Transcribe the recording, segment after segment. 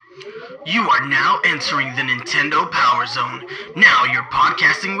You are now entering the Nintendo Power Zone. Now you're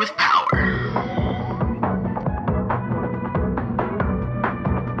podcasting with power.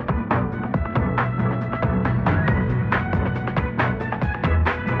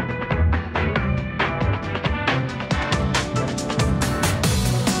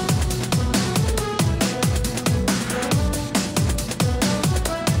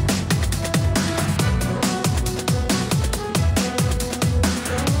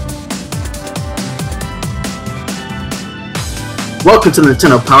 Welcome to the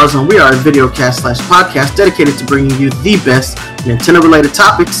Nintendo PowerZone. We are a videocast/podcast dedicated to bringing you the best Nintendo-related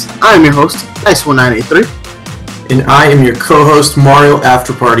topics. I am your host, Dice1983. And I am your co-host, Mario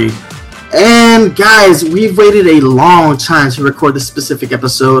Afterparty. And guys, we've waited a long time to record this specific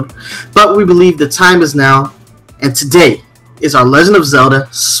episode, but we believe the time is now, and today is our Legend of Zelda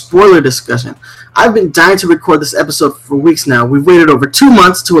spoiler discussion. I've been dying to record this episode for weeks now. We've waited over 2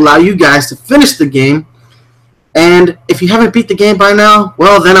 months to allow you guys to finish the game. And if you haven't beat the game by now,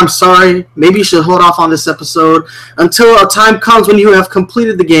 well, then I'm sorry. Maybe you should hold off on this episode until a time comes when you have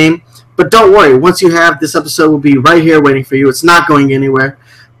completed the game. But don't worry, once you have, this episode will be right here waiting for you. It's not going anywhere.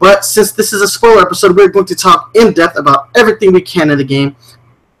 But since this is a spoiler episode, we're going to talk in depth about everything we can in the game.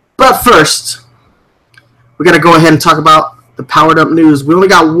 But first, we're going to go ahead and talk about the powered up news. We only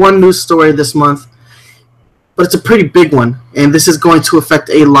got one news story this month, but it's a pretty big one. And this is going to affect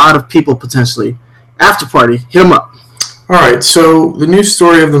a lot of people potentially. Afterparty, hit them up. Alright, so the news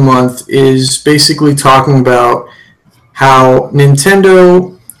story of the month is basically talking about how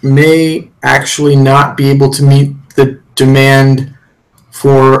Nintendo may actually not be able to meet the demand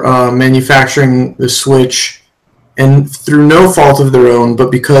for manufacturing the Switch, and through no fault of their own, but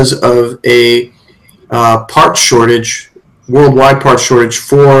because of a part shortage, worldwide part shortage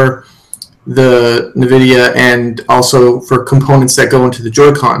for the NVIDIA and also for components that go into the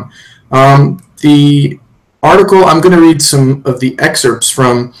Joy-Con. The article, I'm going to read some of the excerpts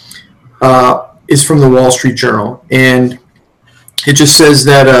from, is from the Wall Street Journal, and it just says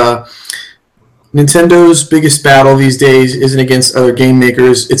that Nintendo's biggest battle these days isn't against other game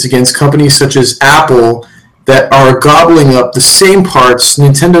makers, it's against companies such as Apple that are gobbling up the same parts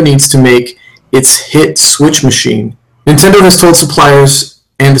Nintendo needs to make its hit Switch machine. Nintendo has told suppliers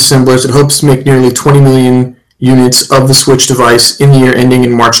and assemblers it hopes to make nearly 20 million units of the Switch device in the year ending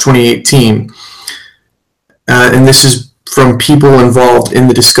in March 2018. And this is from people involved in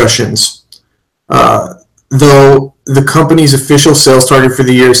the discussions. Though the company's official sales target for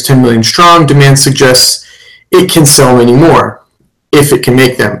the year is 10 million strong, demand suggests it can sell many more, if it can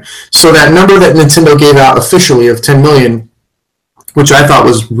make them. So that number that Nintendo gave out officially of 10 million, which I thought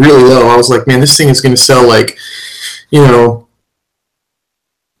was really low, I was like, man, this thing is going to sell like, you know,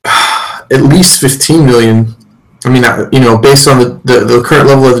 at least 15 million. I mean, you know, based on the current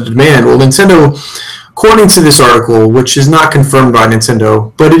level of the demand. Well, Nintendo, according to this article, which is not confirmed by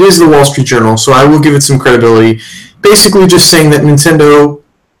Nintendo, but it is the Wall Street Journal, so I will give it some credibility, basically just saying that Nintendo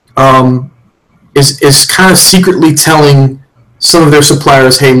is kind of secretly telling some of their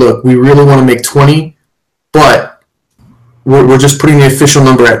suppliers, hey, look, we really want to make 20, but we're just putting the official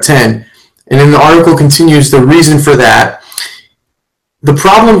number at 10. And then the article continues, the reason for that, the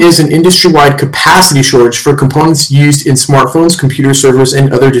problem is an industry-wide capacity shortage for components used in smartphones, computer servers,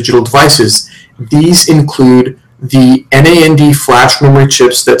 and other digital devices. These include the NAND flash memory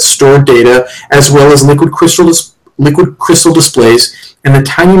chips that store data, as well as liquid crystal displays, and the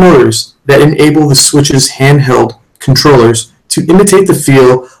tiny motors that enable the Switch's handheld controllers to imitate the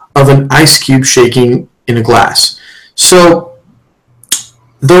feel of an ice cube shaking in a glass. So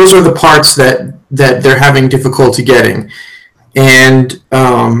those are the parts that they're having difficulty getting. And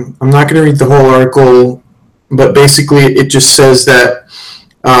I'm not going to read the whole article, but basically it just says that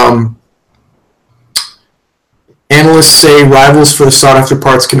analysts say rivals for the sought-after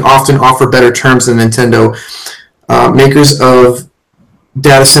parts can often offer better terms than Nintendo. Makers of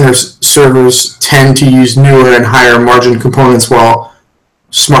data center servers tend to use newer and higher margin components, while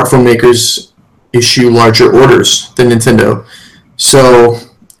smartphone makers issue larger orders than Nintendo. So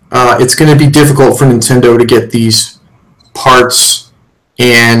it's going to be difficult for Nintendo to get these parts,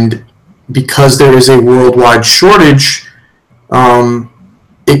 and because there is a worldwide shortage,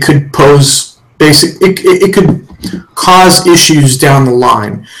 it could pose it could cause issues down the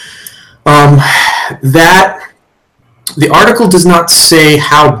line. That the article does not say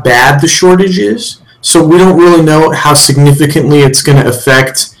how bad the shortage is, so we don't really know how significantly it's going to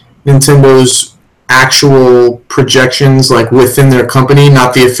affect Nintendo's actual projections, like within their company,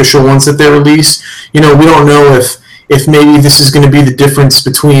 not the official ones that they release. You know, we don't know if maybe this is going to be the difference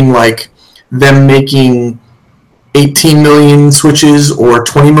between like them making 18 million Switches or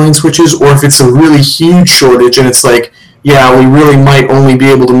 20 million Switches, or if it's a really huge shortage and it's like, yeah, we really might only be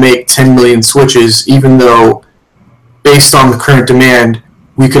able to make 10 million Switches, even though, based on the current demand,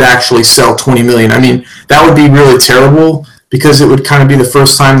 we could actually sell 20 million. I mean, that would be really terrible, because it would kind of be the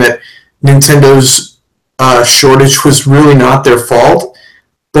first time that Nintendo's shortage was really not their fault.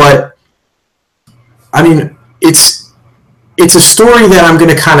 But, I mean, it's a story that I'm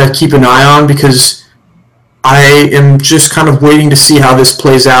going to kind of keep an eye on, because I am just kind of waiting to see how this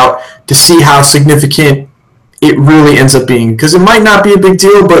plays out, to see how significant it really ends up being. Because it might not be a big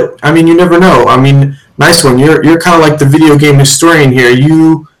deal, but, I mean, you never know. I mean, nice one. You're kind of like the video game historian here.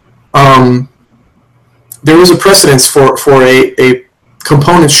 There was a precedence for a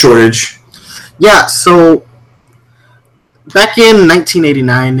component shortage. Yeah, so back in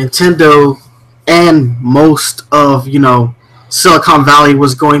 1989, Nintendo and most of, Silicon Valley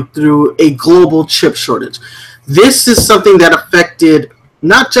was going through a global chip shortage. This is something that affected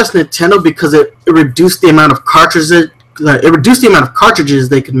not just Nintendo, because it reduced the amount of cartridges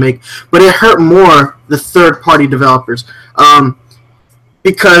they could make, but it hurt more the third-party developers,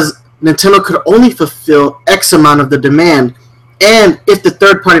 because Nintendo could only fulfill X amount of the demand, and if the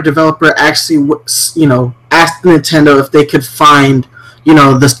third-party developer actually, asked Nintendo if they could find,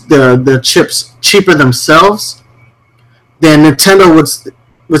 the chips cheaper themselves, then Nintendo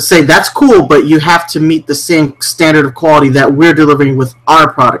would say, that's cool, but you have to meet the same standard of quality that we're delivering with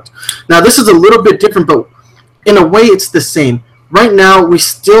our product. Now, this is a little bit different, but in a way, it's the same. Right now, we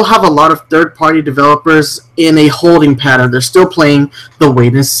still have a lot of third-party developers in a holding pattern. They're still playing the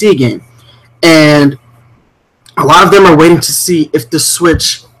wait-and-see game. And a lot of them are waiting to see if the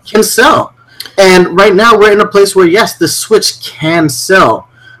Switch can sell. And right now, we're in a place where, yes, the Switch can sell.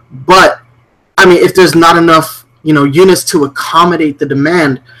 But, I mean, if there's not enough units to accommodate the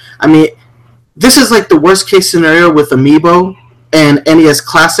demand. I mean, this is like the worst case scenario with Amiibo and NES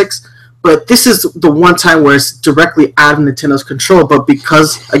Classics, but this is the one time where it's directly out of Nintendo's control. But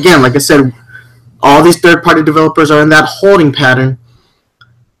because, again, like I said, all these third-party developers are in that holding pattern,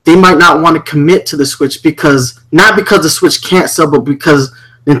 they might not want to commit to the Switch, not because the Switch can't sell, but because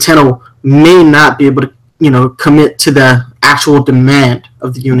Nintendo may not be able to, commit to the actual demand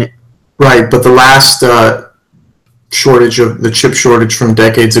of the unit. Right, but the last the chip shortage from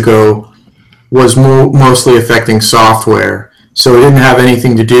decades ago was mostly affecting software. So it didn't have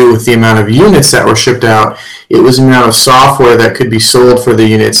anything to do with the amount of units that were shipped out. It was the amount of software that could be sold for the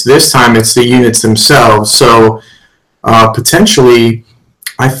units. This time it's the units themselves. So potentially,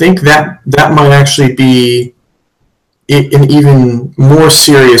 I think that might actually be an even more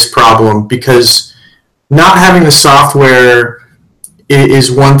serious problem, because not having the software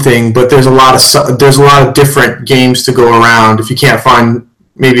is one thing, but there's a lot of different games to go around. If you can't find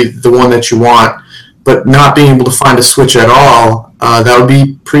maybe the one that you want, but not being able to find a Switch at all, that would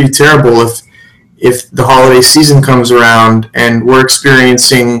be pretty terrible if the holiday season comes around and we're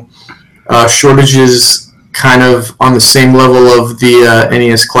experiencing shortages kind of on the same level of the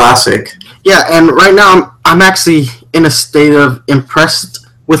NES Classic. Yeah, and right now I'm actually in a state of impressed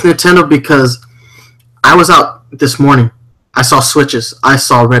with Nintendo, because I was out this morning. I saw Switches. I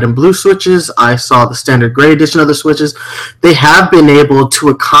saw red and blue Switches. I saw the standard gray edition of the Switches. They have been able to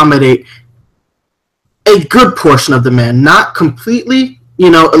accommodate a good portion of demand, not completely,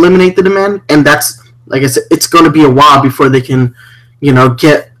 eliminate the demand. And that's, like I said, it's going to be a while before they can,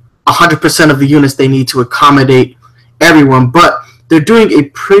 get 100% of the units they need to accommodate everyone. But they're doing a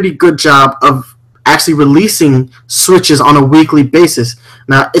pretty good job of actually releasing Switches on a weekly basis.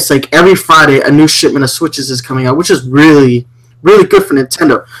 Now, it's like every Friday a new shipment of Switches is coming out, which is really, really good for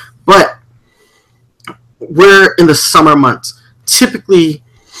Nintendo. But we're in the summer months. Typically,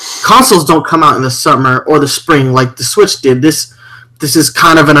 consoles don't come out in the summer or the spring like the Switch did. This is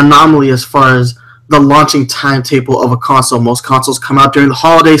kind of an anomaly as far as the launching timetable of a console. Most consoles come out during the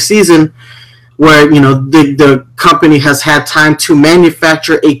holiday season, where the company has had time to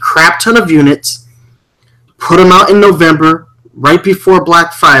manufacture a crap ton of units, put them out in November, right before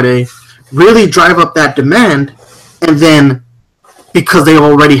Black Friday, really drive up that demand, and then, because they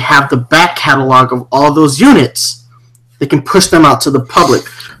already have the back catalog of all those units, they can push them out to the public.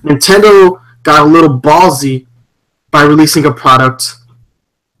 Nintendo got a little ballsy by releasing a product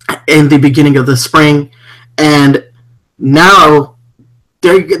in the beginning of the spring, and now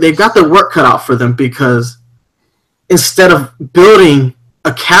they've got their work cut out for them, because instead of building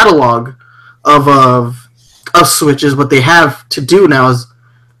a catalog of Switches, what they have to do now is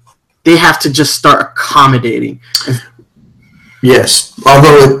they have to just start accommodating. Yes,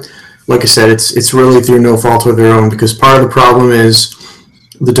 although, like I said, it's really through no fault of their own, because part of the problem is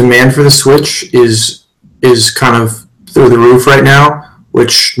the demand for the Switch is is kind of through the roof right now,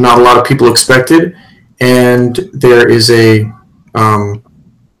 which not a lot of people expected, and there is a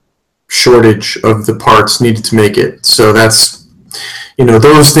shortage of the parts needed to make it. So that's,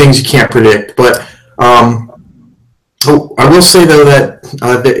 those things you can't predict. But I will say, though, that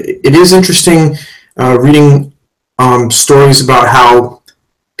it is interesting reading stories about how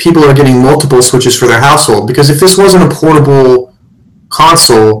people are getting multiple Switches for their household. Because if this wasn't a portable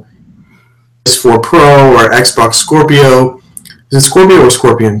console, PS4 Pro or Xbox Scorpio, is it Scorpio or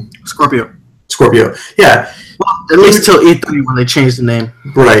Scorpion? Scorpio, yeah. Well, at least till E3 when they changed the name.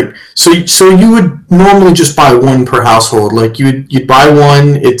 Right. So you would normally just buy one per household. Like you'd buy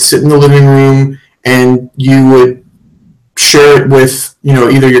one, it'd sit in the living room, and you would share it with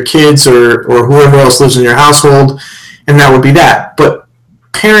either your kids or whoever else lives in your household, and that would be that. But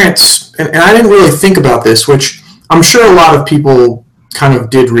parents, and I didn't really think about this, which I'm sure a lot of people kind of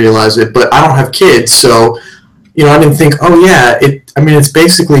did realize it, but I don't have kids, so I didn't think, oh yeah, it's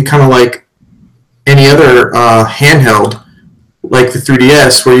basically kind of like any other handheld, like the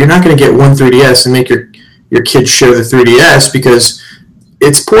 3DS, where you're not going to get one 3DS and make your kids share the 3DS because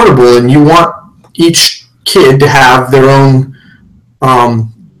it's portable, and you want each kid to have their own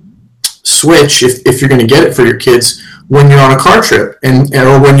Switch if you're going to get it for your kids when you're on a car trip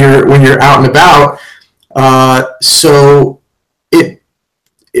or when you're out and about. So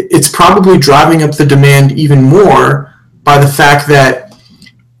it's probably driving up the demand even more by the fact that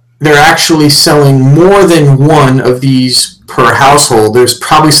they're actually selling more than one of these per household. There's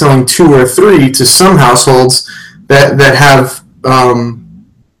probably selling 2 or 3 to some households that have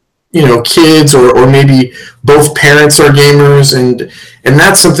kids or maybe both parents are gamers, and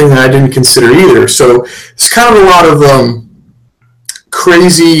that's something that I didn't consider either. So it's kind of a lot of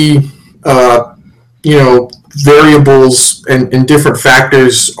crazy variables and different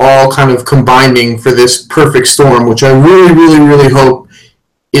factors all kind of combining for this perfect storm, which I really, really, really hope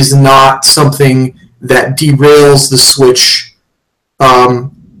is not something that derails the Switch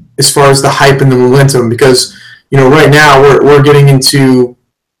as far as the hype and the momentum, because right now we're getting into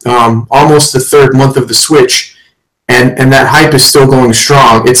almost the 3rd month of the Switch, and that hype is still going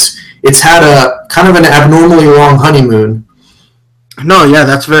strong. It's had a kind of an abnormally long honeymoon. No, yeah,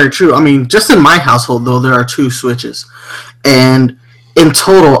 that's very true. I mean, just in my household, though, there are 2 Switches. And in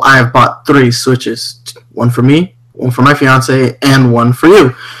total, I have bought 3 Switches. One for me, one for my fiance, and one for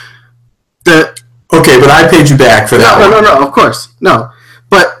you. Okay, but I paid you back for that one. No, of course. No.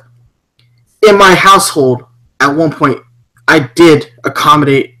 But in my household, at one point, I did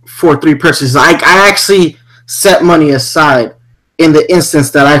accommodate for 3 purchases. I actually set money aside in the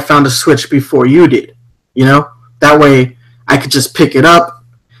instance that I found a Switch before you did. That way I could just pick it up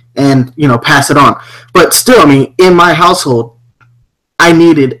and, pass it on. But still, I mean, in my household, I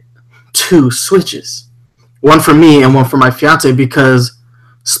needed 2 Switches. One for me and one for my fiance because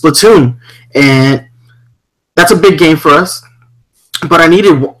Splatoon. And that's a big game for us. But I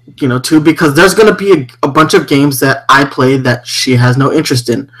needed, 2 because there's going to be a bunch of games that I play that she has no interest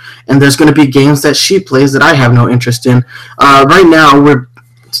in. And there's going to be games that she plays that I have no interest in. Right now,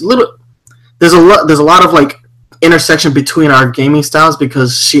 there's a lot of, intersection between our gaming styles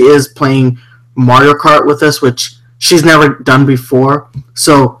because she is playing Mario Kart with us, which she's never done before.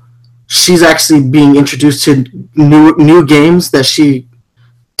 So she's actually being introduced to new games that she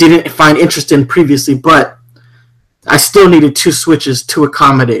didn't find interest in previously, but I still needed 2 Switches to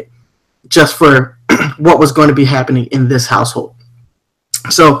accommodate just for what was going to be happening in this household.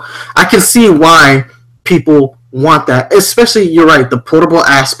 So I can see why people want that, especially, you're right, the portable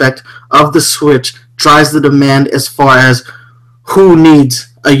aspect of the Switch drives the demand as far as who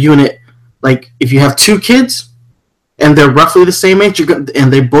needs a unit. Like, if you have 2 kids and they're roughly the same age and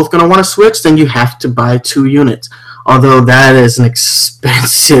they're both going to want to Switch, then you have to buy 2 units. Although that is an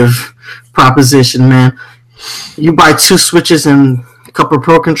expensive proposition, man. You buy 2 Switches and a couple of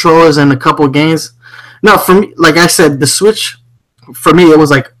Pro Controllers and a couple of games. No, for me, like I said, the Switch, for me, it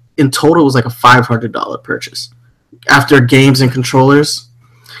was in total, it was a $500 purchase. After games and controllers.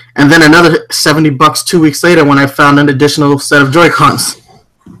 And then another $70 2 weeks later when I found an additional set of Joy-Cons.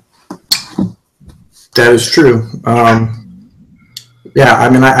 That is true. Yeah, I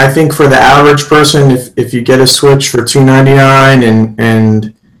mean, I think for the average person, if you get a Switch for $299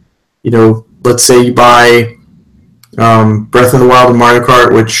 and let's say you buy Breath of the Wild and Mario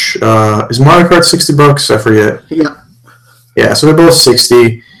Kart, which is Mario Kart $60? I forget. Yeah. Yeah, so they're both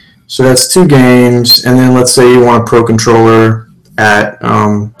 $60. So that's 2 games, and then let's say you want a Pro Controller at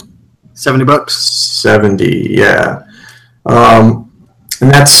 $70. $70, yeah. And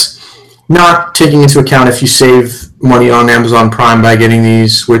that's not taking into account if you save money on Amazon Prime by getting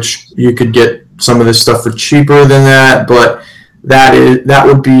these, which you could get some of this stuff for cheaper than that, but that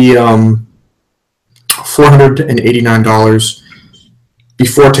would be $489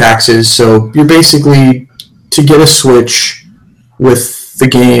 before taxes. So you're basically, to get a Switch with the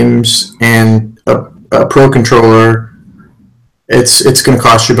games and a Pro controller, it's going to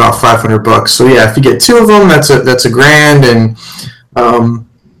cost you about $500. So yeah, if you get two of them, that's a grand, and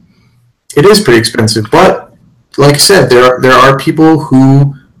it is pretty expensive. But like I said, there are people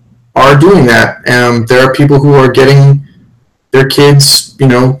who are doing that. There are people who are getting their kids,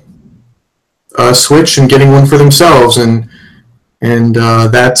 a Switch and getting one for themselves, and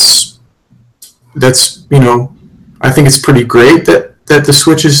that's I think it's pretty great that the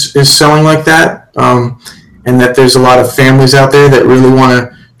Switch is selling like that, and that there's a lot of families out there that really want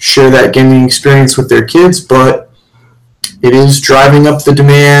to share that gaming experience with their kids, but it is driving up the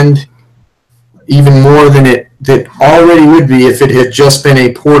demand even more than it already would be if it had just been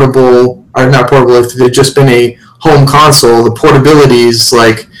a portable, or not portable, if it had just been a home console. The portability is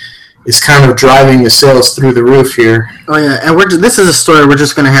kind of driving the sales through the roof here. Oh yeah, and this is a story we're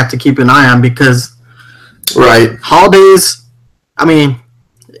just going to have to keep an eye on, because holidays, I mean,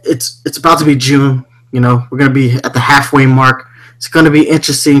 it's about to be June. We're going to be at the halfway mark. It's going to be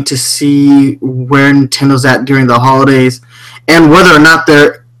interesting to see where Nintendo's at during the holidays, and whether or not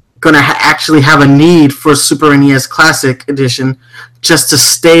they're going to actually have a need for Super NES Classic Edition just to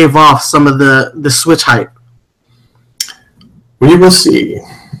stave off some of the Switch hype. We will see.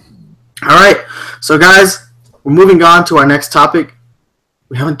 All right, so guys, we're moving on to our next topic.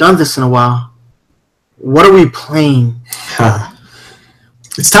 We haven't done this in a while. What are we playing?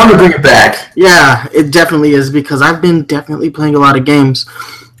 It's time to bring it back. Yeah, it definitely is, because I've been definitely playing a lot of games.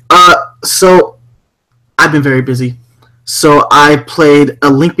 So I've been very busy. So I played A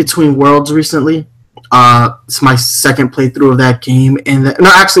Link Between Worlds recently. It's my second playthrough of that game, and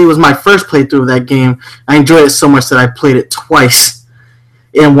actually it was my first playthrough of that game. I enjoyed it so much that I played it twice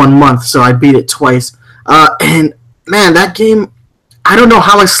in 1 month, so I beat it twice. And man, that game, I don't know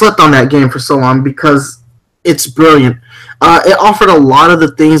how I slept on that game for so long, because it's brilliant. It offered a lot of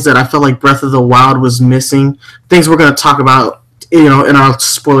the things that I felt like Breath of the Wild was missing. Things we're going to talk about, in our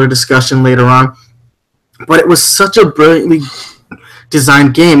spoiler discussion later on. But it was such a brilliantly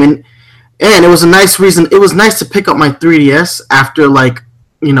designed game, and it was a nice reason. It was nice to pick up my 3DS after a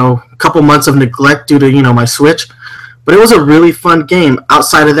couple months of neglect due to my Switch. But it was a really fun game.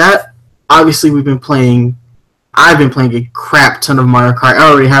 Outside of that, obviously I've been playing a crap ton of Mario Kart. I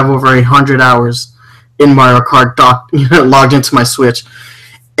already have over 100 hours in Mario Kart logged into my Switch.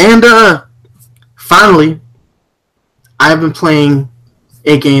 And finally, I have been playing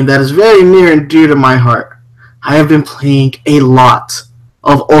a game that is very near and dear to my heart. I have been playing a lot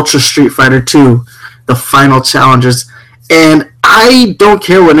of Ultra Street Fighter 2, the Final Challengers. And I don't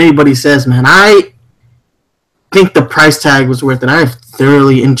care what anybody says, man. I think the price tag was worth it. I have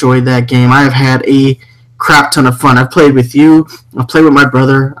thoroughly enjoyed that game. I have had a crap ton of fun. I've played with you. I've played with my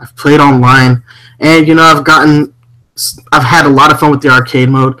brother. I've played online. And, I've had a lot of fun with the arcade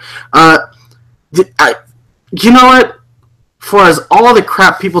mode. You know what? For as all the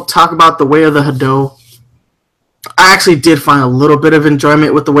crap people talk about the Way of the Hado, I actually did find a little bit of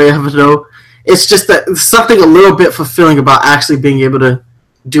enjoyment with the Way of Hado. It's just that something a little bit fulfilling about actually being able to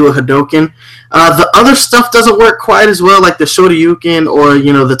do a Hadoken. The other stuff doesn't work quite as well, like the Shoryuken or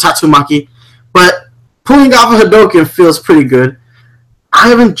the Tatsumaki, but pulling off a Hadoken feels pretty good. I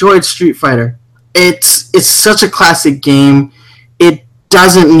have enjoyed Street Fighter. It's such a classic game. It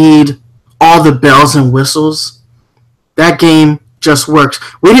doesn't need all the bells and whistles. That game just works.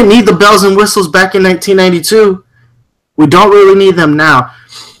 We didn't need the bells and whistles back in 1992. We don't really need them now.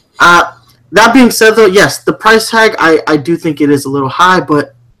 That being said, though, yes, the price tag, I do think it is a little high,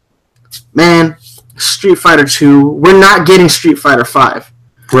 but, man, Street Fighter 2, we're not getting Street Fighter 5.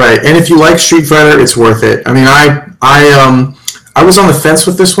 Right, and if you like Street Fighter, it's worth it. I mean, I was on the fence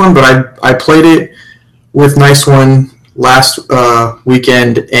with this one, but I played it with Nice One last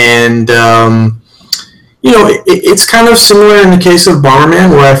weekend, and it's kind of similar in the case of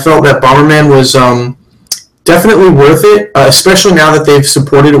Bomberman, where I felt that Bomberman was definitely worth it, especially now that they've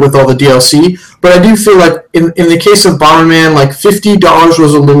supported it with all the DLC. But I do feel like in the case of Bomberman, $50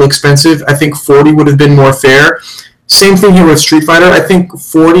 was a little expensive. I think $40 would have been more fair. Same thing here with Street Fighter. I think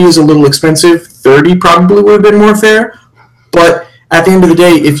 $40 is a little expensive. $30 probably would have been more fair. But at the end of the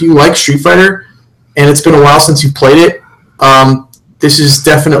day, if you like Street Fighter, and it's been a while since you played it, this is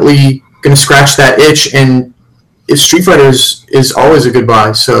definitely going to scratch that itch. And Street Fighter is always a good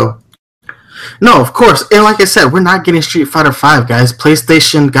buy. So, no, of course. And like I said, we're not getting Street Fighter 5, guys.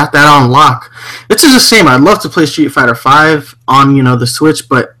 PlayStation got that on lock. Which is a shame. I'd love to play Street Fighter 5 on, the Switch.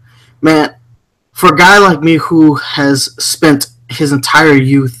 But, man, for a guy like me who has spent his entire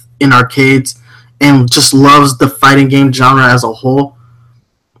youth in arcades and just loves the fighting game genre as a whole,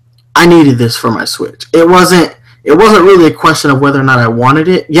 I needed this for my Switch. It wasn't really a question of whether or not I wanted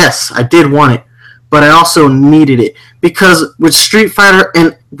it. Yes, I did want it, but I also needed it because with Street Fighter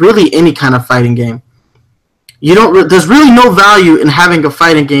and really any kind of fighting game, there's really no value in having a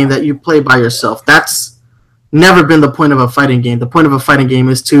fighting game that you play by yourself. That's never been the point of a fighting game. The point of a fighting game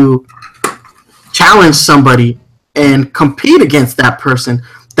is to challenge somebody and compete against that person.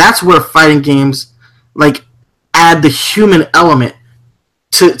 That's where fighting games like add the human element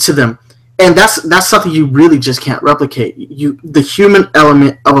to them, and that's something you really just can't replicate. The human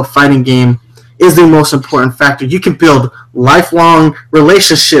element of a fighting game is the most important factor. You can build lifelong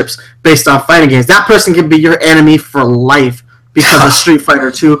relationships based on fighting games. That person can be your enemy for life because of Street Fighter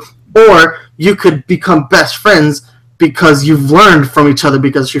 2, or you could become best friends because you've learned from each other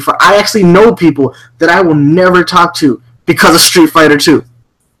because of Street Fighter. I actually know people that I will never talk to because of Street Fighter 2.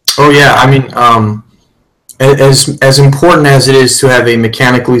 Oh yeah, I mean, as important as it is to have a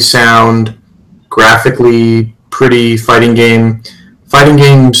mechanically sound, graphically pretty fighting game, fighting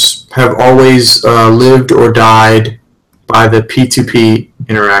games have always lived or died by the P2P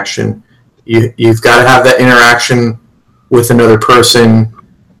interaction. You've got to have that interaction with another person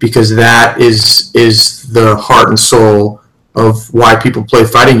because that is the heart and soul of why people play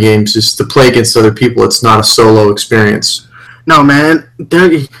fighting games, is to play against other people. It's not a solo experience. No, man.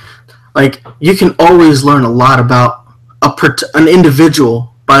 You can always learn a lot about an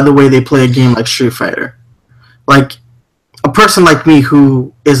individual by the way they play a game like Street Fighter. Like, a person like me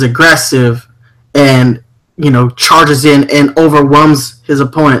who is aggressive and, charges in and overwhelms his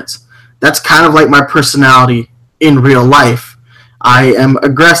opponents. That's kind of like my personality in real life. I am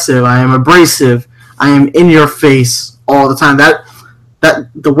aggressive. I am abrasive. I am in your face all the time. That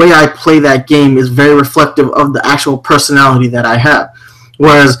the way I play that game is very reflective of the actual personality that I have.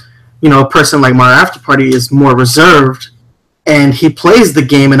 Whereas, a person like Mario After Party is more reserved, and he plays the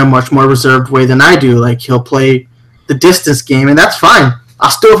game in a much more reserved way than I do. Like, he'll play the distance game, and that's fine. I'll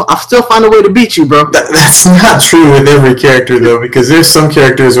still find a way to beat you, bro. That's not true with every character, though, because there's some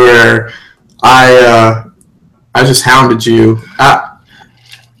characters where I just hounded you.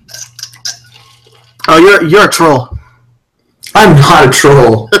 You're a troll. I'm not a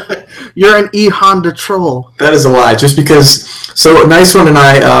troll. You're an E-Honda troll. That is a lie. Just because. So Nice One and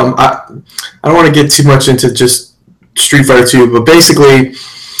I don't want to get too much into just Street Fighter 2, but basically,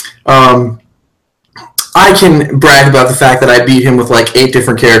 I can brag about the fact that I beat him with like 8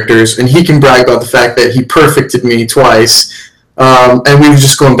 different characters, and he can brag about the fact that he perfected me twice, and we were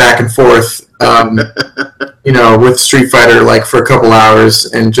just going back and forth, with Street Fighter like for a couple hours,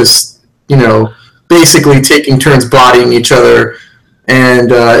 and just basically taking turns bodying each other,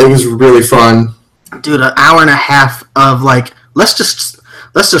 and it was really fun. Dude, an hour and a half of like let's just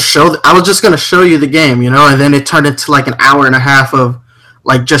show. I was just gonna show you the game, and then it turned into like an hour and a half of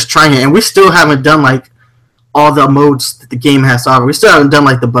like just trying it, and we still haven't done like all the modes that the game has to offer. We still haven't done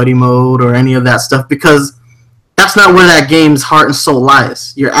like the buddy mode or any of that stuff because that's not where that game's heart and soul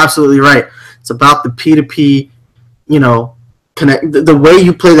lies. You're absolutely right. It's about the P2P, connect. The way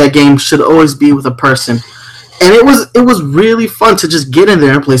you play that game should always be with a person, and it was really fun to just get in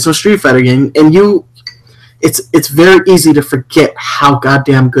there and play some Street Fighter game, and it's very easy to forget how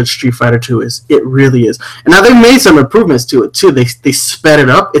goddamn good Street Fighter 2 is. It really is. And now they've made some improvements to it too. They sped it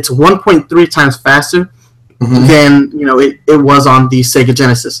up. It's 1.3 times faster than it was on the Sega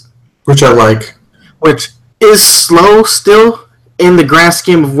Genesis, which I like. Which is slow still in the grand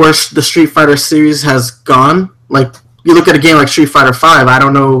scheme of where the Street Fighter series has gone. Like, you look at a game like Street Fighter 5, I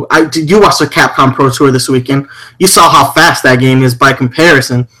don't know. You watched the Capcom Pro Tour this weekend. You saw how fast that game is by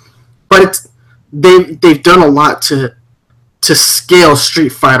comparison. But they've done a lot to scale Street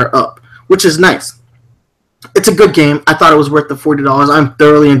Fighter up, which is nice. It's a good game. I thought it was worth the $40. I'm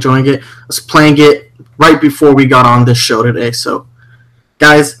thoroughly enjoying it. I was playing it right before we got on this show today. So,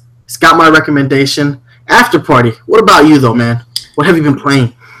 guys, it's got my recommendation. After Party. What about you, though, man? What have you been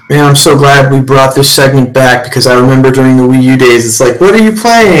playing? Man, I'm so glad we brought this segment back because I remember during the Wii U days, it's like, what are you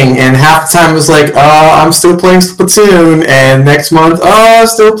playing? And half the time it was like, I'm still playing Splatoon. And next month, I'm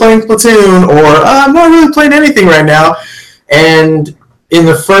still playing Splatoon. Or I'm not really playing anything right now. And in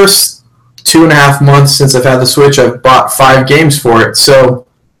the first 2.5 months since I've had the Switch, I've bought 5 games for it. So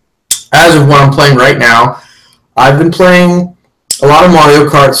as of what I'm playing right now, I've been playing a lot of Mario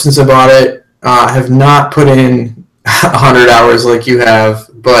Kart since I bought it. I have not put in 100 hours like you have,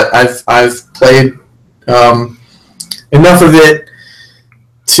 but I've played enough of it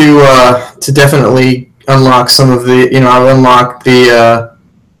to definitely unlock some of the. I've unlocked the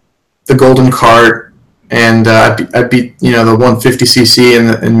the golden cart, and I beat the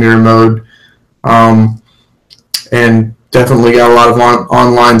 150cc in mirror mode, and definitely got a lot of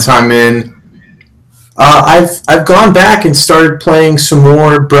online time in. I've gone back and started playing some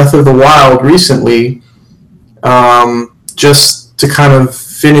more Breath of the Wild recently, just to kind of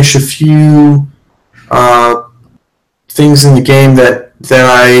finish a few things in the game that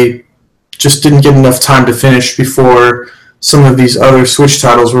I just didn't get enough time to finish before some of these other Switch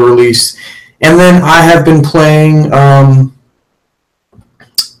titles were released. And then I have been playing a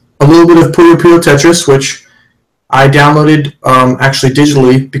little bit of Puyo Puyo Tetris, which I downloaded actually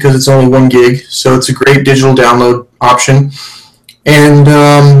digitally because it's only 1 gig, so it's a great digital download option. And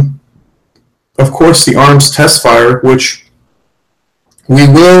of course the ARMS Test Fire, which we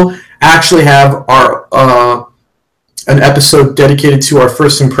will actually have an episode dedicated to our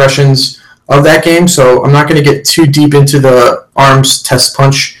first impressions of that game. So I'm not going to get too deep into the ARMS Test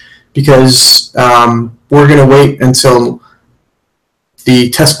Punch because we're going to wait until the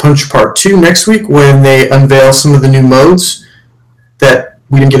Test Punch Part 2 next week when they unveil some of the new modes that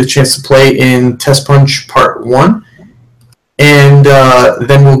we didn't get a chance to play in Test Punch Part 1. And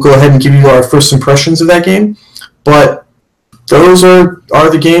then we'll go ahead and give you our first impressions of that game. But those are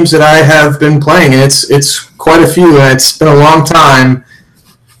the games that I have been playing, and it's quite a few, and it's been a long time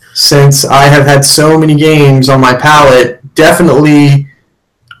since I have had so many games on my palette. Definitely,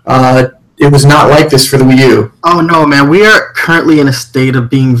 it was not like this for the Wii U. Oh no, man! We are currently in a state of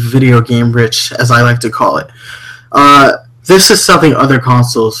being video game rich, as I like to call it. This is something other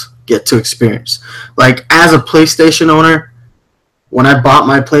consoles get to experience. Like, as a PlayStation owner, when I bought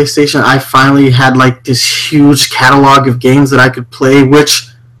my PlayStation, I finally had like this huge catalog of games that I could play, which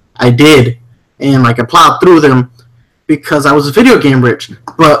I did, and like I plowed through them because I was video game rich.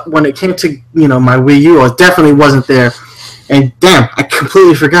 But when it came to my Wii U, I definitely wasn't there. And damn, I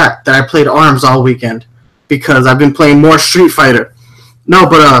completely forgot that I played ARMS all weekend because I've been playing more Street Fighter. No,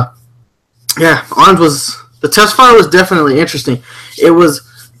 but yeah, the Test Fire was definitely interesting. It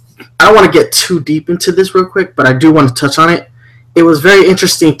was. I don't want to get too deep into this real quick, but I do want to touch on it. It was very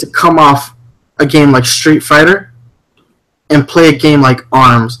interesting to come off a game like Street Fighter and play a game like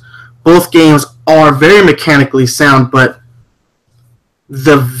ARMS. Both games are very mechanically sound, but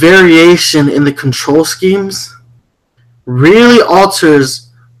the variation in the control schemes really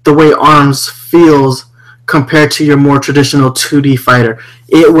alters the way ARMS feels compared to your more traditional 2D fighter.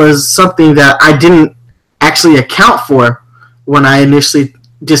 It was something that I didn't actually account for when I initially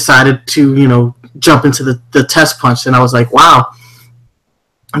decided to, jump into the Test Punch, and I was like, wow,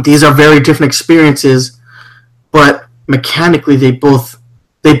 these are very different experiences, but mechanically they both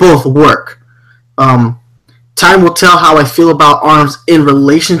work. Time will tell how I feel about ARMS in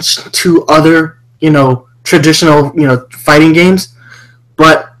relation to other, traditional, fighting games,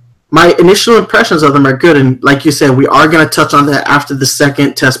 but my initial impressions of them are good, and like you said, we are going to touch on that after the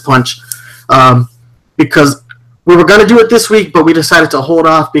second Test Punch, because we were going to do it this week, but we decided to hold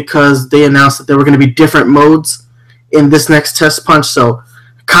off because they announced that there were going to be different modes in this next Test Punch, so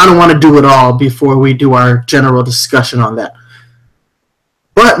kind of want to do it all before we do our general discussion on that.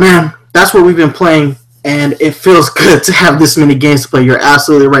 But man, that's what we've been playing, and it feels good to have this many games to play. You're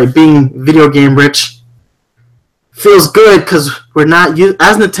absolutely right. Being video game rich feels good because we're not,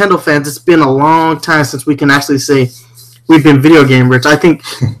 as Nintendo fans, it's been a long time since we can actually say we've been video game rich.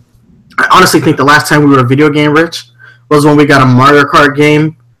 I honestly think the last time we were video game rich was when we got a Mario Kart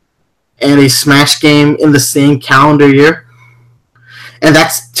game and a Smash game in the same calendar year. And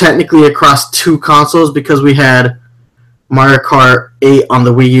that's technically across 2 consoles because we had Mario Kart 8 on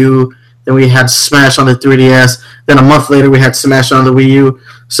the Wii U, then we had Smash on the 3DS, then a month later we had Smash on the Wii U.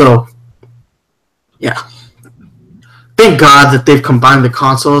 So, yeah. Thank God that they've combined the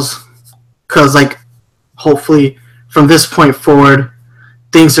consoles because, hopefully from this point forward,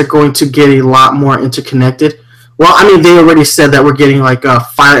 things are going to get a lot more interconnected. Well, I mean, they already said that we're getting,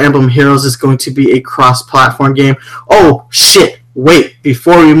 Fire Emblem Heroes is going to be a cross-platform game. Oh, shit. Wait,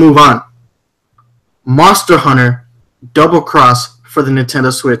 before we move on, Monster Hunter Double Cross for the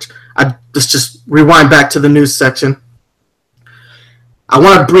Nintendo Switch. Let's just rewind back to the news section. I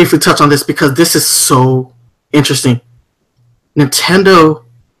want to briefly touch on this because this is so interesting. Nintendo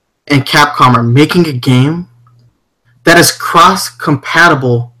and Capcom are making a game that is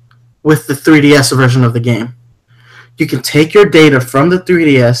cross-compatible with the 3DS version of the game. You can take your data from the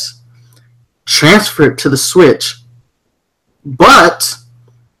 3DS, transfer it to the Switch, but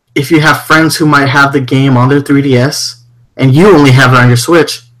if you have friends who might have the game on their 3DS and you only have it on your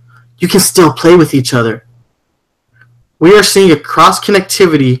Switch, you can still play with each other. We are seeing a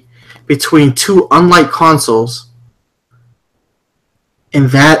cross-connectivity between 2 unlike consoles, and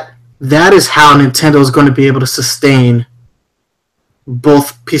that that is how Nintendo is going to be able to sustain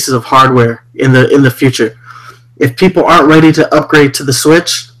both pieces of hardware in the future. If people aren't ready to upgrade to the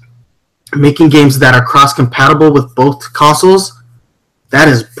Switch, making games that are cross-compatible with both consoles, that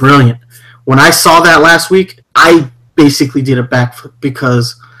is brilliant. When I saw that last week, I basically did a backflip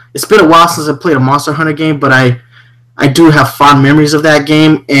because it's been a while since I played a Monster Hunter game, but I do have fond memories of that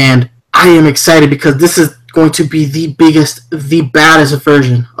game, and I am excited because this is going to be the biggest, the baddest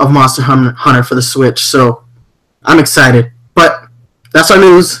version of Monster Hunter for the Switch, so I'm excited. But that's our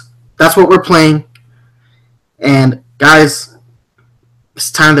news. That's what we're playing. And guys,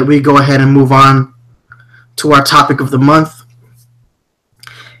 it's time that we go ahead and move on to our topic of the month,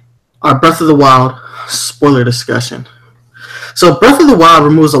 our Breath of the Wild spoiler discussion. So Breath of the Wild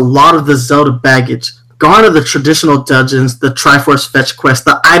removes a lot of the Zelda baggage, gone are the traditional dungeons, the Triforce fetch quest,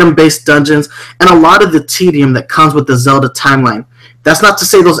 the item-based dungeons, and a lot of the tedium that comes with the Zelda timeline. That's not to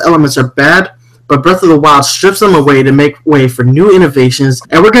say those elements are bad, but Breath of the Wild strips them away to make way for new innovations,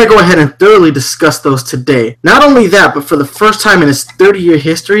 and we're going to go ahead and thoroughly discuss those today. Not only that, but for the first time in its 30-year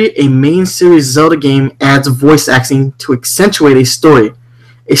history, a main series Zelda game adds voice acting to accentuate a story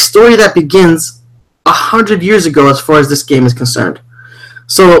that begins 100 years ago as far as this game is concerned.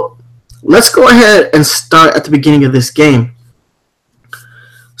 So let's go ahead and start at the beginning of this game.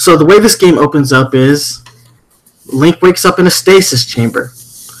 So the way this game opens up is Link wakes up in a stasis chamber.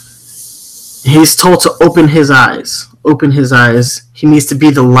 He's told to open his eyes. Open his eyes. He needs to be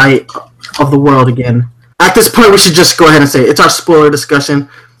the light of the world again. At this point, we should just go ahead and say it's our spoiler discussion.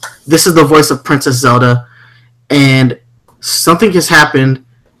 This is the voice of Princess Zelda, and something has happened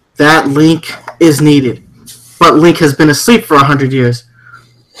that Link is needed. But Link has been asleep for 100 years.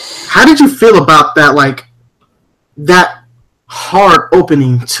 How did you feel about that, like, that hard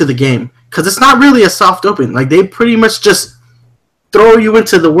opening to the game? Because it's not really a soft open. Like, they pretty much just throw you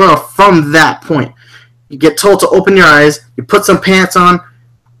into the world from that point. You get told to open your eyes, you put some pants on,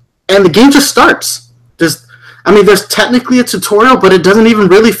 and the game just starts. There's technically a tutorial, but it doesn't even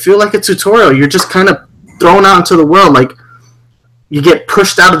really feel like a tutorial. You're just kind of thrown out into the world. Like, you get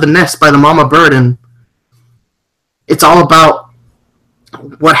pushed out of the nest by the mama bird, and it's all about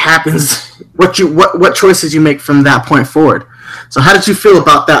what happens, what choices you make from that point forward. So how did you feel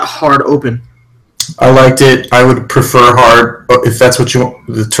about that hard open? I liked it. I would prefer hard, if that's what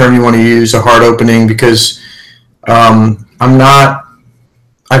the term you want to use, a hard opening, because I've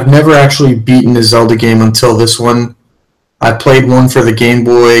never actually beaten a Zelda game until this one. I played one for the Game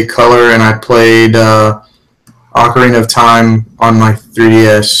Boy Color, and I played Ocarina of Time on my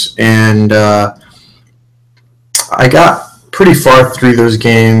 3DS, and I got pretty far through those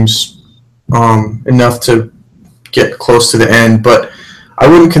games, enough to get close to the end, but I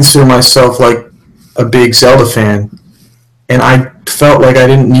wouldn't consider myself like a big Zelda fan, and I felt like I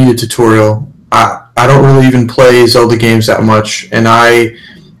didn't need a tutorial. I don't really even play Zelda games that much, and I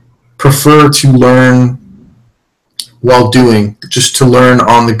prefer to learn while doing, just to learn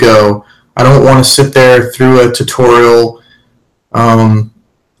on the go. I don't want to sit there through a tutorial and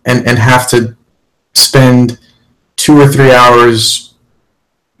have to spend 2 or 3 hours,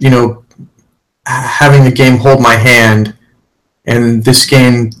 having the game hold my hand. And this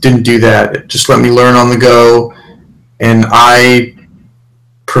game didn't do that. It just let me learn on the go, and I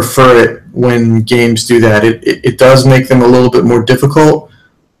prefer it when games do that. It does make them a little bit more difficult,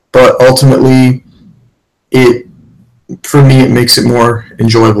 but ultimately, for me, it makes it more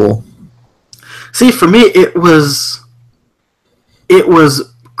enjoyable. See, for me, it was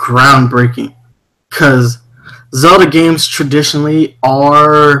groundbreaking, because Zelda games traditionally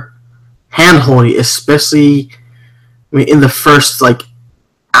are hand-holdy, especially in the first,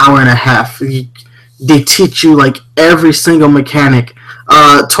 hour and a half. They teach you, every single mechanic.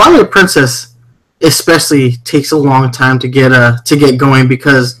 Twilight Princess especially takes a long time to get going,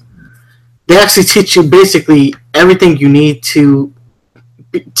 because they actually teach you basically everything you need to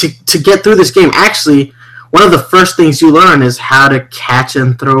get through this game. Actually, one of the first things you learn is how to catch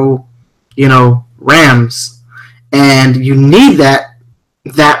and throw, rams. And you need that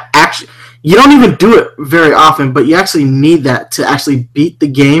actually. You don't even do it very often, but you actually need that to actually beat the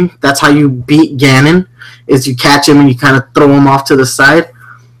game. That's how you beat Ganon, is you catch him and you kind of throw him off to the side.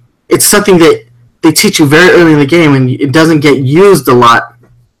 It's something that they teach you very early in the game, and it doesn't get used a lot.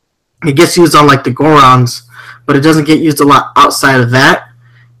 It gets used on, the Gorons, but it doesn't get used a lot outside of that.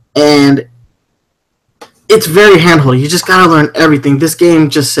 And it's very handhold. You just gotta learn everything. This game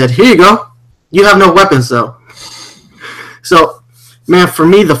just said, here you go. You have no weapons, though. So, man, for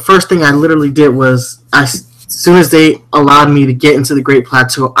me, the first thing I literally did was, as soon as they allowed me to get into the Great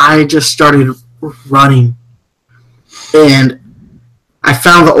Plateau, I just started running. And I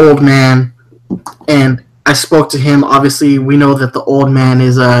found the old man, and I spoke to him. Obviously, we know that the old man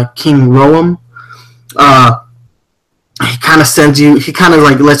is King Roam. He kind of sends you. He kind of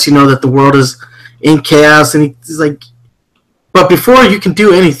like lets you know that the world is in chaos, and he's like, but before you can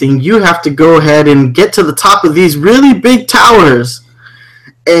do anything, you have to go ahead and get to the top of these really big towers.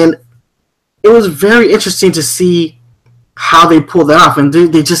 And it was very interesting to see how they pulled that off, and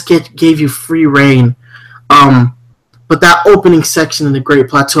they just gave you free reign. But that opening section in the Great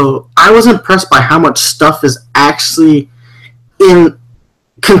Plateau, I was impressed by how much stuff is actually in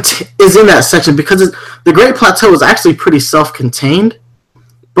that section, because the Great Plateau is actually pretty self-contained.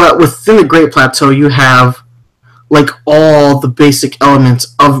 But within the Great Plateau, you have like all the basic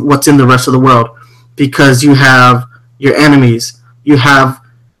elements of what's in the rest of the world, because you have your enemies, you have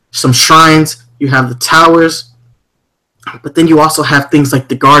some shrines, you have the towers, but then you also have things like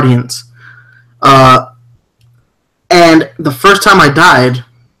the Guardians. And the first time I died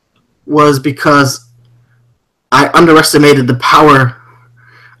was because I underestimated the power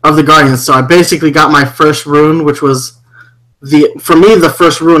of the Guardians. So I basically got my first rune, which was for me, the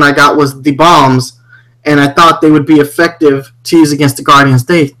first rune I got was the bombs, and I thought they would be effective to use against the Guardians.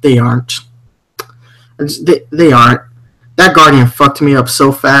 They aren't. They aren't. That Guardian fucked me up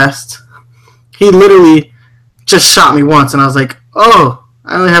so fast. He literally just shot me once, and I was like, oh,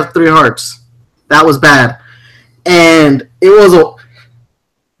 I only have 3 hearts. That was bad. And it was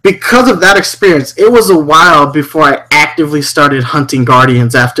because of that experience, it was a while before I actively started hunting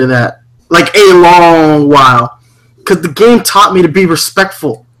Guardians after that. Like a long while. Because the game taught me to be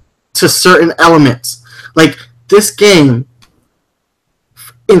respectful to certain elements. Like, this game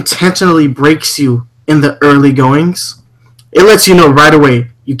intentionally breaks you in the early goings. It lets you know right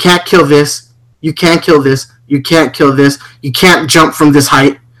away, you can't kill this, you can't kill this, you can't kill this, you can't jump from this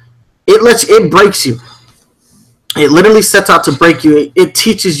height. It breaks you. It literally sets out to break you. It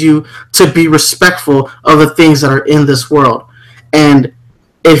teaches you to be respectful of the things that are in this world. And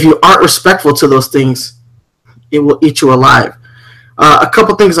if you aren't respectful to those things, it will eat you alive. A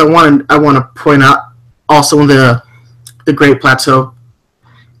couple things I want to point out also in the Great Plateau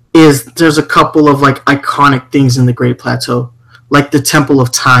is there's a couple of like iconic things in the Great Plateau, like the Temple of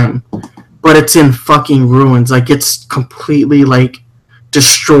Time, but it's in fucking ruins. Like, it's completely like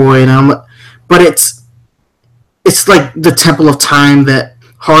destroyed. But it's like the Temple of Time that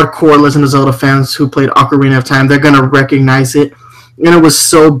hardcore Legend of Zelda fans who played Ocarina of Time, they're gonna recognize it, and it was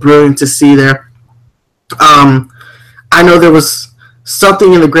so brilliant to see there. I know there was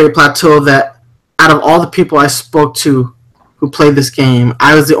something in the Great Plateau that, out of all the people I spoke to who played this game,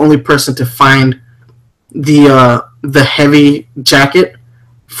 I was the only person to find the heavy jacket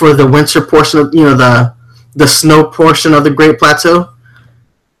for the winter portion of, the snow portion of the Great Plateau.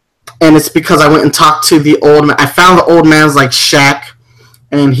 And it's because I went and talked to the old man. I found the old man's like shack,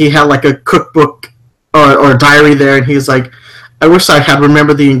 and he had like a cookbook or diary there, and he's like, I wish I had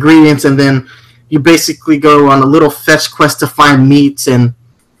remembered the ingredients. And then you basically go on a little fetch quest to find meats and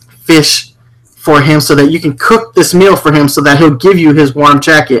fish for him so that you can cook this meal for him so that he'll give you his warm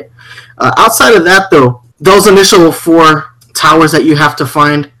jacket. Outside of that, though, those initial 4 towers that you have to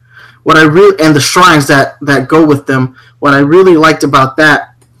find, and the shrines that go with them, what I really liked about that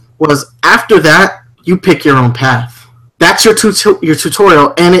was after that, you pick your own path. That's your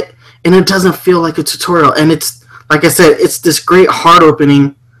tutorial, and it doesn't feel like a tutorial. And it's, like I said, it's this great heart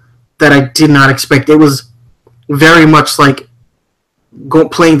opening that I did not expect. It was very much like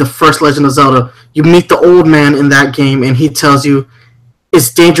playing the first Legend of Zelda. You meet the old man in that game, and he tells you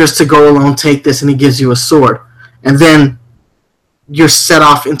it's dangerous to go alone, take this, and he gives you a sword. And then you're set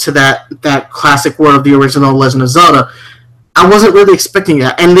off into that classic world of the original Legend of Zelda. I wasn't really expecting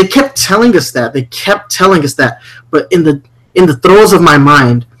that, and they kept telling us that. But in the throes of my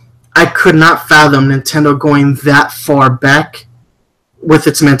mind, I could not fathom Nintendo going that far back with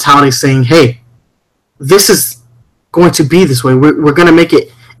its mentality, saying, "Hey, this is going to be this way. We're going to make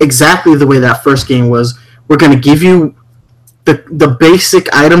it exactly the way that first game was. We're going to give you the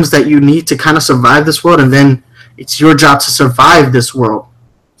basic items that you need to kind of survive this world, and then it's your job to survive this world."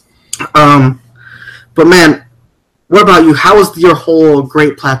 But man, what about you? How was your whole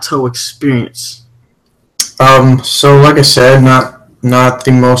Great Plateau experience? So like I said, not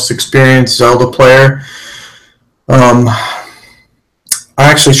the most experienced Zelda player.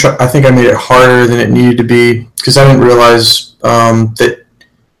 I think I made it harder than it needed to be because I didn't realize that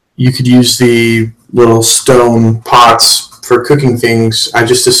you could use the little stone pots for cooking things. I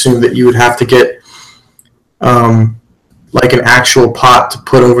just assumed that you would have to get like an actual pot to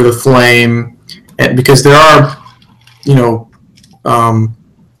put over the flame, and because there are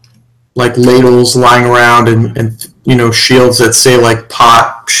like ladles lying around and shields that say like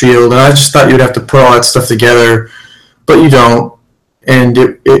pot shield, and I just thought you'd have to put all that stuff together, but you don't, and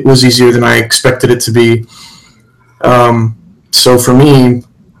it was easier than I expected it to be. So for me,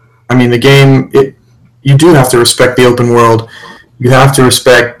 I mean, the game, you do have to respect the open world. You have to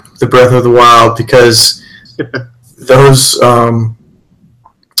respect the Breath of the Wild, because those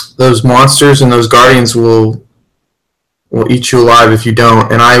monsters and those guardians will eat you alive if you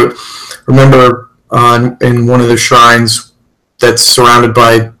don't. And I remember in one of the shrines that's surrounded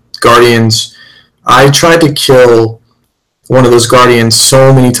by guardians, I tried to kill one of those guardians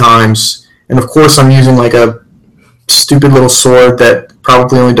so many times, and of course I'm using like a stupid little sword that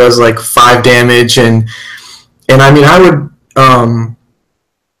probably only does like 5 damage, and I mean, I would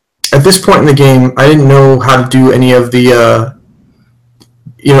at this point in the game, I didn't know how to do any of the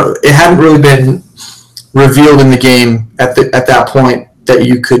it hadn't really been revealed in the game at that point that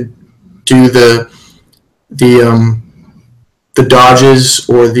you could do the dodges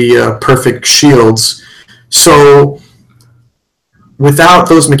or the perfect shields. So without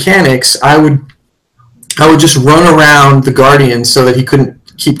those mechanics, I would just run around the guardian so that he couldn't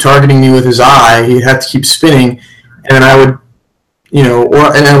keep targeting me with his eye. He'd have to keep spinning, and I would, I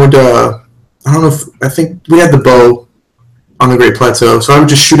think we had the bow on the Great Plateau, so I would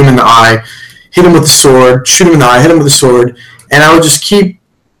just shoot him in the eye, hit him with the sword, shoot him in the eye, hit him with the sword, and I would just keep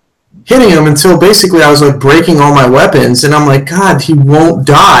hitting him until basically I was like breaking all my weapons, and I'm like, God, he won't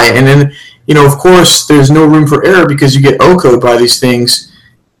die. And then, of course, there's no room for error because you get OHKO'd by these things,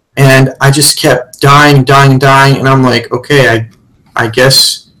 and I just kept dying, and I'm like, okay, I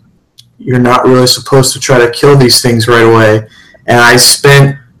guess you're not really supposed to try to kill these things right away. And I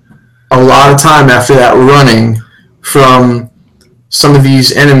spent a lot of time after that running from some of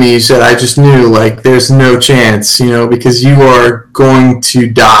these enemies that I just knew, like, there's no chance, because you are going to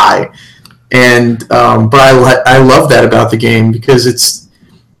die. And but I love that about the game, because it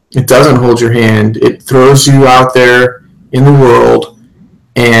doesn't hold your hand. It throws you out there in the world,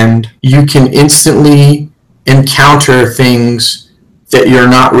 and you can instantly encounter things that you're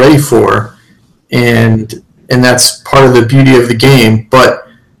not ready for, and that's part of the beauty of the game. But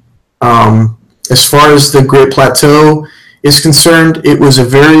as far as the Great Plateau is concerned, it was a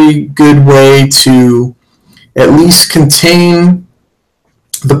very good way to at least contain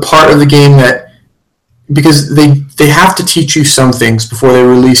the part of the game that, because they have to teach you some things before they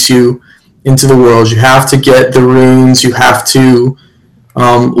release you into the world. You have to get the runes, you have to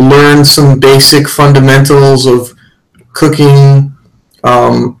learn some basic fundamentals of cooking,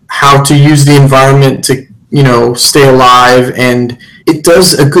 how to use the environment to stay alive, and it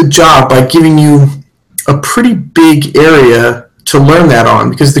does a good job by giving you a pretty big area to learn that on,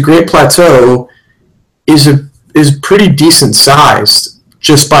 because the Great Plateau is pretty decent sized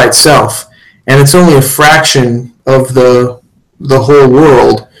just by itself, and it's only a fraction of the whole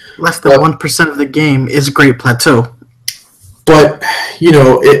world. Less than 1% of the game is Great Plateau. But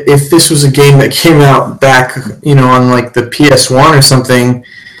if this was a game that came out back on like the PS1 or something,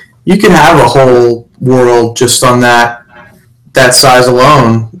 you could have a whole world just on that size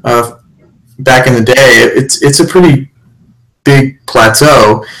alone. Back in the day, it's a pretty big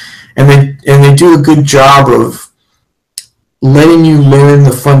plateau, and they do a good job of letting you learn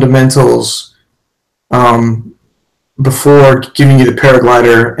the fundamentals before giving you the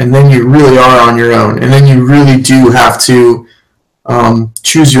paraglider, and then you really are on your own, and then you really do have to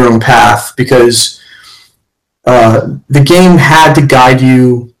choose your own path, because the game had to guide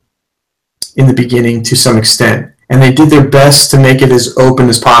you in the beginning to some extent, and they did their best to make it as open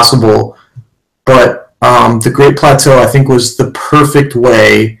as possible. But the Great Plateau, I think, was the perfect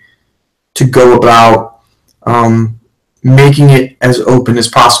way to go about making it as open as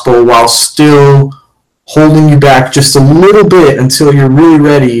possible while still holding you back just a little bit until you're really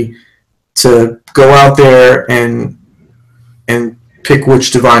ready to go out there and pick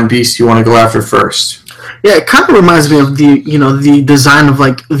which divine beast you want to go after first. Yeah, it kind of reminds me of the design of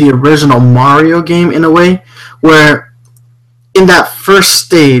like the original Mario game in a way, where in that first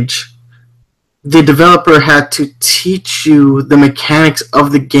stage, the developer had to teach you the mechanics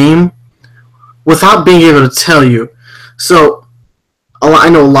of the game without being able to tell you. So I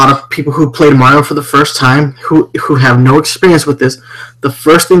know a lot of people who played Mario for the first time who have no experience with this. The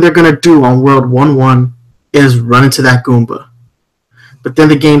first thing they're going to do on World 1-1 is run into that Goomba. But then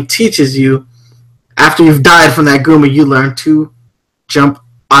the game teaches you, after you've died from that Goomba, you learn to jump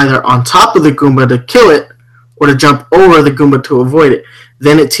either on top of the Goomba to kill it, or to jump over the Goomba to avoid it.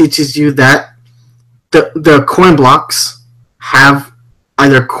 Then it teaches you that the coin blocks have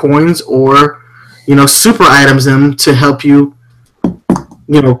either coins or super items in them to help you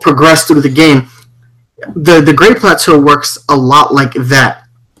progress through the game. the Great Plateau works a lot like that.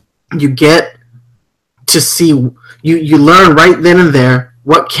 You get to see, you learn right then and there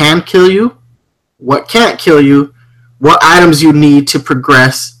what can kill you, what can't kill you, what items you need to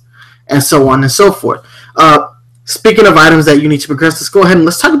progress, and so on and so forth. Speaking of items that you need to progress, let's go ahead and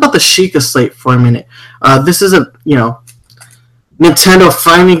let's talk about the Sheikah Slate for a minute. This is Nintendo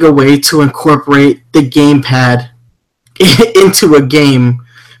finding a way to incorporate the gamepad into a game.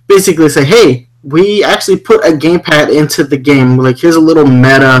 Basically say, hey, we actually put a gamepad into the game. Like, here's a little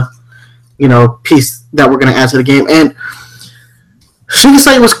meta, piece that we're going to add to the game. And Sheikah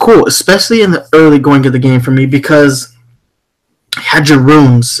Slate was cool, especially in the early going of the game for me, because you had your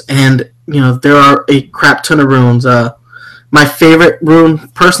runes, and there are a crap ton of runes. My favorite rune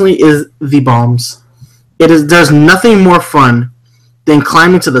personally is the bombs. There's nothing more fun than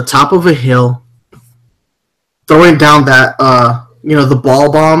climbing to the top of a hill, throwing down that the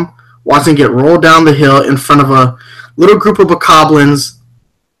ball bomb, watching it roll down the hill in front of a little group of bokoblins,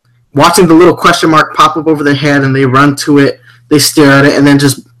 watching the little question mark pop up over their head, and they run to it, they stare at it, and then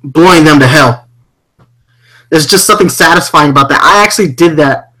just blowing them to hell. There's just something satisfying about that. I actually did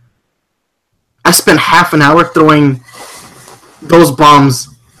that. I spent half an hour throwing those bombs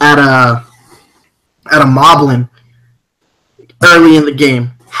at a moblin early in the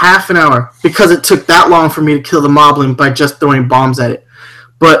game. Half an hour, because it took that long for me to kill the moblin by just throwing bombs at it.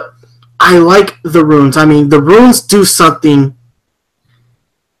 But I like the runes. I mean, the runes do something.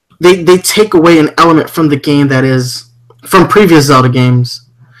 They take away an element from the game that is from previous Zelda games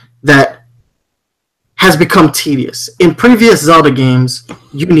that has become tedious. In previous Zelda games,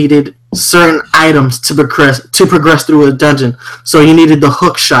 you needed certain items to progress through a dungeon. So you needed the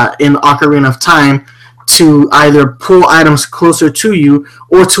hook shot in Ocarina of Time to either pull items closer to you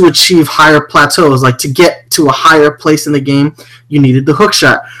or to achieve higher plateaus. Like, to get to a higher place in the game, you needed the hook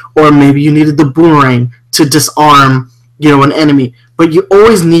shot, or maybe you needed the boomerang to disarm an enemy. But you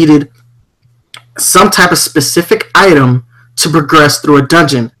always needed some type of specific item to progress through a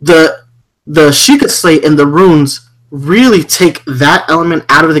dungeon. The Sheikah Slate and the runes really take that element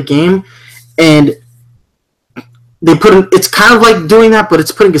out of the game, and it's kind of like doing that, but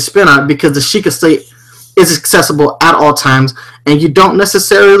it's putting a spin on it, because the Sheikah Slate is accessible at all times, and you don't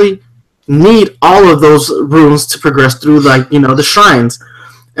necessarily need all of those runes to progress through, the shrines.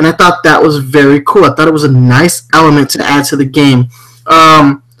 And I thought that was very cool. I thought it was a nice element to add to the game.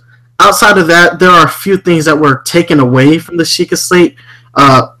 Outside of that, there are a few things that were taken away from the Sheikah Slate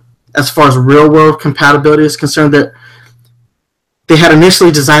as far as real-world compatibility is concerned. That they had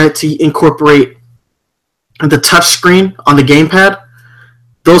initially designed it to incorporate the touchscreen on the gamepad.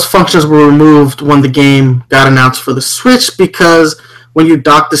 Those functions were removed when the game got announced for the Switch, because when you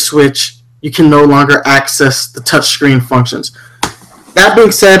dock the Switch, you can no longer access the touchscreen functions. That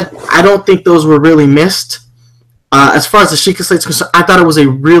being said, I don't think those were really missed. As far as the Sheikah Slate is concerned, I thought it was a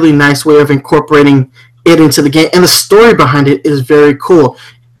really nice way of incorporating it into the game, and the story behind it is very cool.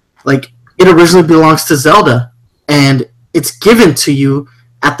 Like, it originally belongs to Zelda, and it's given to you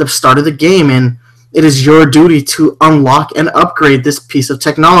at the start of the game, and it is your duty to unlock and upgrade this piece of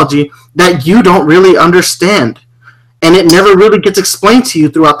technology that you don't really understand. And it never really gets explained to you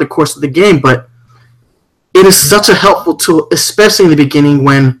throughout the course of the game, but it is such a helpful tool, especially in the beginning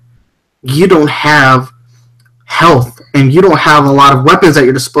when you don't have health and you don't have a lot of weapons at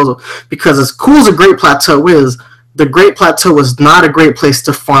your disposal. Because as cool as a Great Plateau is, the Great Plateau is not a great place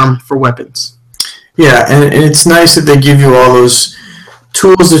to farm for weapons. Yeah, and it's nice that they give you all those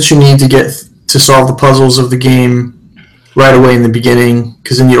tools that you need to solve the puzzles of the game right away in the beginning,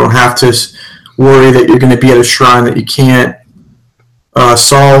 because then you don't have to worry that you're going to be at a shrine that you can't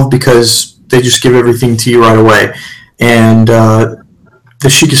solve, because they just give everything to you right away. And the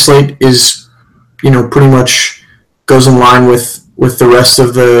Sheikah Slate is, pretty much goes in line with the rest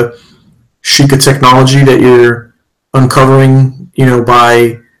of the Sheikah technology that you're uncovering,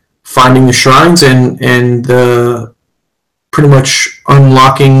 by finding the shrines and pretty much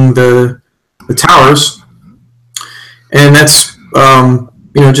unlocking the towers. And that's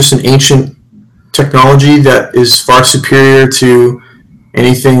just an ancient technology that is far superior to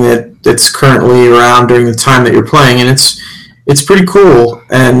anything that's currently around during the time that you're playing, and it's pretty cool.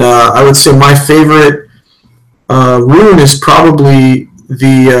 And I would say my favorite rune is probably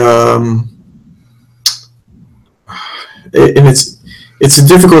the and it's a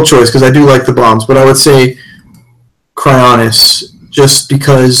difficult choice because I do like the bombs, but I would say Cryonis, just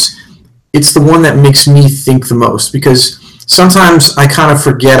because it's the one that makes me think the most, because sometimes I kind of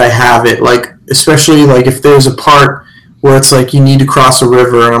forget I have it, like especially like if there's a part where it's like you need to cross a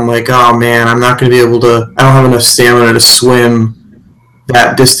river and I'm like, oh man, I'm not going to be able to, I don't have enough stamina to swim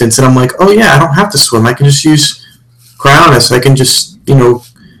that distance, and I'm like, oh yeah, I don't have to swim. I can just use Cryonis. I can just,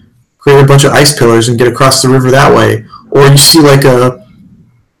 create a bunch of ice pillars and get across the river that way. Or you see like a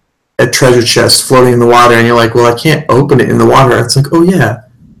treasure chest floating in the water, and you're like, well, I can't open it in the water. It's like, oh yeah,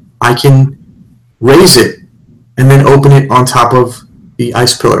 I can raise it and then open it on top of the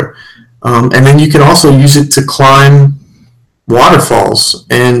ice pillar. And then you can also use it to climb waterfalls,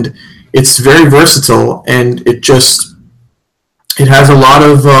 and it's very versatile, and it has a lot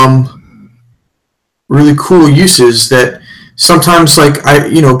of really cool uses that sometimes, like,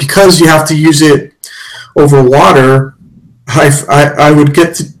 because you have to use it over water, I would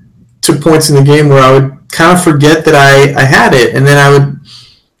get to points in the game where I would kind of forget that I had it, and then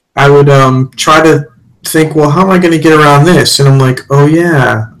I would try to think, well, how am I going to get around this? And I'm like, oh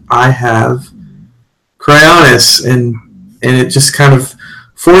yeah, I have Cryonis, and it just kind of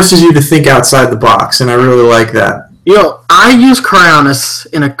forces you to think outside the box, and I really like that. I use Cryonis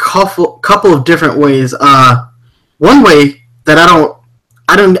in a couple of different ways. One way that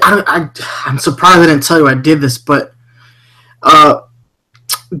I'm surprised I didn't tell you I did this, but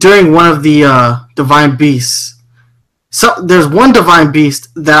during one of the Divine Beasts, there's one Divine Beast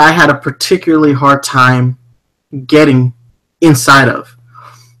that I had a particularly hard time getting inside of.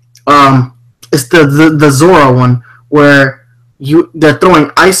 It's the Zora one, where they're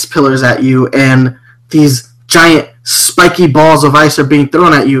throwing ice pillars at you, and these giant spiky balls of ice are being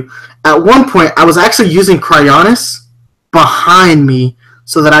thrown at you. At one point, I was actually using Cryonis behind me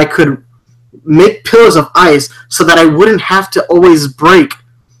so that I could make pillars of ice so that I wouldn't have to always break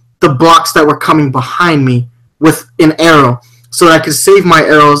the blocks that were coming behind me with an arrow, so that I could save my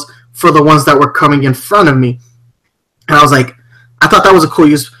arrows for the ones that were coming in front of me. And I was like, I thought that was a cool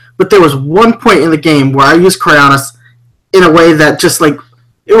use. But there was one point in the game where I used Cryonis in a way that just, like,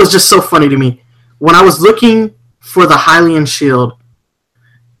 it was just so funny to me. When I was looking for the Hylian shield,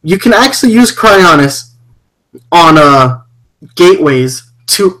 you can actually use Cryonis on gateways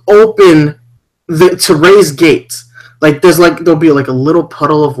to to raise gates. Like, there'll be like a little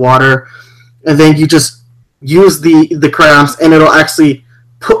puddle of water, and then you just use the Cryonis, and it'll actually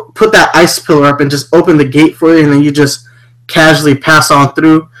put that ice pillar up and just open the gate for you, and then you just casually pass on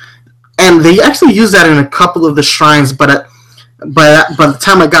through. And they actually use that in a couple of the shrines, but by the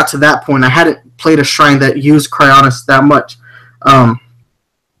time I got to that point, I hadn't played a shrine that used Cryonis that much.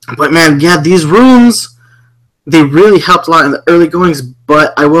 But man, yeah, these runes, they really helped a lot in the early goings.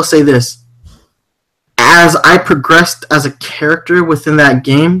 But I will say this: as I progressed as a character within that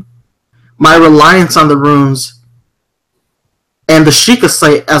game, my reliance on the runes and the Sheikah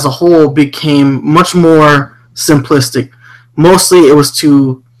site as a whole became much more simplistic. Mostly it was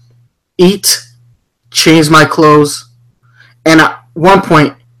to eat, change my clothes, and at one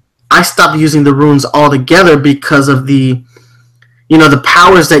point I stopped using the runes altogether because of the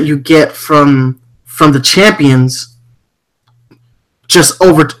powers that you get from the champions.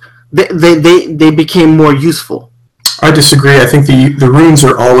 They became more useful. I disagree. I think the runes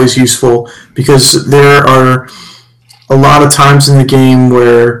are always useful, because there are a lot of times in the game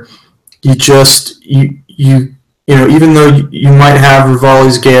where you even though you might have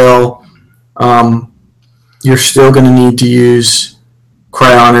Rivali's Gale, you're still going to need to use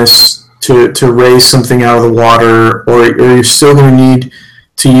Cryonis to raise something out of the water, or you're still going to need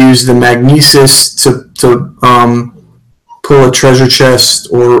to use the Magnesis to pull a treasure chest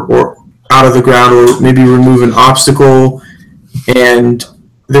or out of the ground, or maybe remove an obstacle. And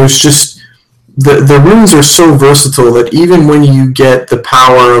there's just the runes are so versatile that even when you get the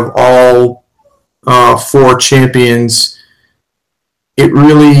power of all 4 champions,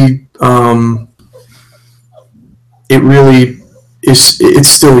 it's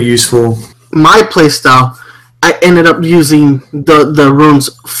still useful. My playstyle, I ended up using the runes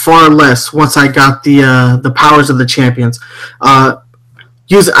far less once I got the powers of the champions. I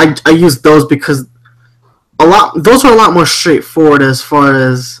used those because those are a lot more straightforward as far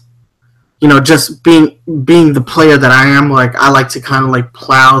as just being the player that I am. Like, I like to kind of like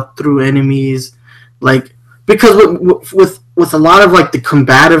plow through enemies, like, because with a lot of like the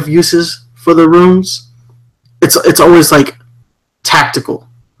combative uses for the runes, it's always like tactical,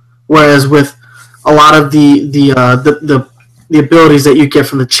 whereas with a lot of the abilities that you get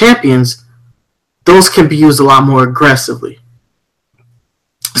from the champions, those can be used a lot more aggressively.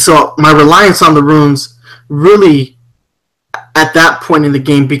 So my reliance on the runes really, at that point in the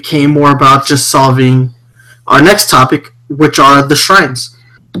game, became more about just solving our next topic, which are the shrines.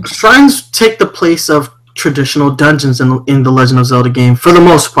 Shrines take the place of traditional dungeons in the Legend of Zelda game, for the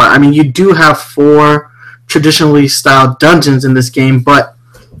most part. I mean, you do have 4 traditionally styled dungeons in this game, but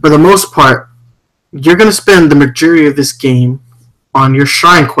for the most part, you're going to spend the majority of this game on your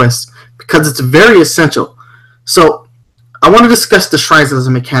shrine quest because it's very essential. So I want to discuss the shrines as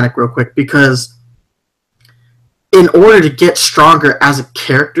a mechanic real quick because in order to get stronger as a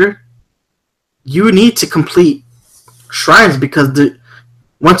character, you need to complete shrines because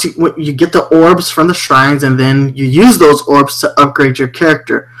once you get the orbs from the shrines and then you use those orbs to upgrade your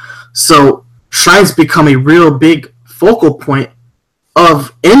character. So shrines become a real big focal point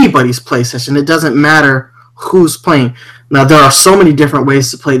of anybody's play session. It doesn't matter who's playing. Now there are so many different ways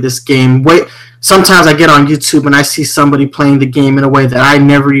to play this game. Sometimes I get on YouTube and I see somebody playing the game in a way that I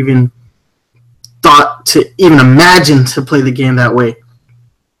never even thought to even imagine to play the game that way.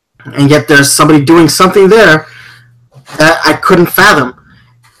 And yet there's somebody doing something there that I couldn't fathom.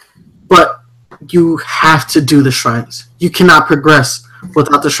 But you have to do the shrines. You cannot progress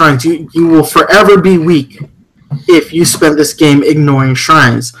without the shrines. You will forever be weak if you spend this game ignoring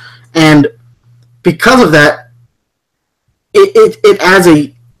shrines. And because of that, it adds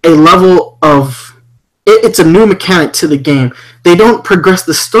a level of... It's a new mechanic to the game. They don't progress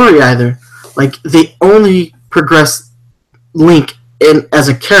the story either. Like, they only progress Link as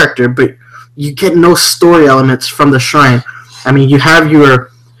a character, but you get no story elements from the shrine. I mean, you have your...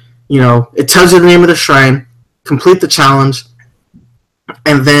 it tells you the name of the shrine, complete the challenge,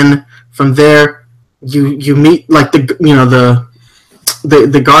 and then from there you meet like the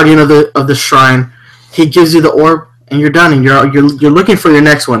guardian of the shrine. He gives you the orb, and you're done, and you're looking for your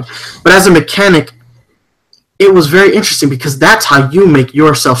next one. But as a mechanic, it was very interesting because that's how you make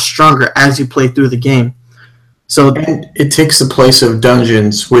yourself stronger as you play through the game. So and it takes the place of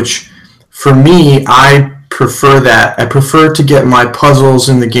dungeons, which for me, I prefer that. I prefer to get my puzzles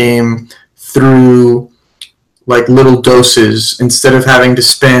in the game through like little doses instead of having to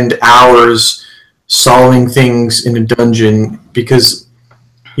spend hours solving things in a dungeon, because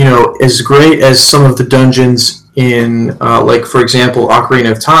as great as some of the dungeons in like for example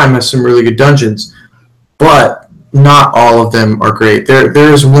Ocarina of Time has some really good dungeons, but not all of them are great.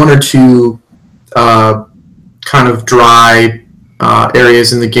 There's one or two kind of dry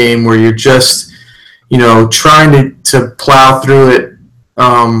areas in the game where you're just trying to plow through it,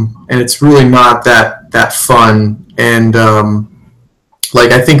 and it's really not that fun. And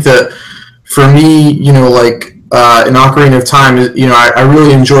like I think that for me, like in Ocarina of Time, I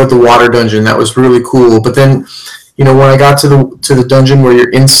really enjoyed the water dungeon. That was really cool. But then, when I got to the dungeon where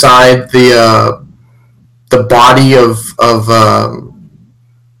you're inside the body of I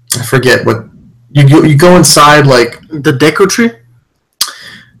forget what you go inside, like the Deco Tree.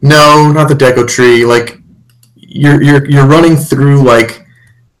 No, not the Deco Tree. Like you're running through like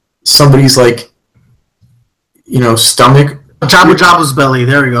somebody's like stomach. Jabba Jabba's belly.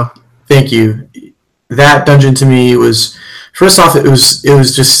 There we go. Thank you. That dungeon to me was, first off, it was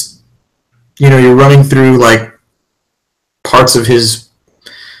just you're running through like parts of his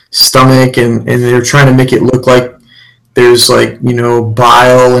stomach, and they're trying to make it look like there's like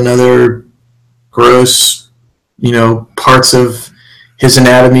bile and other gross parts of his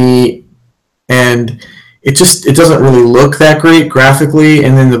anatomy, and it doesn't really look that great graphically.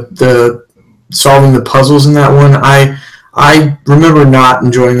 And then the solving the puzzles in that one, I remember not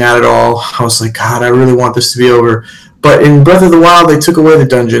enjoying that at all. I was like, God, I really want this to be over. But in Breath of the Wild, they took away the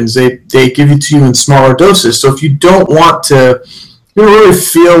dungeons. They give it to you in smaller doses. So if you don't want to, you don't really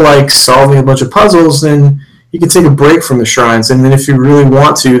feel like solving a bunch of puzzles, then you can take a break from the shrines. And then if you really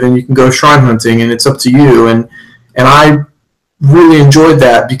want to, then you can go shrine hunting, and it's up to you. And I really enjoyed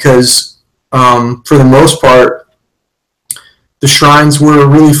that because for the most part, the shrines were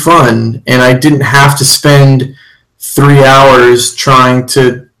really fun, and I didn't have to spend 3 hours trying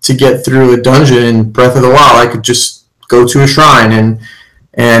to get through a dungeon in Breath of the Wild. I could just go to a shrine,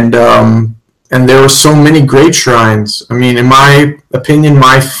 and there were so many great shrines. I mean, in my opinion,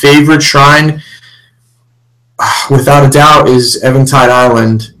 my favorite shrine, without a doubt, is Eventide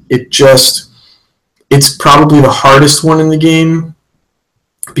Island. It's probably the hardest one in the game,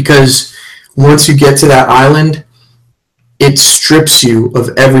 because once you get to that island, it strips you of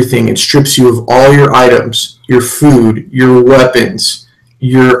everything. It strips you of all your items, your food, your weapons,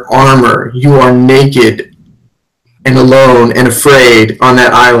 your armor. You are naked and alone and afraid on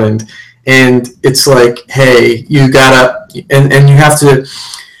that island. And it's like, hey, you gotta, and you have to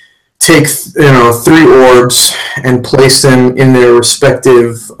take 3 orbs and place them in their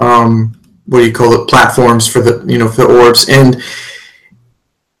respective platforms for the orbs, and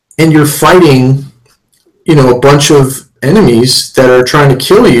you're fighting a bunch of enemies that are trying to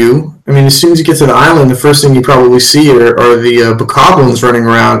kill you. I mean, as soon as you get to the island, the first thing you probably see are the bokoblins running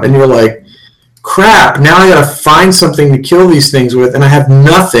around, and you're like, crap, now I gotta find something to kill these things with, and I have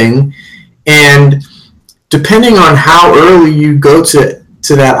nothing. And depending on how early you go to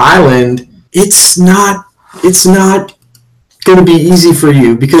that island, it's not going to be easy for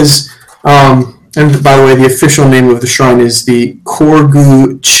you because, and by the way, the official name of the shrine is the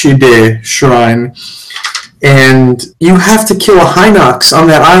Korgu Chide Shrine, and you have to kill a Hinox on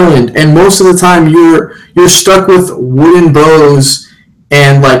that island, and most of the time you're stuck with wooden bows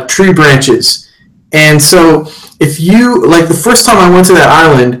and like tree branches. And so if you, like the first time I went to that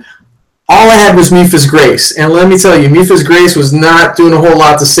island, all I had was Mipha's Grace, and let me tell you, Mipha's Grace was not doing a whole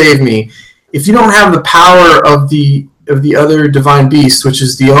lot to save me. If you don't have the power of the other divine beast, which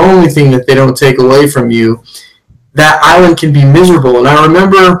is the only thing that they don't take away from you, that island can be miserable. And I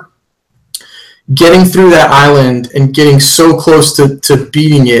remember getting through that island and getting so close to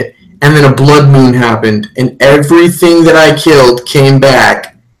beating it, and then a blood moon happened, and everything that I killed came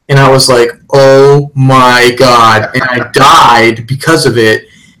back, and I was like, oh my god, and I died because of it.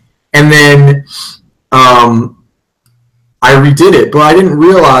 And then I redid it, but I didn't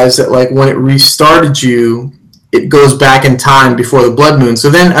realize that like when it restarted you, it goes back in time before the blood moon. So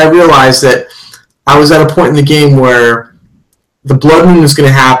then I realized that I was at a point in the game where the blood moon was going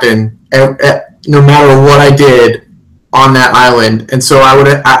to happen no matter what I did on that island, and so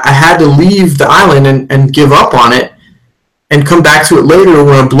I had to leave the island and give up on it and come back to it later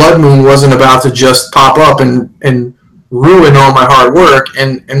when a blood moon wasn't about to just pop up and ruin all my hard work.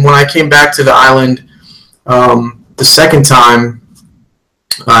 And when I came back to the island the second time,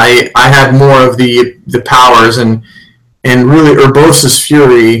 I had more of the powers, and really Urbosa's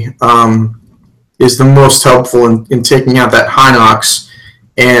Fury is the most helpful in taking out that Hinox,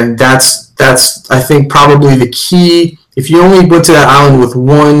 and that's I think probably the key. If you only went to that island with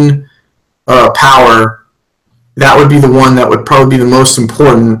one power, that would be the one that would probably be the most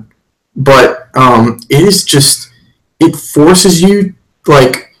important. But it is just, it forces you,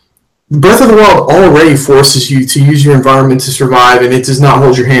 like, Breath of the Wild already forces you to use your environment to survive, and it does not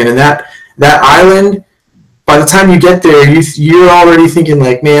hold your hand. And that island, by the time you get there, you're already thinking,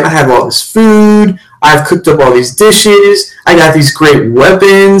 like, man, I have all this food, I've cooked up all these dishes, I got these great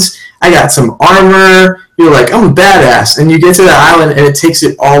weapons, I got some armor. You're like, I'm a badass. And you get to that island, and it takes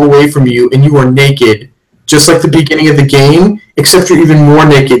it all away from you, and you are naked, just like the beginning of the game, except you're even more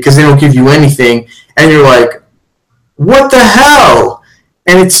naked because they don't give you anything. And you're like, what the hell?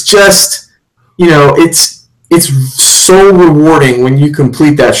 And it's just, you know, it's so rewarding when you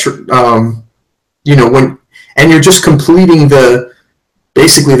complete that, you know, and you're just completing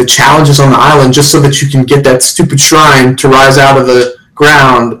basically the challenges on the island just so that you can get that stupid shrine to rise out of the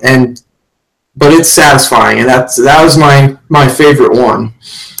ground. But it's satisfying, and that was my favorite one.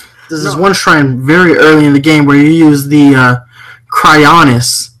 There's this one shrine very early in the game where you use the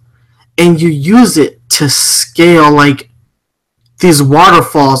Cryonis, and you use it to scale like these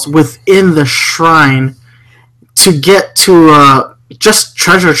waterfalls within the shrine to get to just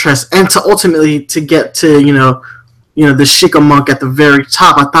treasure chests, and to ultimately to get to you know the Sheikah monk at the very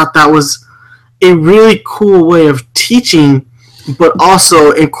top. I thought that was a really cool way of teaching, but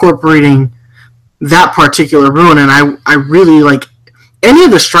also incorporating that particular rune. And I really like any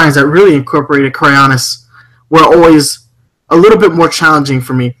of the shrines that really incorporated Cryonis were always a little bit more challenging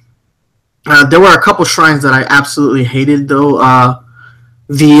for me. There were a couple shrines that I absolutely hated, though.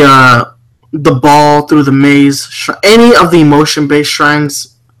 The ball through the maze, any of the emotion-based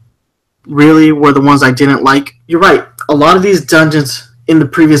shrines really were the ones I didn't like. You're right. A lot of these dungeons in the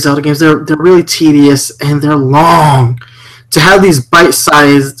previous Zelda games, they're really tedious and they're long. To have these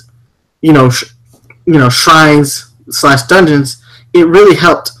bite-sized, shrines / dungeons, it really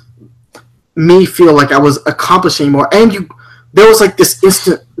helped me feel like I was accomplishing more. And there was like this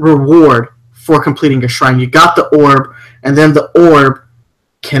instant reward for completing a shrine. You got the orb, and then the orb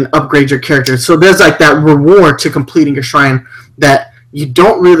can upgrade your character. So there's like that reward to completing a shrine that you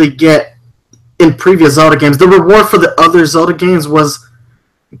don't really get in previous Zelda games. The reward for the other Zelda games was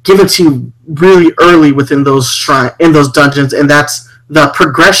given to you really early within those dungeons, and that's the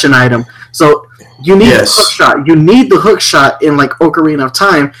progression item. So you need the hook shot. You need the hook shot in like Ocarina of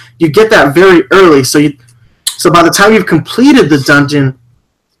Time. You get that very early. So by the time you've completed the dungeon,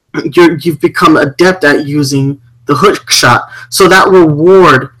 you've become adept at using the hook shot. So that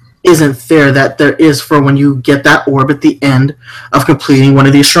reward isn't there that there is for when you get that orb at the end of completing one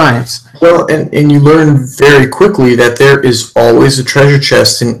of these shrines. Well, and you learn very quickly that there is always a treasure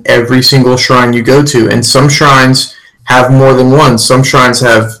chest in every single shrine you go to, and some shrines have more than one. Some shrines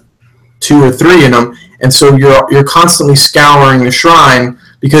have 2 or 3 in them, and so you're constantly scouring the shrine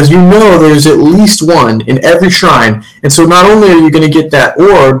because you know there's at least one in every shrine. And so not only are you going to get that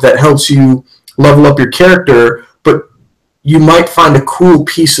orb that helps you level up your character, but you might find a cool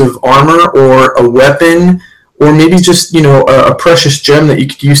piece of armor or a weapon, or maybe just, a precious gem that you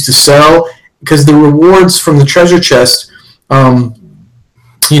could use to sell, because the rewards from the treasure chest, 9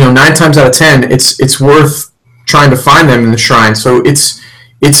 times out of 10, it's worth trying to find them in the shrine. So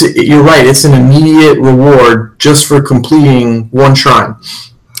you're right, it's an immediate reward just for completing one shrine.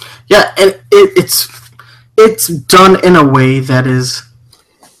 Yeah, and it's done in a way that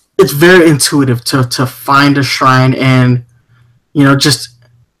it's very intuitive to find a shrine and just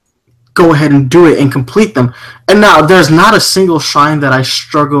go ahead and do it and complete them. And now there's not a single shrine that I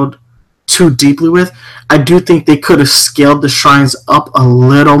struggled too deeply with. I do think they could have scaled the shrines up a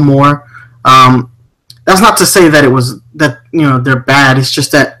little more. That's not to say that they're bad. It's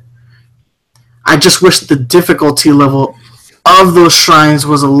just that I just wish the difficulty level of those shrines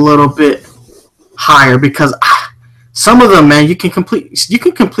was a little bit higher, because some of them, man, you can complete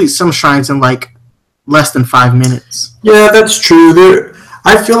some shrines in like less than 5 minutes. Yeah, that's true.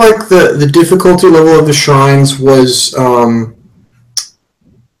 I feel like the difficulty level of the shrines was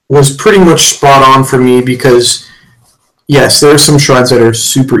pretty much spot on for me, because yes, there are some shrines that are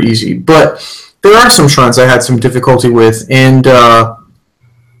super easy, but there are some shrines I had some difficulty with. And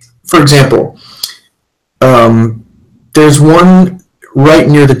for example, there's one right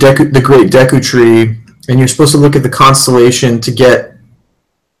near the Great Deku Tree, and you're supposed to look at the constellation to get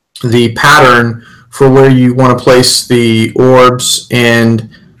the pattern for where you want to place the orbs. And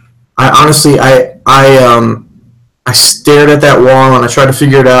I stared at that wall and I tried to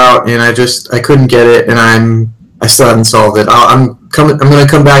figure it out, and I couldn't get it, and I still haven't solved it. I'm going to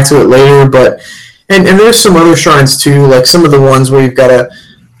come back to it later, but and there's some other shrines too, like some of the ones where you've got to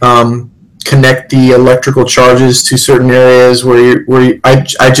connect the electrical charges to certain areas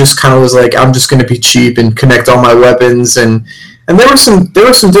I just kind of was like, I'm just going to be cheap and connect all my weapons, and there were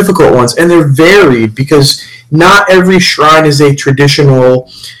some difficult ones, and they're varied, because not every shrine is a traditional,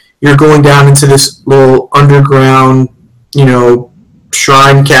 you're going down into this little underground,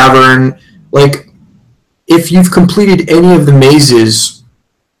 shrine cavern. Like, if you've completed any of the mazes,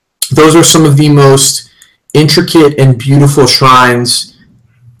 those are some of the most intricate and beautiful shrines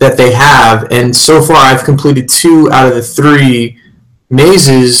that they have. And so far, I've completed 2 out of the 3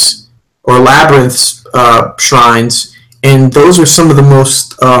 mazes or labyrinths shrines, and those are some of the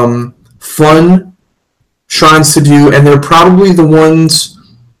most fun shrines to do, and they're probably the ones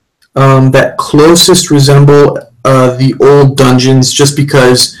that closest resemble the old dungeons, just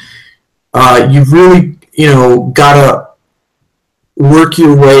because you've really, got to work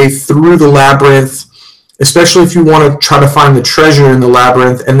your way through the labyrinth, especially if you want to try to find the treasure in the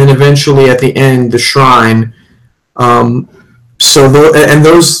labyrinth, and then eventually at the end, the shrine. And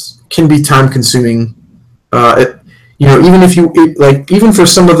those can be time-consuming. Even if even for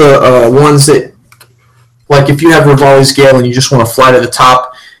some of the ones that, like if you have Rivali's Gale and you just want to fly to the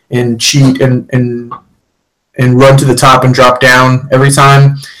top and cheat and run to the top and drop down every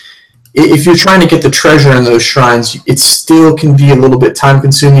time, if you're trying to get the treasure in those shrines, it still can be a little bit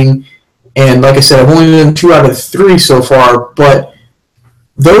time-consuming. And like I said, I've only done 2 out of 3 so far, but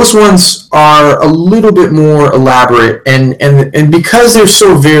those ones are a little bit more elaborate. And because they're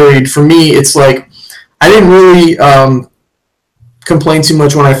so varied, for me, it's like I didn't really complain too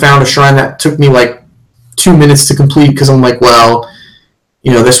much when I found a shrine that took me like 2 minutes to complete, because I'm like, well,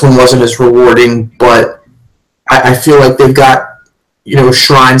 this one wasn't as rewarding, but I feel like they've got,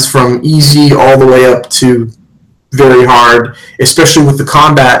 shrines from easy all the way up to very hard, especially with the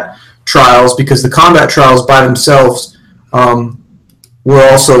combat trials, because the combat trials by themselves were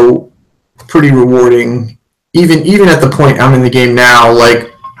also pretty rewarding. Even at the point I'm in the game now,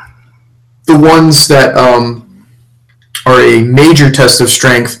 like the ones that are a major test of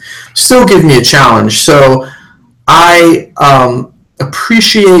strength still give me a challenge. So I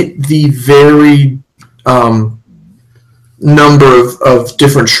appreciate the varied number of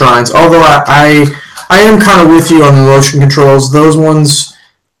different shrines, although I am kind of with you on the motion controls. Those ones,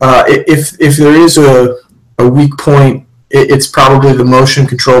 if there is a weak point, it's probably the motion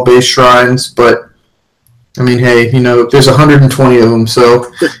control based shrines, but I mean, hey, there's 120 of them,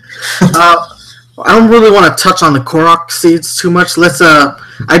 so I don't really want to touch on the Korok seeds too much.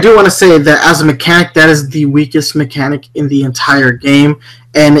 I do want to say that as a mechanic, that is the weakest mechanic in the entire game,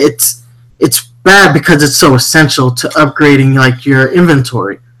 and it's bad because it's so essential to upgrading like your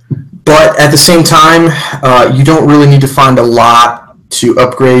inventory. But at the same time, you don't really need to find a lot to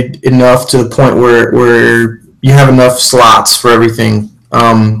upgrade enough to the point where you have enough slots for everything.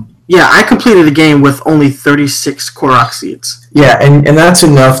 Yeah, I completed the game with only 36 Korok seeds. Yeah, and that's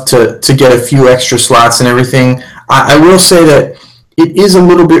enough to get a few extra slots and everything. I will say that it is a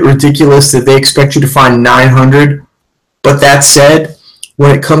little bit ridiculous that they expect you to find 900 But that said,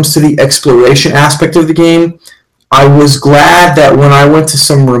 when it comes to the exploration aspect of the game, I was glad that when I went to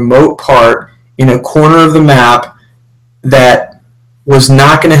some remote part in a corner of the map that was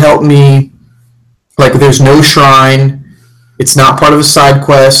not going to help me, like there's no shrine, it's not part of a side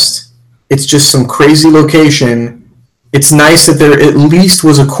quest, it's just some crazy location. It's nice that there at least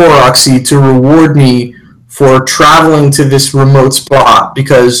was a Korok seed to reward me for traveling to this remote spot,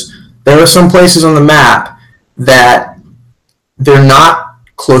 because there are some places on the map that they're not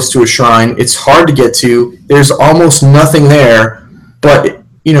close to a shrine. It's hard to get to. There's almost nothing there, but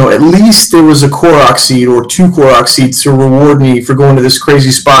at least there was a Korok seed or 2 Korok seeds to reward me for going to this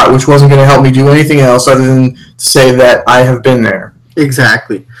crazy spot, which wasn't going to help me do anything else other than to say that I have been there.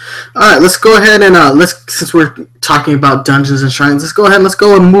 Exactly. All right, let's go ahead and since we're talking about dungeons and shrines, let's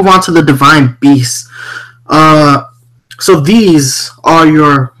go and move on to the divine beasts. So these are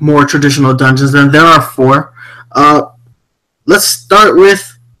your more traditional dungeons, and there are 4. Let's start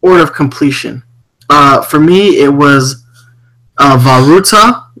with order of completion. For me, it was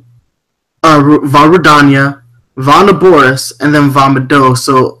Varuta, Varudanya, Valnaboris, and then Vamado.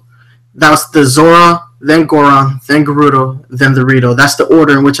 So that was the Zora, then Goron, then Gerudo, then the Rito. That's the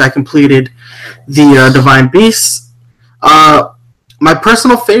order in which I completed the Divine Beasts. My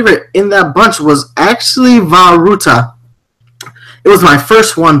personal favorite in that bunch was actually Varuta. It was my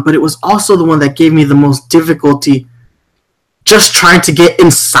first one, but it was also the one that gave me the most difficulty just trying to get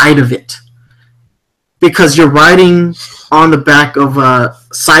inside of it. Because you're riding on the back of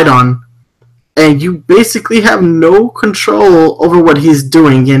Sidon, and you basically have no control over what he's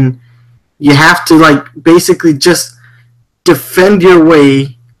doing, and you have to basically just defend your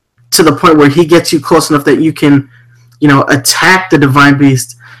way to the point where he gets you close enough that you can, attack the Divine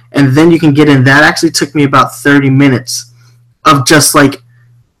Beast, and then you can get in. That actually took me about 30 minutes of just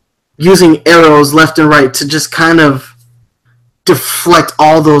using arrows left and right to just kind of deflect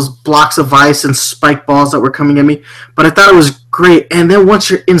all those blocks of ice and spike balls that were coming at me. But I thought it was great. And then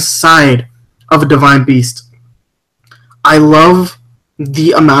once you're inside of a Divine Beast, I love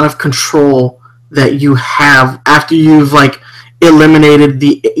the amount of control that you have after you've eliminated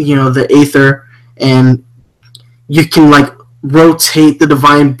the Aether, and you can rotate the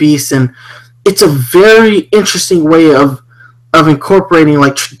Divine Beast, and it's a very interesting way of incorporating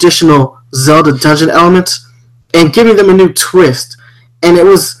traditional Zelda dungeon elements and giving them a new twist. And it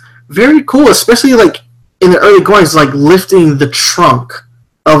was very cool, especially in the early goings, lifting the trunk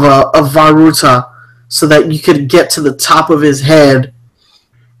of Varuta so that you could get to the top of his head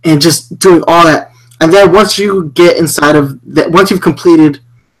and just doing all that. And then once you get inside of that, once you've completed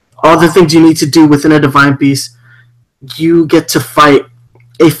all the things you need to do within a Divine Beast, you get to fight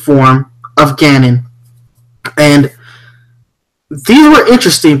a form of Ganon. And these were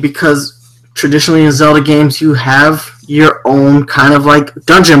interesting because traditionally in Zelda games, you have your own kind of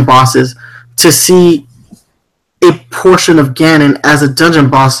dungeon bosses. To see a portion of Ganon as a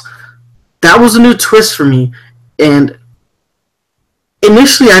dungeon boss, that was a new twist for me. And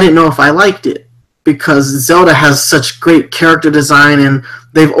initially I didn't know if I liked it, because Zelda has such great character design, and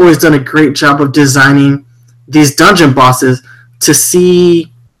they've always done a great job of designing these dungeon bosses. To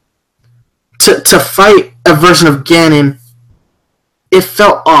fight a version of Ganon, it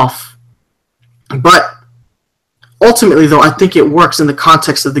felt off. But ultimately, though, I think it works in the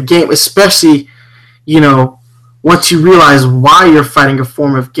context of the game, especially, once you realize why you're fighting a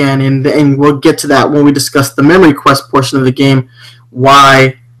form of Ganon, and we'll get to that when we discuss the memory quest portion of the game,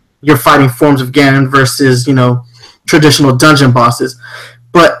 why you're fighting forms of Ganon versus, traditional dungeon bosses.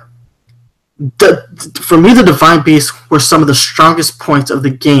 But for me, the Divine Beasts were some of the strongest points of the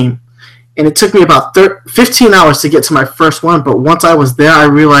game. And it took me about 15 hours to get to my first one, but once I was there, I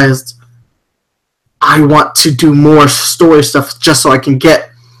realized I want to do more story stuff just so I can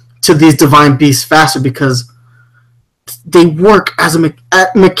get to these Divine Beasts faster, because they work as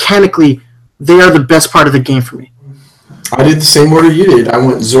mechanically. They are the best part of the game for me. I did the same order you did. I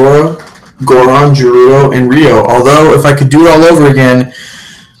went Zora, Goron, Gerudo, and Rio. Although, if I could do it all over again,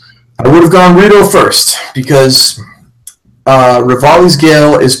 I would have gone Rito first, because Rivali's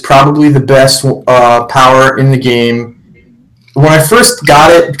Gale is probably the best power in the game. When I first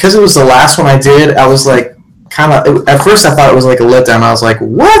got it, because it was the last one I did, I was at first I thought it was a letdown. I was like,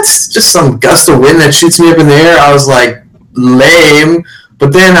 what? Just some gust of wind that shoots me up in the air? I was lame.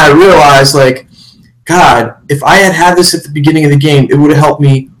 But then I realized, God, if I had this at the beginning of the game, it would have helped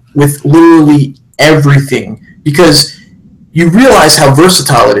me with literally everything. Because you realize how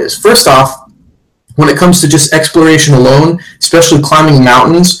versatile it is. First off, when it comes to just exploration alone, especially climbing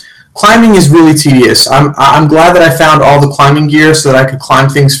mountains, climbing is really tedious. I'm glad that I found all the climbing gear so that I could climb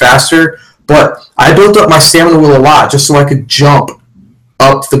things faster, But I built up my stamina wheel a lot just so I could jump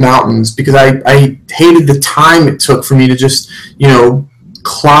up the mountains, because I hated the time it took for me to just,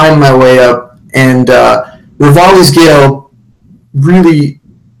 climb my way up. And Rivali's Gale really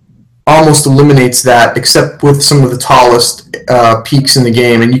almost eliminates that, except with some of the tallest peaks in the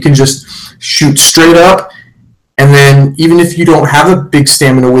game. And you can just shoot straight up. And then even if you don't have a big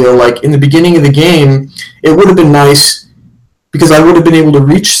stamina wheel, like in the beginning of the game, it would have been nice because I would have been able to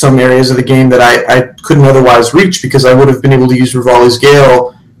reach some areas of the game that I couldn't otherwise reach, because I would have been able to use Rivali's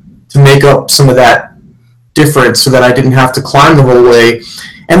Gale to make up some of that difference so that I didn't have to climb the whole way.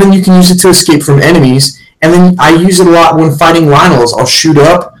 And then you can use it to escape from enemies. And then I use it a lot when fighting Lynels. I'll shoot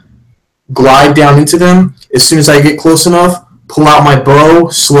up, glide down into them. As soon as I get close enough, pull out my bow,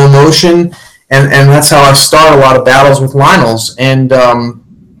 slow motion, and that's how I start a lot of battles with Lynels. And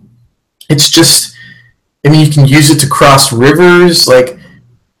it's just, you can use it to cross rivers. Like,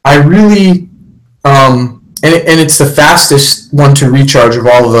 I really, and it's the fastest one to recharge of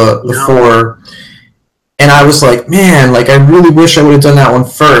all the four. And I was like, man, like, I really wish I would have done that one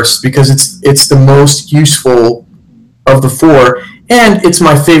first, because it's the most useful of the four, and it's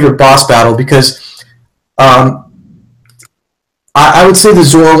my favorite boss battle, because I would say the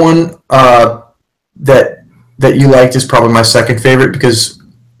Zora one that you liked is probably my second favorite, because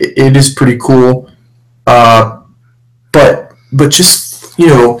it is pretty cool. But just,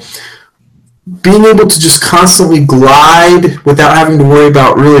 being able to just constantly glide without having to worry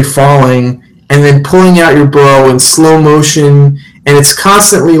about really falling, and then pulling out your bow in slow motion, and it's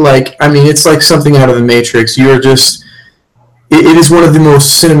constantly like, it's like something out of the Matrix. You're just, it is one of the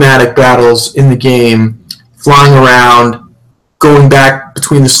most cinematic battles in the game, flying around, going back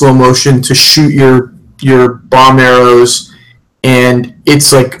between the slow motion to shoot your bomb arrows, and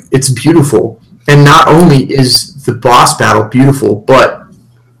it's beautiful. And not only is the boss battle beautiful, but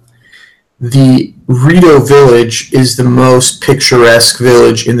the Rito village is the most picturesque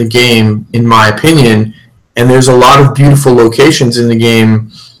village in the game, in my opinion. And there's a lot of beautiful locations in the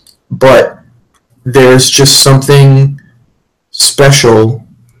game, but there's just something special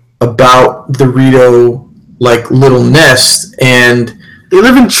about the Rito, little nest. And they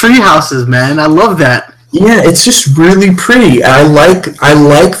live in tree houses, man. I love that. Yeah, it's just really pretty. I like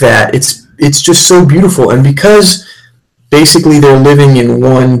that. It's just so beautiful. And because basically they're living in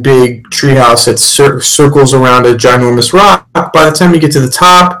one big treehouse that circles around a ginormous rock, by the time you get to the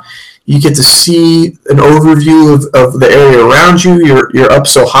top, you get to see an overview of the area around you. You're up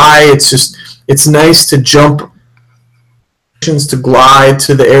so high. It's nice to jump, to glide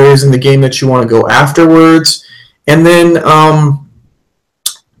to the areas in the game that you want to go afterwards. And then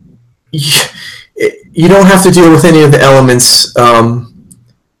you don't have to deal with any of the elements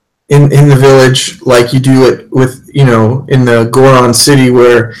in the village like you do it with, in the Goron City,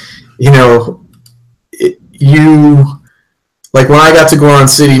 where, when I got to Goron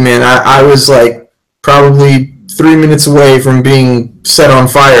City, man, I was probably 3 minutes away from being set on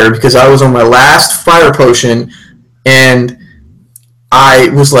fire, because I was on my last fire potion, and I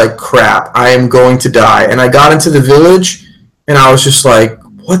was like, crap, I am going to die. And I got into the village, and I was just like,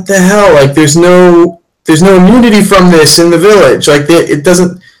 what the hell? There's no immunity from this in the village. It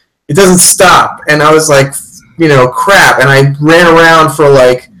doesn't stop. And I was like, crap. And I ran around for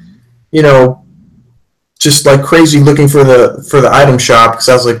just like crazy looking for the item shop, because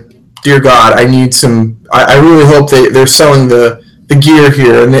I was like, dear God, I need some. I really hope they're selling the gear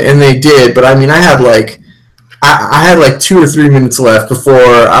here, and they did. But I had 2 or 3 minutes left before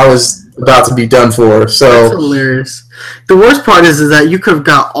I was about to be done for. So that's hilarious. The worst part is that you could have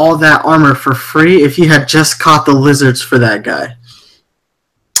got all that armor for free if you had just caught the lizards for that guy.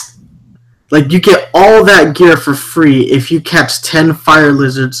 You get all that gear for free if you catch 10 fire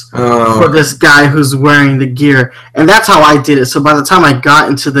lizards for this guy who's wearing the gear. And that's how I did it. So by the time I got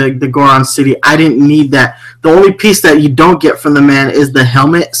into the Goron City, I didn't need that. The only piece that you don't get from the man is the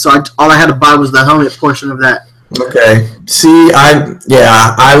helmet. So all I had to buy was the helmet portion of that. Okay. See, I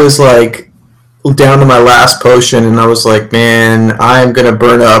was down to my last potion, and I was like, man, I'm going to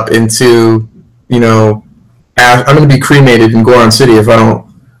burn up into, I'm going to be cremated in Goron City if I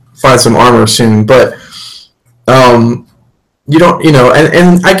don't find some armor soon. But you don't,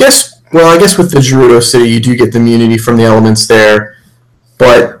 and I guess with the Gerudo City, you do get the immunity from the elements there,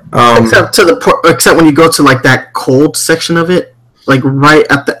 but except when you go to that cold section of it, right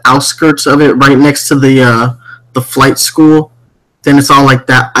at the outskirts of it, right next to the flight school, then it's all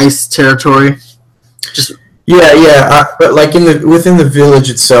that ice territory. But within the village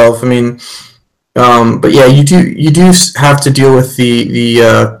itself, but yeah, you do have to deal with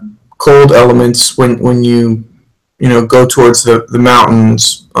the cold elements when you go towards the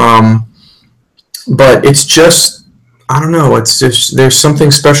mountains. but it's just, I don't know. It's just, there's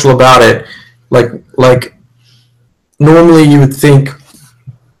something special about it. Like normally you would think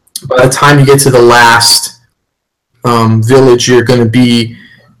by the time you get to the last village you're going to be,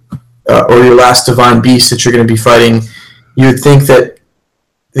 or your last divine beast that you're going to be fighting, you would think that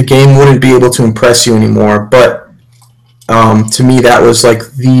the game wouldn't be able to impress you anymore. But to me, that was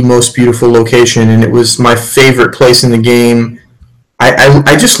like the most beautiful location, and it was my favorite place in the game.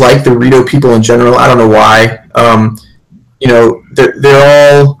 I just like the Rito people in general. I don't know why.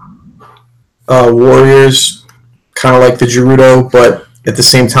 They're all warriors, kind of like the Gerudo, but at the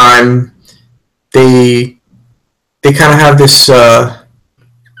same time, they kind of have this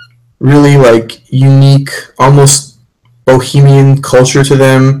really like unique, almost bohemian culture to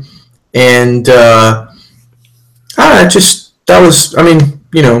them, and I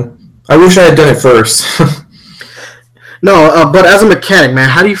wish I had done it first. No, but as a mechanic, man,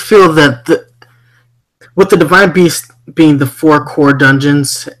 how do you feel that with the Divine Beast being the 4 core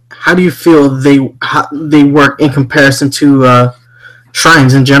dungeons, how do you feel they work in comparison to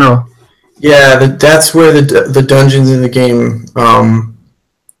shrines in general? Yeah, that's where the dungeons in the game,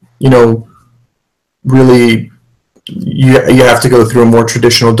 really you have to go through a more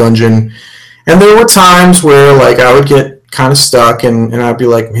traditional dungeon. And there were times where like I would get kind of stuck, and I'd be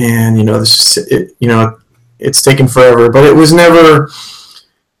like, man, this is it, it's taken forever. But it was never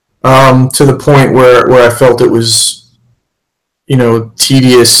to the point where I felt it was,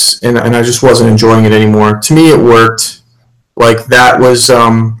 tedious, and I just wasn't enjoying it anymore. To me, it worked. Like that was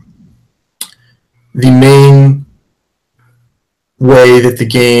the main way that the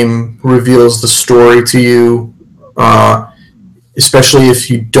game reveals the story to you, especially if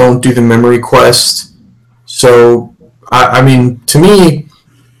you don't do the memory quest. So, to me,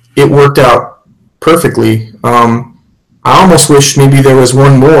 it worked out perfectly. I almost wish maybe there was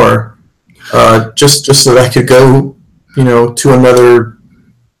one more, just so that I could go, to another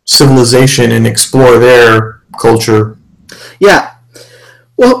civilization and explore their culture. Yeah.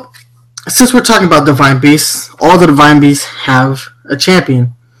 Well, since we're talking about Divine Beasts, all the Divine Beasts have a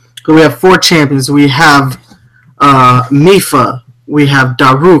champion. So we have 4 champions. We have Mifa, we have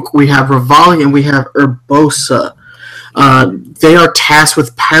Daruk, we have Rivali, and we have Urbosa. They are tasked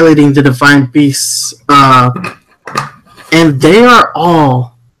with piloting the Divine Beasts, and they are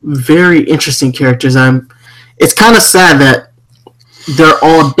all very interesting characters. It's kind of sad that they're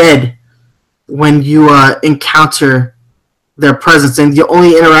all dead when you encounter their presence, and the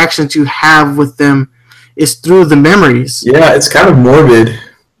only interactions you have with them is through the memories. Yeah, it's kind of morbid.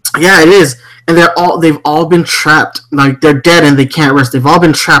 Yeah, it is. And they've all been trapped. Like, they're dead and they can't rest. They've all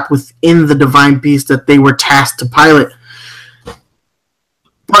been trapped within the Divine Beast that they were tasked to pilot.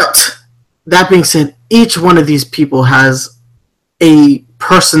 But that being said, each one of these people has a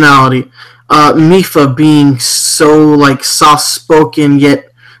personality. Mifa being so like soft-spoken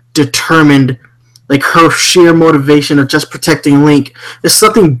yet determined, like her sheer motivation of just protecting Link. There's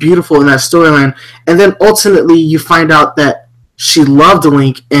something beautiful in that storyline. And then ultimately you find out that she loved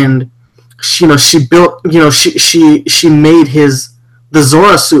Link, and she built, she made the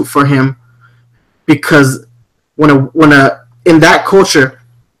Zora suit for him, because when in that culture,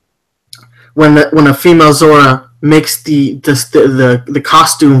 when a female Zora makes the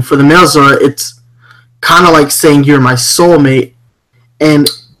costume for the male Zora, it's kind of like saying you're my soulmate, and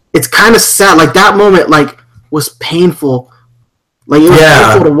it's kind of sad. Like that moment, like was painful. Like it was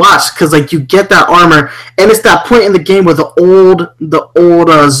painful to watch, because like you get that armor, and it's that point in the game where the old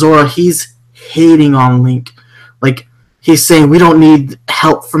Zora, he's hating on Link. Like he's saying, we don't need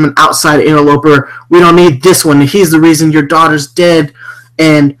help from an outside interloper. We don't need this one. He's the reason your daughter's dead,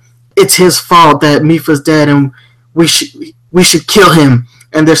 and it's his fault that Mifa's dead, and we should kill him.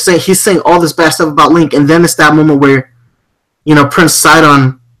 And he's saying all this bad stuff about Link, and then it's that moment where, Prince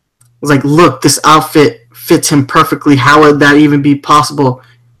Sidon was like, look, this outfit fits him perfectly. How would that even be possible?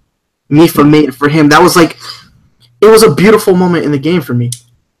 Mifa made it for him. That was like, it was a beautiful moment in the game for me.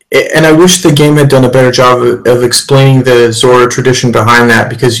 And I wish the game had done a better job of explaining the Zora tradition behind that,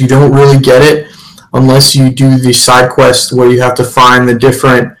 because you don't really get it unless you do the side quest where you have to find the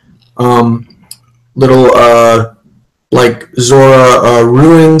different little like Zora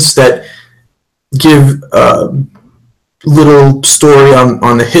ruins that give little story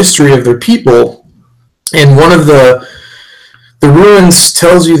on the history of their people. And one of the ruins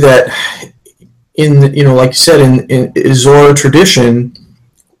tells you that like you said, in Zora tradition,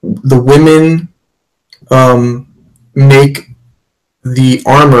 the women make the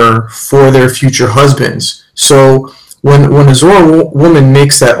armor for their future husbands. So when a Zora woman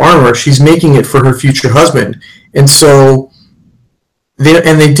makes that armor, she's making it for her future husband. And so I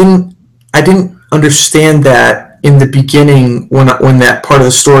didn't understand that in the beginning when that part of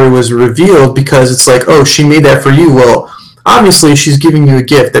the story was revealed, because it's like, oh, she made that for you. Well, obviously she's giving you a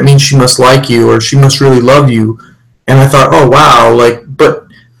gift. That means she must like you, or she must really love you. And I thought, oh wow, like, but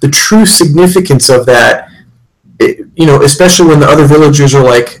the true significance of that, especially when the other villagers are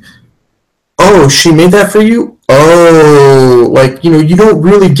like, oh, she made that for you? Oh, like, you don't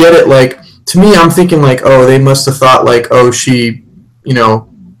really get it. Like, to me, I'm thinking like, oh, they must have thought like, oh, she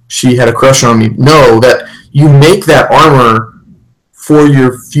had a crush on me. No, that you make that armor for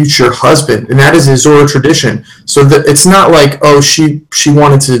your future husband, and that is a Zora tradition. So that it's not like, oh, she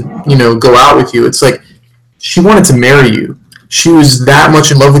wanted to, go out with you. It's like she wanted to marry you. She was that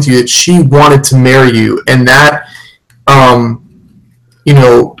much in love with you that she wanted to marry you, and that,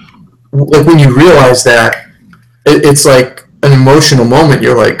 like when you realize that, it's like an emotional moment.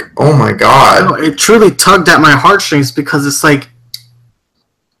 You're like, oh my god. It truly tugged at my heartstrings, because it's like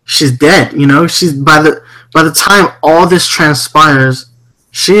she's dead. She's by the time all this transpires,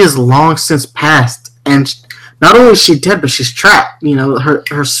 she is long since passed, and not only is she dead, but she's trapped.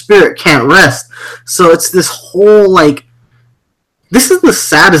 Her spirit can't rest. So it's this whole like, this is the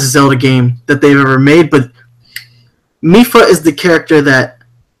saddest Zelda game that they've ever made. But Mipha is the character that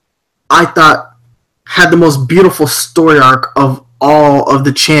I thought had the most beautiful story arc of all of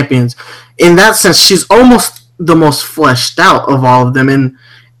the champions. In that sense, she's almost the most fleshed out of all of them. And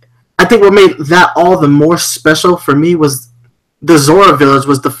I think what made that all the more special for me was the Zora village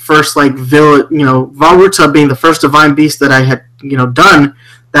was the first like village, Valruta being the first divine beast that I had, done,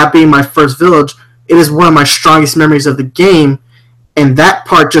 that being my first village. It is one of my strongest memories of the game, and that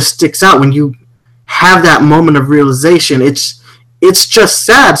part just sticks out when you have that moment of realization. It's just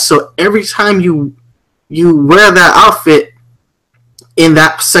sad. So every time you wear that outfit in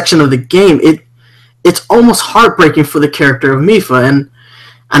that section of the game, it's almost heartbreaking for the character of Mipha, and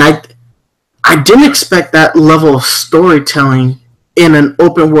I didn't expect that level of storytelling in an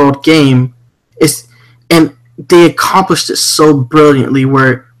open world game. And they accomplished it so brilliantly,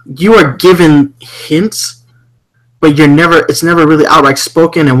 where you are given hints, but it's never really outright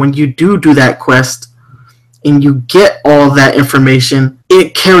spoken. And when you do that quest and you get all that information,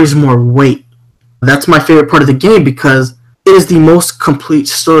 it carries more weight. That's my favorite part of the game, because it is the most complete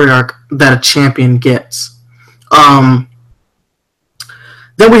story arc that a champion gets. Then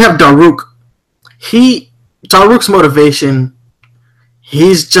we have Daruk. Daruk's motivation,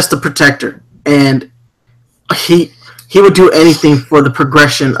 he's just a protector, and he would do anything for the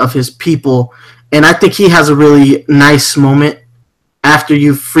progression of his people. And I think he has a really nice moment after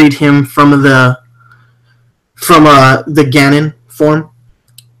you've freed him from the Ganon form,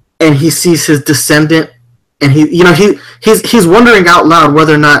 and he sees his descendant, and he's wondering out loud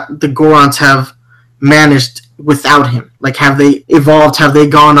whether or not the Gorons have managed without him. Like, have they evolved? Have they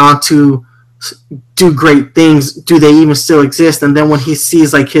gone on to do great things? Do they even still exist? And then when he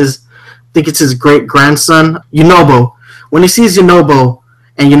sees like I think it's his great grandson, Yunobo. When he sees Yunobo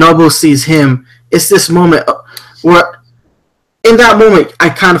and Yunobo sees him, it's this moment where, in that moment, I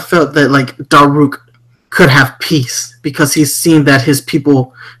kind of felt that like Daruk could have peace, because he's seen that his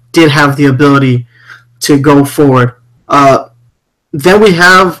people did have the ability to go forward. Then we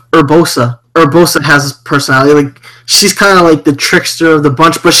have Urbosa. Urbosa has personality. Like, she's kind of like the trickster of the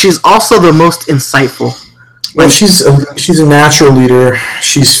bunch, but she's also the most insightful. Well, she's a natural leader.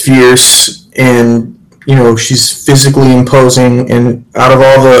 She's fierce, and she's physically imposing. And out of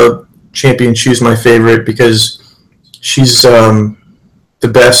all the champions, she's my favorite, because she's the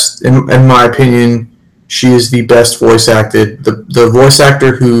best, in my opinion. She is the best voice acted. The voice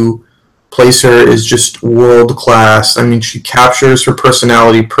actor who plays her is just world class. I mean, she captures her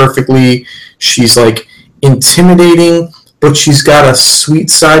personality perfectly. She's like intimidating, but she's got a sweet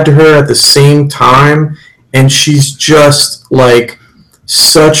side to her at the same time, and she's just like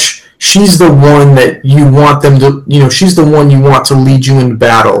she's the one that you want them to, she's the one you want to lead you into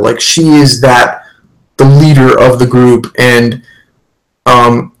battle. Like, she is the leader of the group. And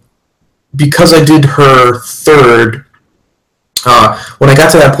because I did her third, when I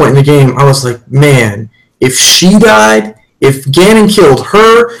got to that point in the game, I was like, man, if she died, if Ganon killed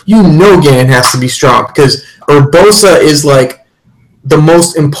her, Ganon has to be strong, because Urbosa is like the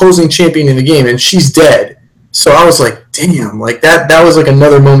most imposing champion in the game, and she's dead. So I was like, damn, like that was like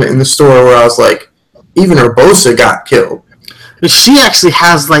another moment in the story where I was like, even Urbosa got killed. She actually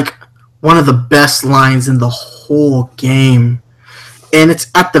has like one of the best lines in the whole game, and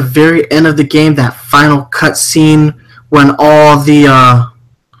it's at the very end of the game, that final cutscene when all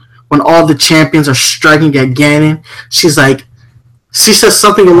the champions are striking at Ganon. She says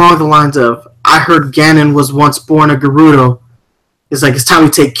something along the lines of, "I heard Ganon was once born a Gerudo, He's like, it's time we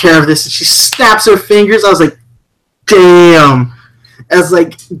take care of this. And she snaps her fingers. I was like, damn. I was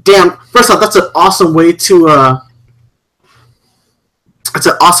like, damn. First off, that's an awesome way to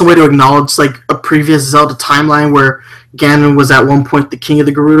acknowledge like a previous Zelda timeline where Ganon was at one point the king of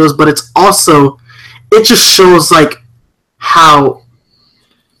the Gerudos, but it just shows like how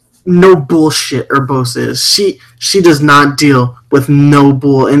no bullshit Urbosa is. She does not deal with no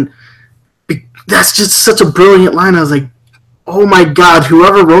bull, and that's just such a brilliant line. I was like, oh my god,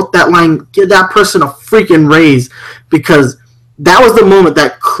 whoever wrote that line, give that person a freaking raise, because that was the moment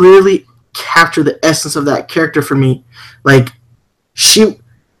that clearly captured the essence of that character for me. Like,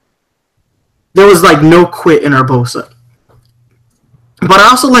 there was like no quit in Urbosa. But I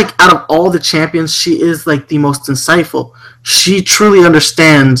also like, out of all the champions, she is like the most insightful. She truly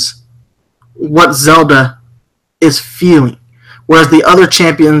understands what Zelda is feeling, whereas the other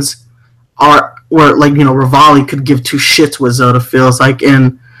champions where like, you know, Rivali could give two shits what Zelda feels like,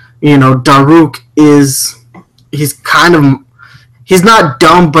 and, you know, Daruk he's not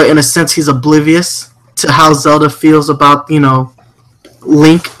dumb, but in a sense he's oblivious to how Zelda feels about, you know,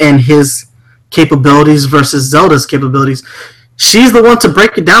 Link and his capabilities versus Zelda's capabilities. She's the one to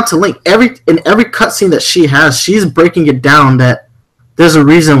break it down to Link. In every cutscene that she has, she's breaking it down that there's a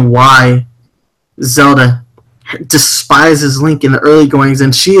reason why Zelda despises Link in the early goings,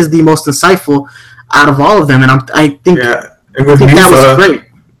 and she is the most insightful out of all of them. And I think that was great.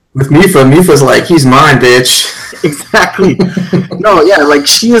 With Mipha's like, he's mine, bitch. Exactly. No, yeah, like,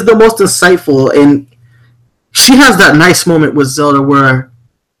 she is the most insightful, and she has that nice moment with Zelda where,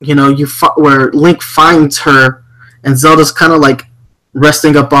 you know, where Link finds her, and Zelda's kind of like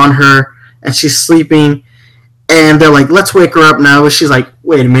resting up on her, and she's sleeping, and they're like, let's wake her up now. And she's like,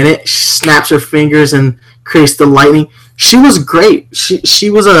 wait a minute. She snaps her fingers and creates the lightning. She was great. She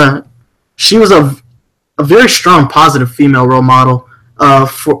was a very strong, positive female role model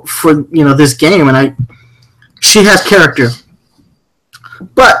for you know, this game, and she has character.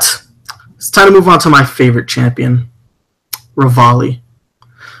 But it's time to move on to my favorite champion, Rivali.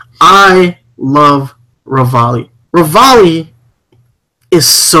 I love Rivali. Rivali is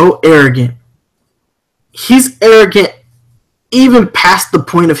so arrogant. He's arrogant even past the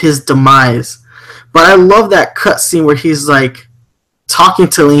point of his demise. But I love that cutscene where he's like talking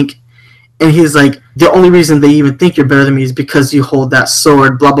to Link, and he's like, the only reason they even think you're better than me is because you hold that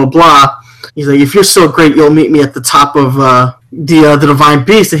sword, blah, blah, blah. He's like, if you're so great, you'll meet me at the top of the Divine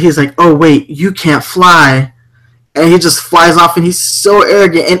Beast. And he's like, oh, wait, you can't fly. And he just flies off, and he's so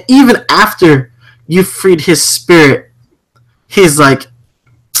arrogant. And even after you freed his spirit, he's like,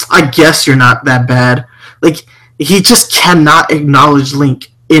 I guess you're not that bad. Like, he just cannot acknowledge Link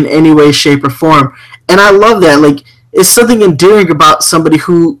in any way, shape, or form. And I love that. Like, it's something endearing about somebody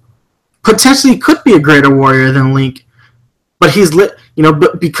who potentially could be a greater warrior than Link, but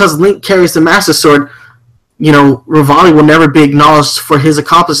but because Link carries the Master Sword, you know, Rivali will never be acknowledged for his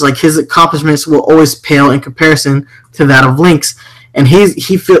accomplishments. Like, his accomplishments will always pale in comparison to that of Link's, and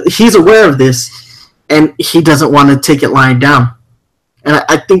he's aware of this, and he doesn't want to take it lying down. And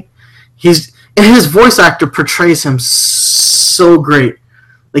I think his voice actor portrays him so great.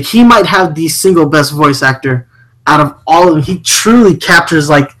 Like, he might have the single best voice actor out of all of them. He truly captures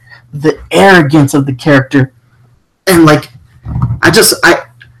like the arrogance of the character, and like,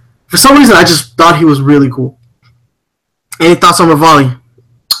 for some reason I just thought he was really cool. Any thoughts on Rivali?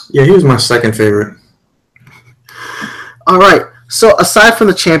 Yeah, he was my second favorite. All right. So aside from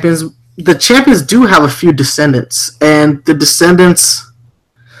the champions do have a few descendants, and the descendants,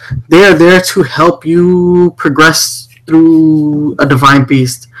 they are there to help you progress through a divine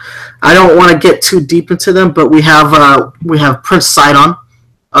beast. I don't want to get too deep into them, but we have Prince Sidon,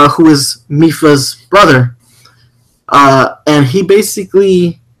 who is Mipha's brother, and he's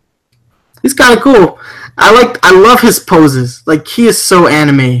kind of cool. I love his poses. Like, he is so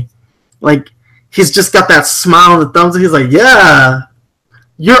anime. Like, he's just got that smile and the thumbs, and he's like, yeah,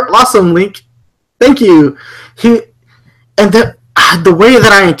 you're awesome, Link. Thank you. The way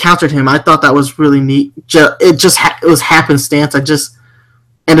that I encountered him, I thought that was really neat. It was happenstance. I just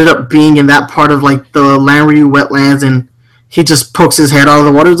ended up being in that part of like the Lanryu wetlands, and he just pokes his head out of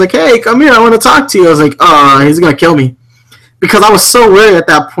the water. He's like, hey, come here, I want to talk to you. I was like, oh, he's going to kill me. Because I was so wary at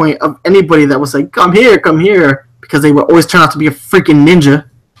that point of anybody that was like, come here, because they would always turn out to be a freaking ninja.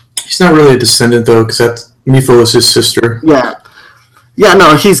 He's not really a descendant, though, because Mipha was his sister. Yeah. Yeah,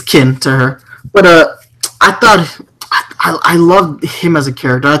 no, he's kin to her. But I thought, I loved him as a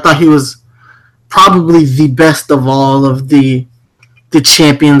character. I thought he was probably the best of all of the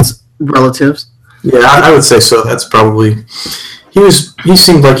champions' relatives. Yeah, I would say so. That's probably... He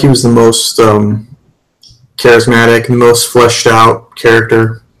seemed like he was the most charismatic, the most fleshed out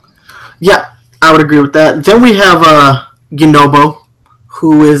character. Yeah, I would agree with that. Then we have Yunobo,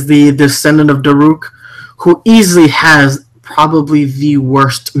 who is the descendant of Daruk, who easily has probably the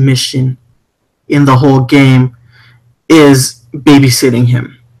worst mission in the whole game, is babysitting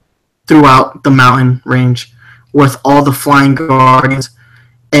him throughout the mountain range with all the flying guardians,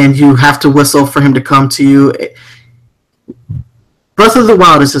 and you have to whistle for him to come to you. Breath of the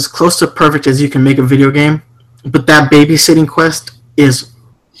Wild is as close to perfect as you can make a video game, but that babysitting quest is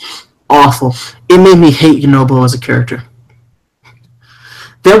awful. It made me hate Yunobo as a character.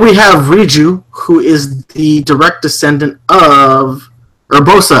 Then we have Riju, who is the direct descendant of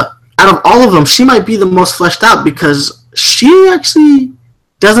Urbosa. Out of all of them, she might be the most fleshed out because she actually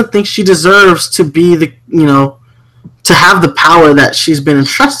doesn't think she deserves to be to have the power that she's been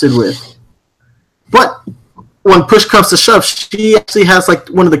entrusted with. But when push comes to shove, she actually has like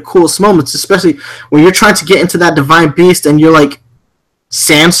one of the coolest moments, especially when you're trying to get into that divine beast and you're like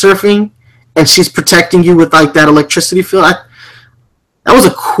sand surfing and she's protecting you with like that electricity field. That was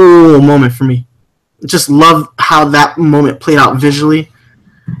a cool moment for me. Just love how that moment played out visually.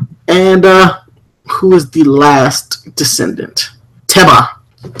 And who is the last descendant? Teba.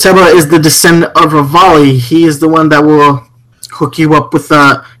 Teba is the descendant of Rivali. He is the one that will hook you up with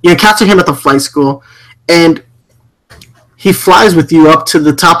you encounter him at the flight school, and he flies with you up to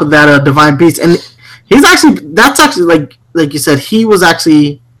the top of that divine beast. And that's actually like you said, he was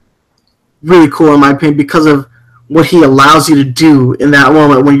actually really cool in my opinion because of what he allows you to do in that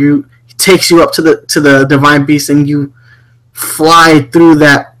moment when he takes you up to the divine beast and you fly through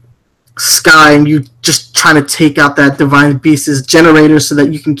that sky and you just trying to take out that divine beast's generator so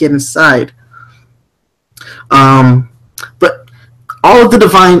that you can get inside. But all of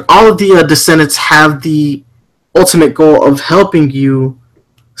the descendants have the ultimate goal of helping you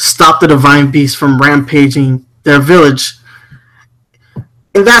stop the divine beast from rampaging their village.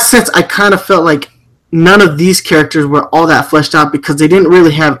 In that sense, I kind of felt like none of these characters were all that fleshed out because they didn't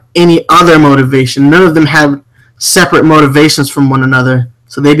really have any other motivation. None of them had separate motivations from one another,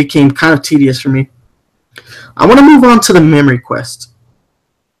 so they became kind of tedious for me. I want to move on to the memory quest.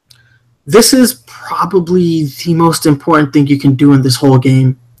 This is probably the most important thing you can do in this whole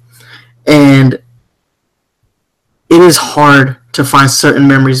game, and it is hard to find certain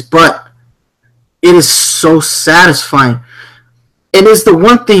memories, but it is so satisfying. It is the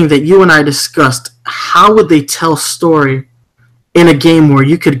one thing that you and I discussed. How would they tell story in a game where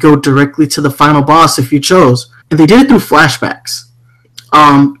you could go directly to the final boss if you chose? And they did it through flashbacks.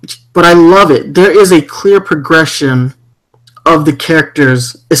 But I love it. There is a clear progression of the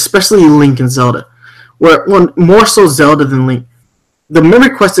characters, especially Link and Zelda. More so Zelda than Link. The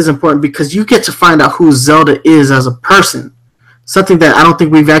memory quest is important because you get to find out who Zelda is as a person. Something that I don't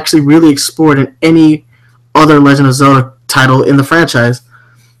think we've actually really explored in any other Legend of Zelda title in the franchise.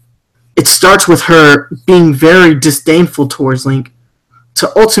 It starts with her being very disdainful towards Link,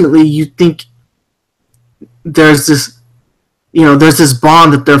 to ultimately you think there's this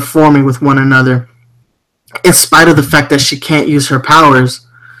bond that they're forming with one another, in spite of the fact that she can't use her powers.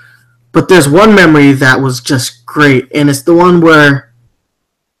 But there's one memory that was just great, and it's the one where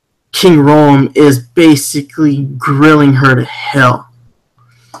King Rome is basically grilling her to hell.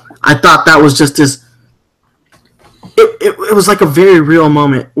 I thought that was just this. It was like a very real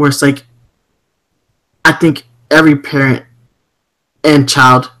moment where it's like, I think every parent and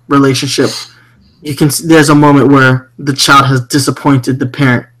child relationship, there's a moment where the child has disappointed the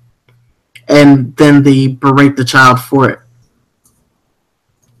parent, and then they berate the child for it.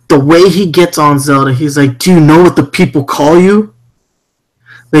 The way he gets on Zelda, he's like, "Do you know what the people call you?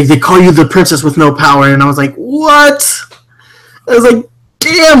 Like, they call you the princess with no power." And I was like, "What?" I was like,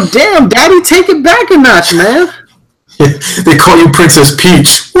 "Damn, Daddy, take it back a notch, man." They call you Princess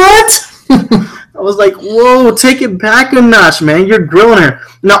Peach. What? I was like, "Whoa, take it back a notch, man. You're grilling her."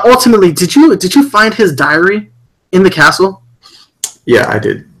 Now, ultimately, did you find his diary in the castle? Yeah, I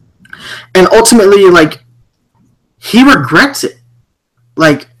did. And ultimately, like, he regrets it.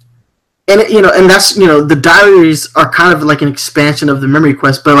 Like, and and that's the diaries are kind of like an expansion of the memory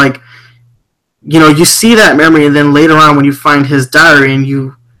quest. But like, you see that memory, and then later on when you find his diary, and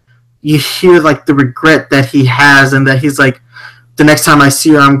you hear like the regret that he has, and that he's like, the next time I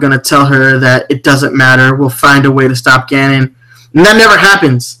see her, I'm going to tell her that it doesn't matter. We'll find a way to stop Ganon. And that never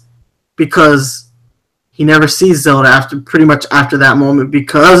happens because he never sees Zelda pretty much after that moment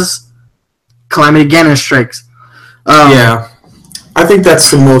because Calamity Ganon strikes. Yeah. I think that's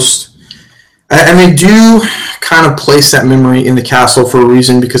the most... And they do kind of place that memory in the castle for a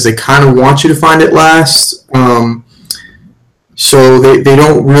reason because they kind of want you to find it last. So they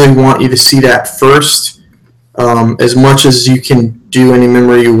don't really want you to see that first. As much as you can do any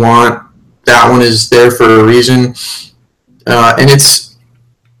memory you want, that one is there for a reason, and it's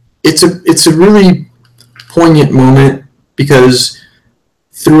a really poignant moment because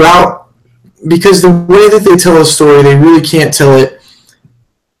because the way that they tell a story, they really can't tell it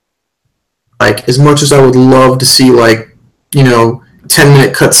like as much as I would love to see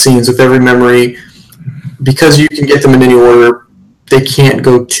 10-minute cutscenes with every memory. Because you can get them in any order, they can't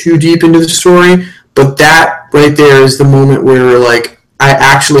go too deep into the story. But that right there is the moment where I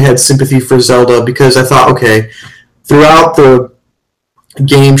actually had sympathy for Zelda, because I thought, okay, throughout the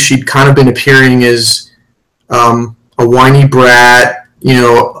game she'd kind of been appearing as a whiny brat,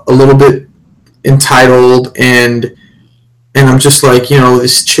 a little bit entitled, and I'm just like,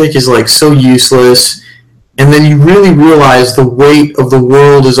 this chick is so useless. And then you really realize the weight of the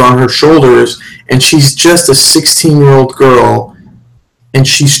world is on her shoulders, and she's just a 16-year-old girl, and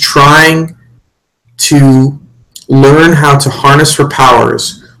she's trying to learn how to harness her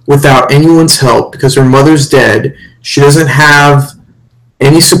powers without anyone's help because her mother's dead. She doesn't have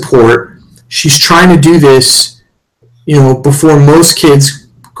any support. She's trying to do this, before most kids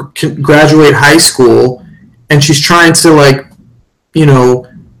graduate high school, and she's trying to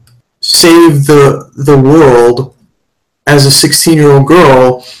save the world as a 16-year-old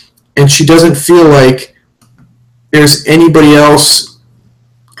girl, and she doesn't feel like there's anybody else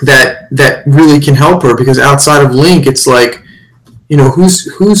that really can help her, because outside of Link, it's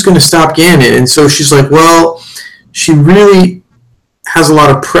who's going to stop Ganon? And so she's like, well, she really has a lot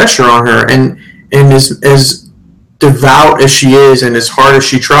of pressure on her, and as devout as she is and as hard as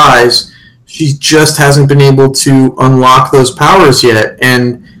she tries, she just hasn't been able to unlock those powers yet.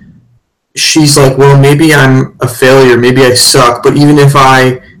 And she's like, well, maybe I'm a failure, maybe I suck, but even if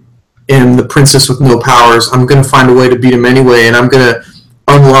I am the princess with no powers, I'm going to find a way to beat him anyway, and I'm going to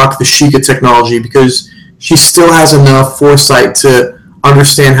unlock the Sheikah technology, because she still has enough foresight to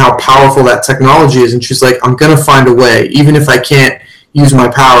understand how powerful that technology is, and she's like, I'm going to find a way, even if I can't use my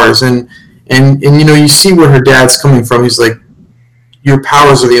powers. And you see where her dad's coming from. He's like, your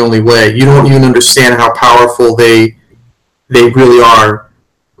powers are the only way. You don't even understand how powerful they really are,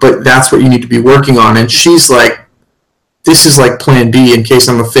 but that's what you need to be working on. And she's like, this is like plan B in case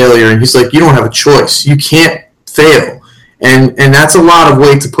I'm a failure. And he's like, you don't have a choice. You can't fail. And that's a lot of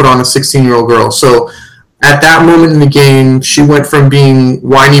weight to put on a 16-year-old girl. So at that moment in the game, she went from being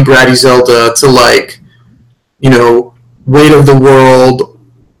whiny, bratty Zelda to weight of the world,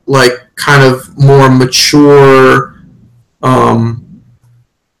 kind of more mature,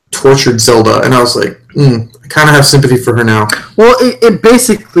 tortured Zelda. And I was like, I kind of have sympathy for her now. Well, it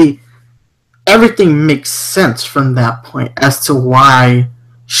basically, everything makes sense from that point as to why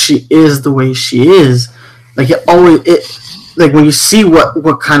she is the way she is. When you see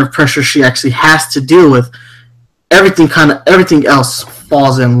what kind of pressure she actually has to deal with, everything else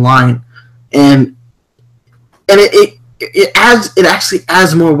falls in line, and it actually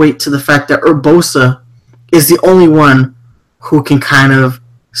adds more weight to the fact that Urbosa is the only one who can kind of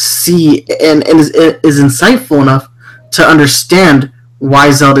see and is insightful enough to understand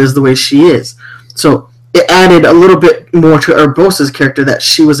why Zelda is the way she is. So it added a little bit more to Urbosa's character, that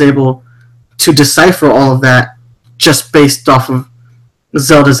she was able to decipher all of that just based off of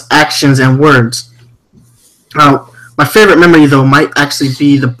Zelda's actions and words. My favorite memory, though, might actually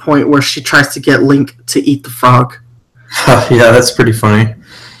be the point where she tries to get Link to eat the frog. Yeah, that's pretty funny.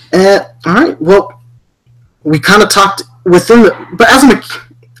 Alright, well, we kind of talked within the... But as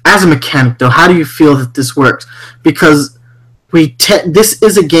a mechanic, though, how do you feel that this works? Because this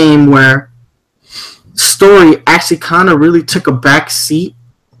is a game where story actually kind of really took a back seat.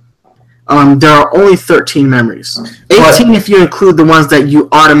 There are only 13 memories. 18 if you include the ones that you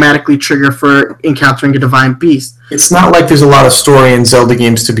automatically trigger for encountering a divine beast. It's not like there's a lot of story in Zelda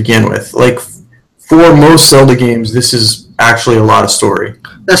games to begin with. For most Zelda games, this is actually a lot of story.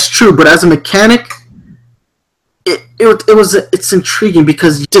 That's true, but as a mechanic, it's intriguing,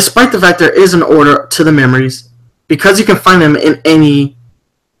 because despite the fact there is an order to the memories, because you can find them in any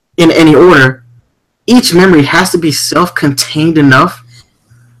order, each memory has to be self-contained enough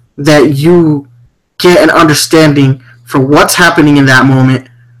that you get an understanding for what's happening in that moment,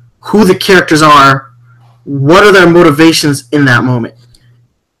 who the characters are, what are their motivations in that moment.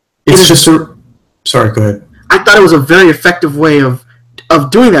 Sorry, go ahead. I thought it was a very effective way of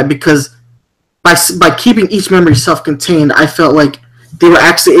doing that, because by keeping each memory self-contained, I felt like they were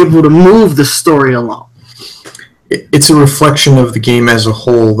actually able to move the story along. It's a reflection of the game as a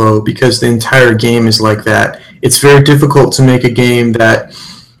whole, though, because the entire game is like that. It's very difficult to make a game that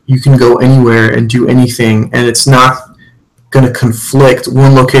you can go anywhere and do anything, and it's not going to conflict.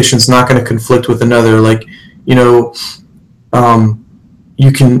 One location's not going to conflict with another. you know,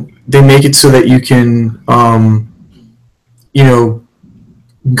 they make it so that you can, you know,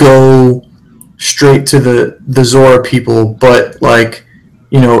 go straight to the Zora people, but like,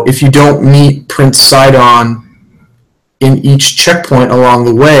 you know, if you don't meet Prince Sidon in each checkpoint along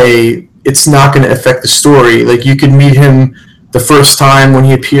the way, it's not going to affect the story. Like, you could meet him the first time when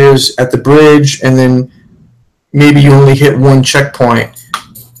he appears at the bridge, and then maybe you only hit one checkpoint,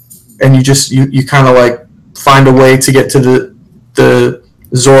 and you kind of like find a way to get to the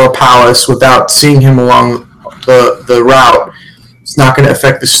Zora Palace without seeing him along the route. It's not going to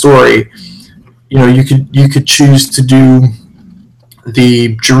affect the story. You know, you could choose to do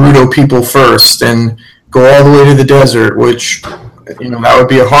the Gerudo people first and go all the way to the desert, which, you know, that would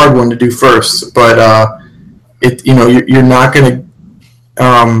be a hard one to do first. But you're not going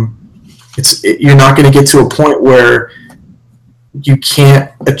to you're not going to get to a point where you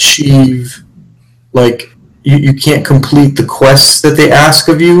can't achieve, like, you can't complete the quests that they ask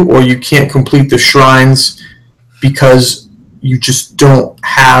of you, or you can't complete the shrines because you just don't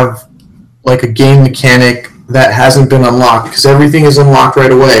have like a game mechanic that hasn't been unlocked, because everything is unlocked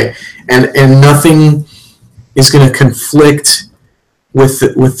right away, and nothing is going to conflict with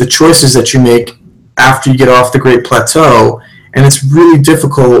the choices that you make after you get off the Great Plateau. And it's really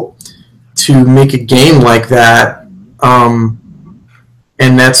difficult to make a game like that, and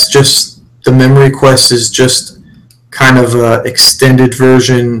that's just, the memory quest is just kind of an extended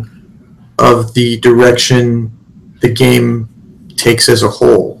version of the direction the game takes as a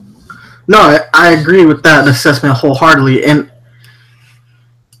whole. No, I agree with that assessment wholeheartedly, and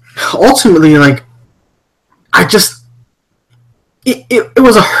ultimately, like, it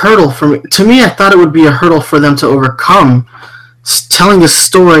was a hurdle for me. To me, I thought it would be a hurdle for them to overcome, telling a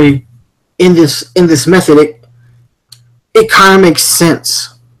story in this method. It kind of makes sense.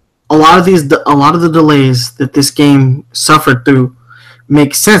 A lot of the delays that this game suffered through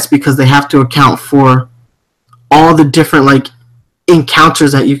make sense because they have to account for all the different, like,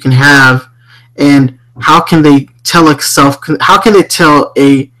 encounters that you can have, and how can they tell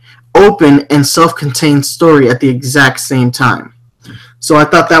a open and self-contained story at the exact same time. So I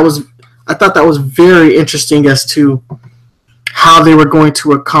thought that was very interesting as to how they were going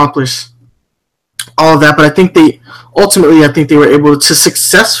to accomplish all of that. But I think they were able to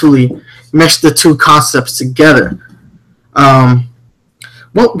successfully mesh the two concepts together.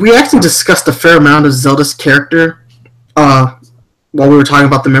 Well, we actually discussed a fair amount of Zelda's character while we were talking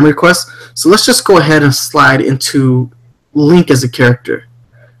about the memory quest. So let's just go ahead and slide into Link as a character.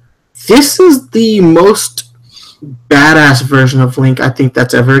 This is the most badass version of Link I think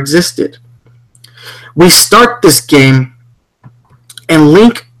that's ever existed. We start this game, and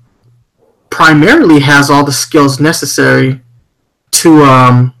Link primarily has all the skills necessary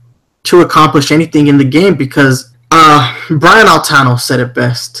to accomplish anything in the game, because Brian Altano said it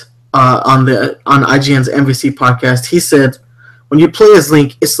best on IGN's MVC podcast. He said, when you play as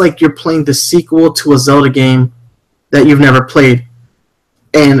Link, it's like you're playing the sequel to a Zelda game that you've never played.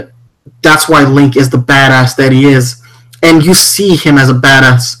 And that's why Link is the badass that he is. And you see him as a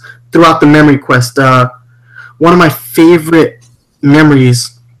badass throughout the memory quest. One of my favorite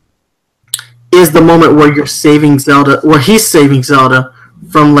memories is the moment where he's saving Zelda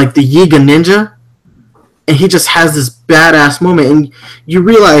from, like, the Yiga Ninja. And he just has this badass moment. And you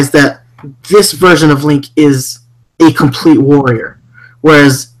realize that this version of Link is a complete warrior.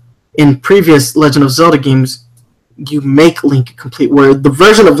 Whereas in previous Legend of Zelda games, you make Link a complete warrior. The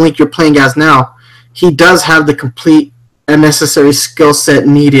version of Link you're playing as now, he does have the complete and necessary skill set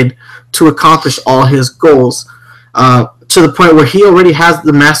needed to accomplish all his goals, to the point where he already has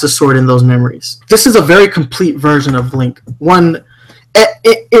the Master Sword in those memories. This is a very complete version of Link.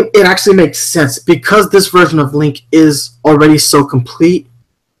 It actually makes sense, because this version of Link is already so complete.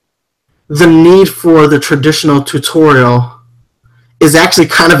 The need for the traditional tutorial is actually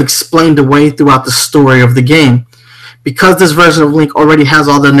kind of explained away throughout the story of the game. Because this version of Link already has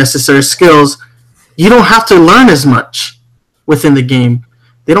all the necessary skills, you don't have to learn as much within the game.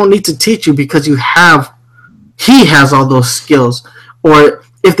 They don't need to teach you, because he has all those skills. Or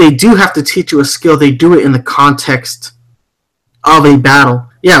if they do have to teach you a skill, they do it in the context of a battle.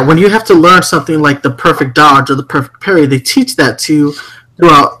 Yeah, when you have to learn something like the perfect dodge or the perfect parry, they teach that to you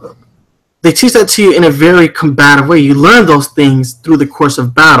throughout. They teach that to you in a very combative way. You learn those things through the course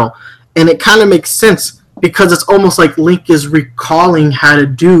of battle. And it kind of makes sense, because it's almost like Link is recalling how to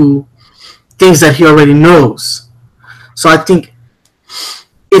do things that he already knows. So I think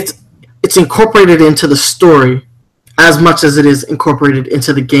it's incorporated into the story as much as it is incorporated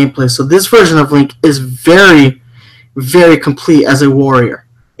into the gameplay. So this version of Link is very, very complete as a warrior.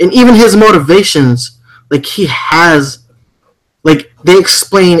 And even his motivations Like, he has, like, they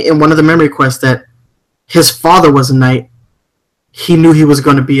explain in one of the memory quests that his father was a knight. He knew he was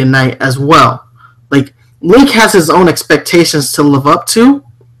going to be a knight as well. Like, Link has his own expectations to live up to,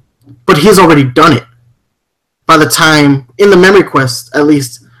 but he's already done it. By the time, in the memory quest, at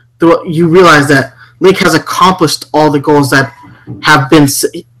least, you realize that Link has accomplished all the goals that have been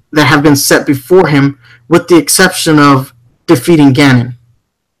set before him, with the exception of defeating Ganon.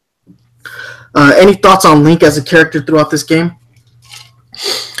 Any thoughts on Link as a character throughout this game?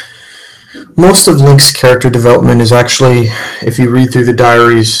 Most of Link's character development is actually, if you read through the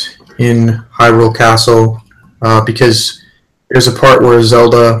diaries in Hyrule Castle, because there's a part where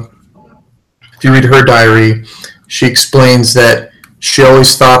Zelda, if you read her diary, she explains that she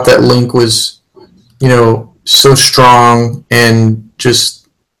always thought that Link was, so strong and just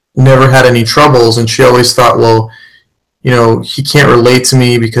never had any troubles, and she always thought, well, he can't relate to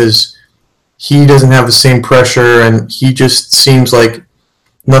me because he doesn't have the same pressure and he just seems like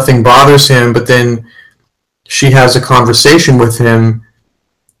nothing bothers him. But then she has a conversation with him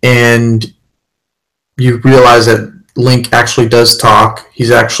and you realize that Link actually does talk.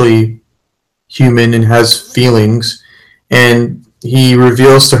 He's actually human and has feelings, and he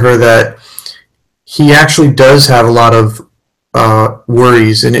reveals to her that he actually does have a lot of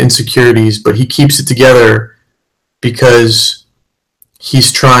worries and insecurities, but he keeps it together because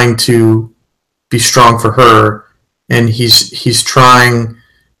he's trying to be strong for her, and he's trying.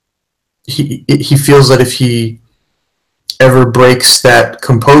 He feels that if he ever breaks that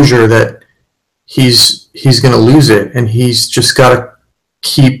composure, that he's going to lose it, and he's just got to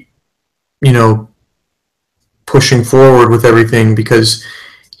keep, pushing forward with everything because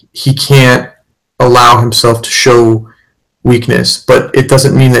he can't allow himself to show weakness. But it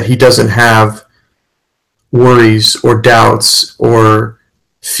doesn't mean that he doesn't have worries or doubts or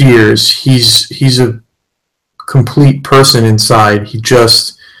fears. He's a complete person inside. He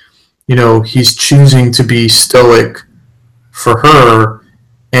just, he's choosing to be stoic for her,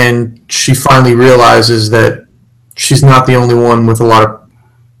 and she finally realizes that she's not the only one with a lot of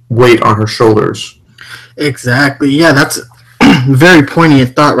weight on her shoulders. Exactly. Yeah, that's a very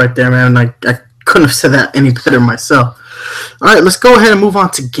poignant thought right there, man. I couldn't have said that any better myself. All right, let's go ahead and move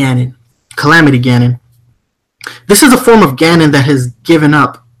on to Ganon. Calamity Ganon. This is a form of Ganon that has given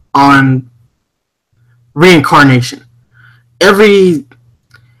up on reincarnation. Throughout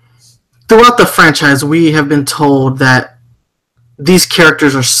the franchise, we have been told that these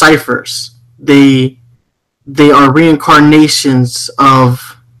characters are ciphers. They are reincarnations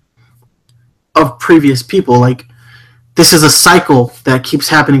of previous people. Like, this is a cycle that keeps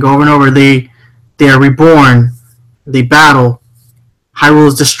happening over and over. They are reborn, they battle, Hyrule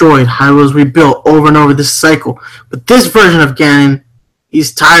is destroyed, Hyrule is rebuilt, over and over this cycle. But this version of Ganon,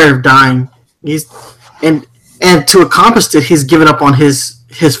 he's tired of dying. And to accomplish it, he's given up on his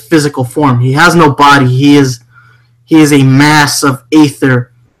physical form. He has no body. He is a mass of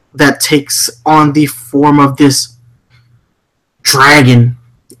aether that takes on the form of this dragon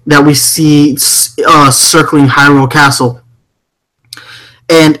that we see circling Hyrule Castle.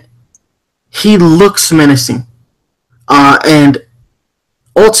 And he looks menacing. And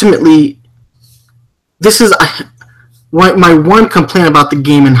ultimately, this is my one complaint about the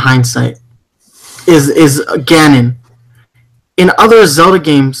game in hindsight is Ganon. In other Zelda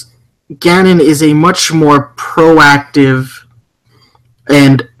games, Ganon is a much more proactive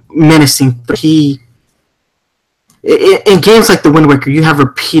and menacing. In games like The Wind Waker, you have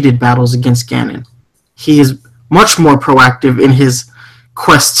repeated battles against Ganon. He is much more proactive in his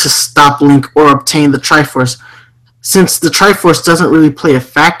quest to stop Link or obtain the Triforce. Since the Triforce doesn't really play a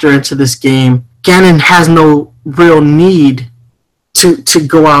factor into this game, Ganon has no real need to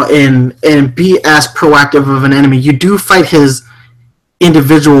go out and be as proactive of an enemy. You do fight his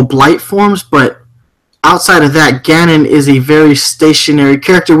individual blight forms, but outside of that, Ganon is a very stationary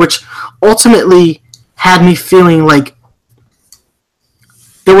character, which ultimately had me feeling like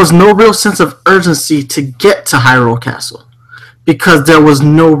there was no real sense of urgency to get to Hyrule Castle because there was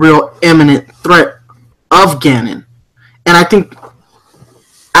no real imminent threat of Ganon. And I think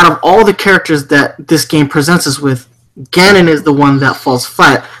out of all the characters that this game presents us with, Ganon is the one that falls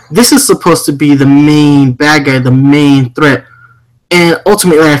flat. This is supposed to be the main bad guy, the main threat. And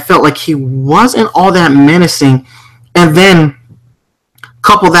ultimately, I felt like he wasn't all that menacing. And then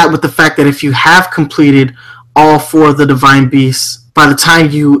couple that with the fact that if you have completed all four of the Divine Beasts, by the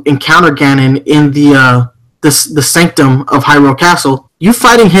time you encounter Ganon in the sanctum of Hyrule Castle, you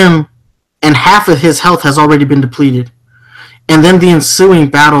fighting him and half of his health has already been depleted. And then the ensuing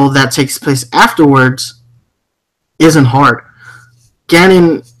battle that takes place afterwards isn't hard.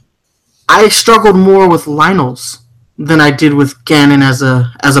 Ganon, I struggled more with Lynel's than I did with Ganon as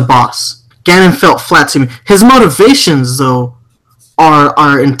a boss. Ganon felt flat to me. His motivations, though,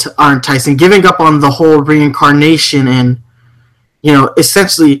 are enticing. Giving up on the whole reincarnation and,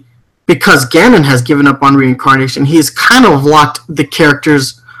 essentially because Ganon has given up on reincarnation, he's kind of locked the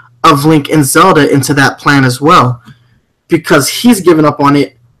characters of Link and Zelda into that plan as well. Because he's given up on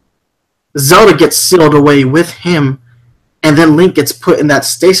it, Zelda gets sealed away with him, and then Link gets put in that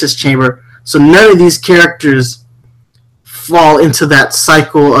stasis chamber. So none of these characters fall into that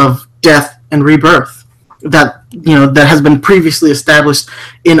cycle of death and rebirth that has been previously established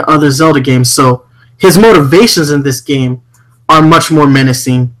in other Zelda games. So his motivations in this game are much more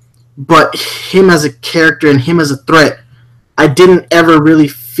menacing, but him as a character and him as a threat, I didn't ever really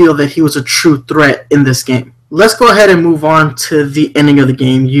feel that he was a true threat in this game. Let's go ahead and move on to the ending of the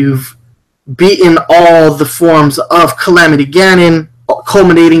game. You've beaten all the forms of Calamity Ganon,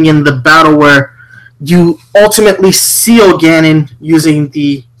 culminating in the battle where you ultimately seal Ganon using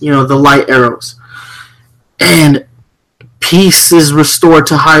the light arrows. And peace is restored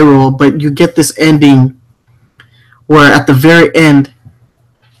to Hyrule, but you get this ending where at the very end,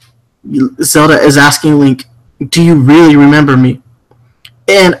 Zelda is asking Link, do you really remember me?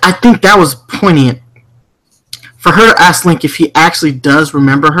 And I think that was poignant. For her to ask Link if he actually does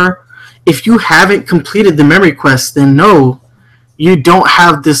remember her, if you haven't completed the memory quest, then no, you don't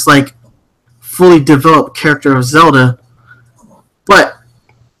have this fully developed character of Zelda. But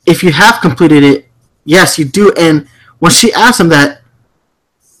if you have completed it, yes, you do. And when she asked him that,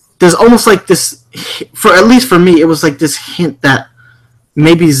 there's almost this, at least for me, it was this hint that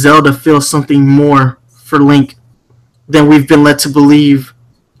maybe Zelda feels something more for Link than we've been led to believe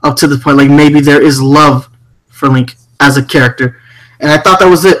up to this point. Maybe there is love for Link as a character. And I thought that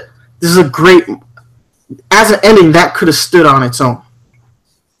was it. This is a great, as an ending, that could have stood on its own.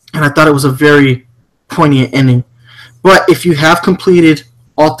 And I thought it was a very poignant ending. But if you have completed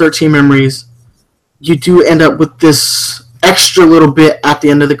all 13 memories, you do end up with this extra little bit at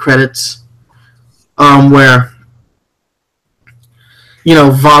the end of the credits, where,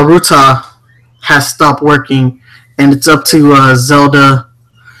 Vah Ruta has stopped working, and it's up to Zelda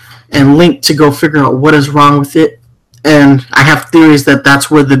and Link to go figure out what is wrong with it. And I have theories that that's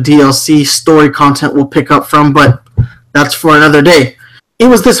where the DLC story content will pick up from, but that's for another day. It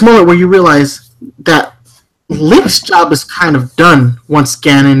was this moment where you realize that Link's job is kind of done once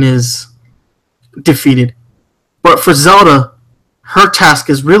Ganon is defeated. But for Zelda, her task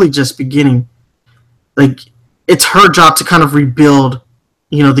is really just beginning. It's her job to kind of rebuild,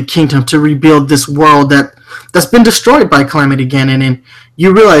 the kingdom, to rebuild this world that's been destroyed by Calamity Ganon. And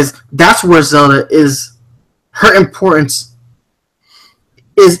you realize that's where Zelda is. Her importance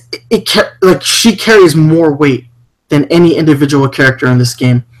is she carries more weight than any individual character in this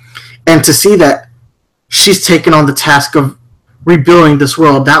game. And to see that she's taken on the task of rebuilding this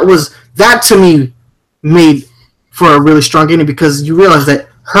world, that to me made for a really strong ending, because you realize that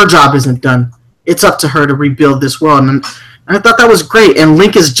her job isn't done. It's up to her to rebuild this world. And I thought that was great. And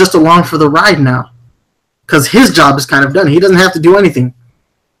Link is just along for the ride now, because his job is kind of done. He doesn't have to do anything.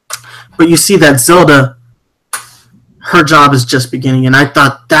 But you see that Zelda, her job is just beginning. And I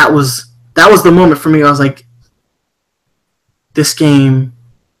thought that was the moment for me. I was like, this game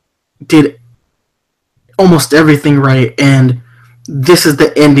did almost everything right, and this is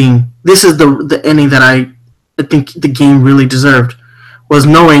the ending. This is the ending that I think the game really deserved, was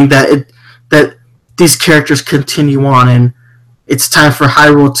knowing that these characters continue on, and it's time for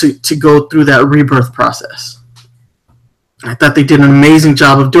Hyrule to go through that rebirth process. I thought they did an amazing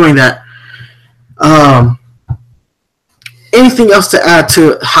job of doing that. Anything else to add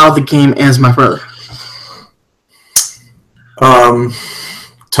to how the game ends, my brother?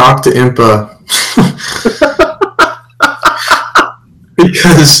 Talk to Impa.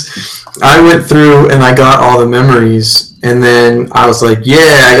 Because I went through and I got all the memories, and then I was like,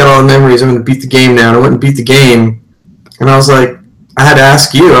 yeah, I got all the memories, I'm going to beat the game now. And I went and beat the game, and I was like, I had to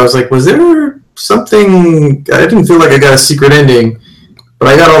ask you, I was like, was there something, I didn't feel like I got a secret ending, but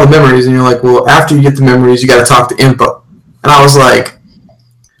I got all the memories, and you're like, well, after you get the memories, you got to talk to Impa. And I was like,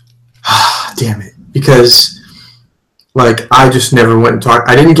 damn it, because I just never went and talked.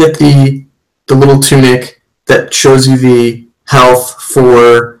 I didn't get the little tunic that shows you the health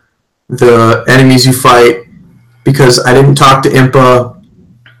for the enemies you fight, because I didn't talk to Impa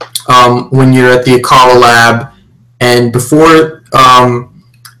when you're at the Akala lab, and before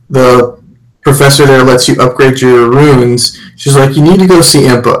the professor there lets you upgrade your runes, she's like, you need to go see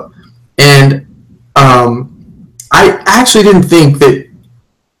Impa. And I actually didn't think that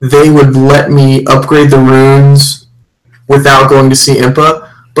they would let me upgrade the runes without going to see Impa,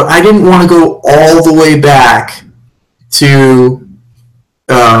 but I didn't want to go all the way back to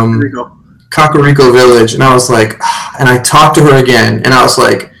Kakariko Village, and I was like, and I talked to her again, and I was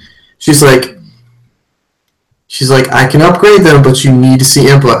like, she's like, I can upgrade them, but you need to see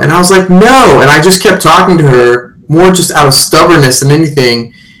Impa. And I was like, no, and I just kept talking to her, more just out of stubbornness than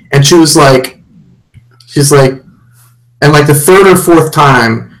anything, and she's like, and like the third or fourth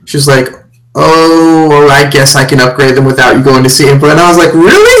time, she's like, oh, well, I guess I can upgrade them without you going to see Impa. And I was like,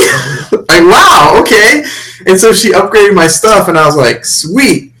 really? Like, wow, okay. And so she upgraded my stuff, and I was like,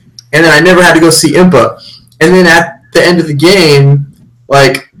 sweet. And then I never had to go see Impa. And then at the end of the game,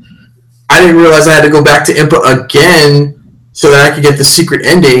 like, I didn't realize I had to go back to Impa again so that I could get the secret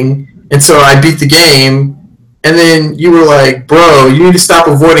ending. And so I beat the game. And then you were like, bro, you need to stop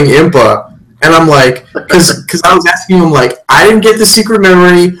avoiding Impa. And I'm like, because I was asking him, like, I didn't get the secret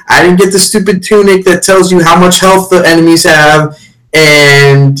memory. I didn't get the stupid tunic that tells you how much health the enemies have.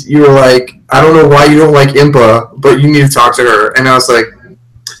 And you were like, I don't know why you don't like Impa, but you need to talk to her. And I was like,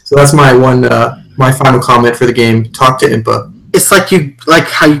 so that's my my final comment for the game. Talk to Impa. It's like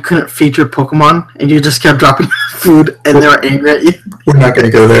how you couldn't feed your Pokemon and you just kept dropping food and they were angry at you. We're not going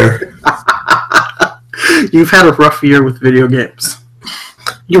to go there. You've had a rough year with video games.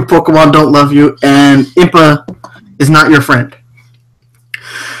 Your Pokemon don't love you, and Impa is not your friend.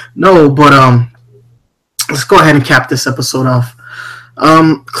 No, but let's go ahead and cap this episode off.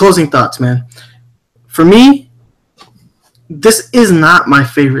 Closing thoughts, man. For me, this is not my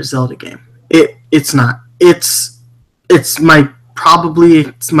favorite Zelda game. It's not. It's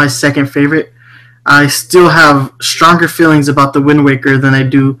my second favorite. I still have stronger feelings about the Wind Waker than I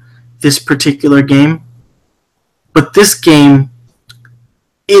do this particular game. But this game,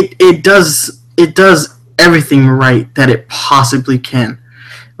 it does everything right that it possibly can.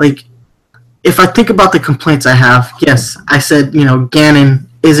 Like, if I think about the complaints I have, yes, I said, Ganon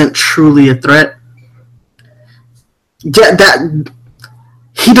isn't truly a threat. Yeah, that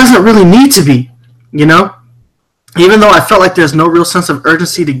he doesn't really need to be, Even though I felt like there's no real sense of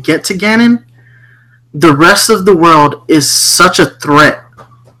urgency to get to Ganon, the rest of the world is such a threat.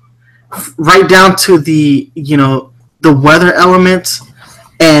 Right down to the weather elements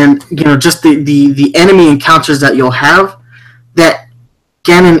and just the enemy encounters that you'll have, that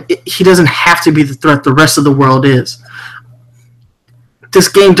Ganon, he doesn't have to be the threat, the rest of the world is. This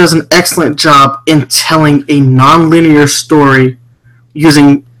game does an excellent job in telling a non-linear story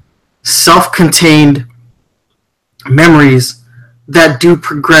using self-contained memories that do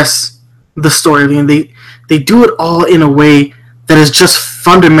progress the story. I mean, they do it all in a way that is just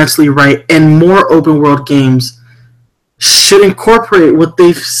fundamentally right, and more open world games should incorporate what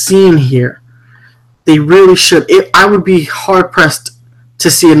they've seen here. They really should. I would be hard pressed to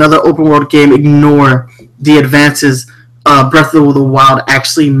see another open world game ignore the advances Breath of the Wild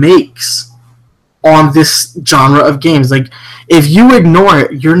actually makes on this genre of games. Like, if you ignore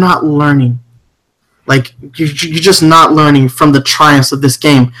it, you're not learning. Like, you're just not learning from the triumphs of this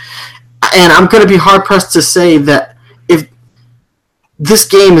game. And I'm going to be hard pressed to say that if this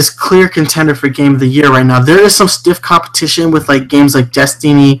game is clear contender for Game of the Year right now. There is some stiff competition with like games like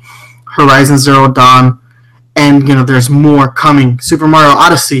Destiny, Horizon Zero Dawn, and there's more coming. Super Mario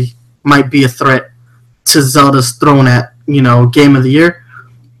Odyssey might be a threat to Zelda's throne at Game of the Year.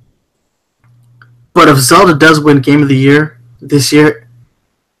 But if Zelda does win Game of the Year this year,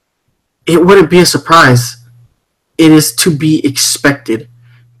 it wouldn't be a surprise. It is to be expected,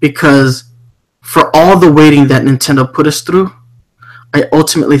 because for all the waiting that Nintendo put us through, I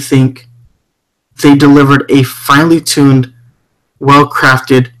ultimately think they delivered a finely tuned,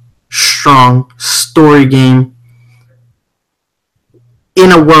 well-crafted, strong story game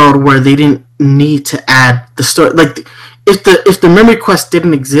in a world where they didn't need to add the story. Like, if the memory quest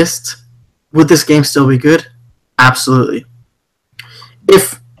didn't exist, would this game still be good? Absolutely.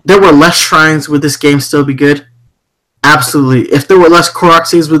 If there were less shrines, would this game still be good? Absolutely. If there were less Korok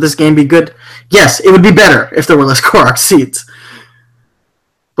seeds, would this game be good? Yes, it would be better if there were less Korok seeds.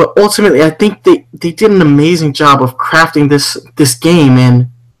 But ultimately, I think they did an amazing job of crafting this game,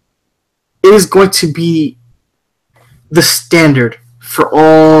 and it is going to be the standard for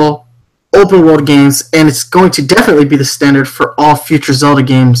all open world games, and it's going to definitely be the standard for all future Zelda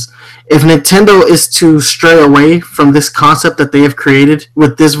games. If Nintendo is to stray away from this concept that they have created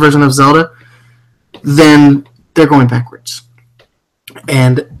with this version of Zelda, then they're going backwards.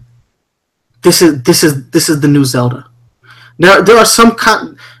 And this is the new Zelda. There are some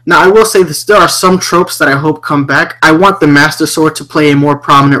now I will say this: there are some tropes that I hope come back. I want the Master Sword to play a more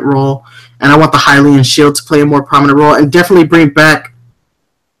prominent role, and I want the Hylian Shield to play a more prominent role, and definitely bring back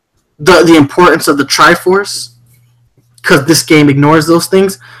the importance of the Triforce because this game ignores those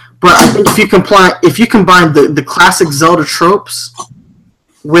things. But I think if you combine the classic Zelda tropes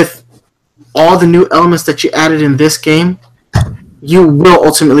with all the new elements that you added in this game, you will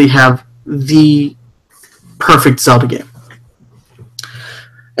ultimately have the perfect Zelda game.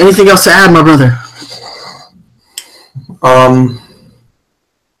 Anything else to add, my brother?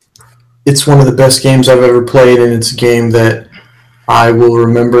 It's one of the best games I've ever played, and it's a game that I will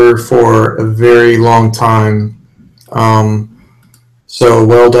remember for a very long time. So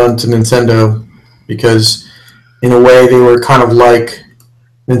well done to Nintendo, because in a way they were kind of like,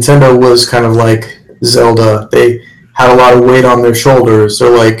 Nintendo was kind of like Zelda. They had a lot of weight on their shoulders. They're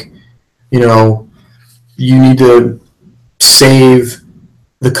like, you need to save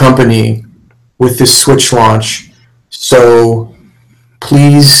the company with this Switch launch. So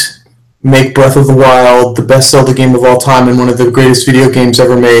please make Breath of the Wild the best Zelda game of all time and one of the greatest video games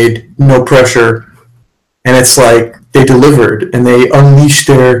ever made. No pressure. And it's like they delivered, and they unleashed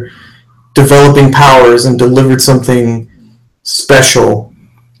their developing powers and delivered something special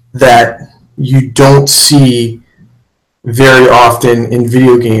that you don't see very often in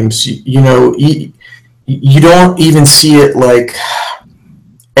video games. You don't even see it like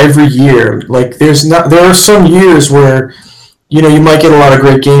every year. Like there are some years where you might get a lot of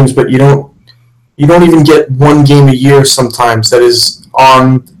great games, but you don't even get one game a year sometimes that is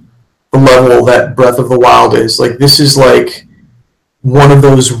on the level that Breath of the Wild is. Like, this is like one of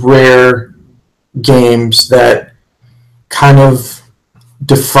those rare games that kind of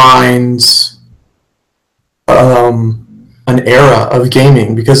defines an era of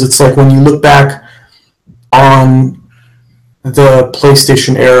gaming, because it's like when you look back on the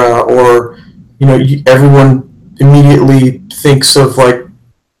PlayStation era, or everyone immediately thinks of like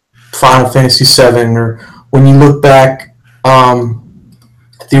Final Fantasy VII, or when you look back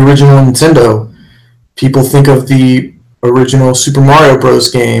at the original Nintendo, people think of the original Super Mario Bros.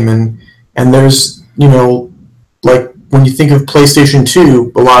 Game, and there's like when you think of PlayStation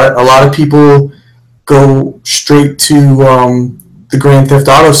 2, a lot of people go straight to the Grand Theft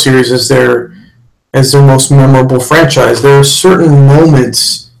Auto series as their most memorable franchise. There are certain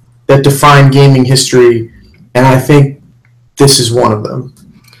moments that define gaming history, and I think this is one of them.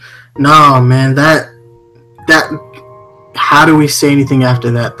 No, man, that how do we say anything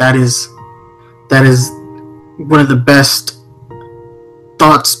after that? That is one of the best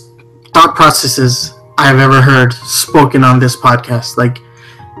thought processes I've ever heard spoken on this podcast. Like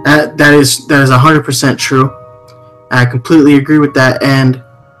that is 100% true. I completely agree with that. And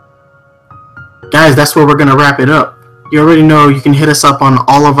guys, that's where we're gonna wrap it up. You already know you can hit us up on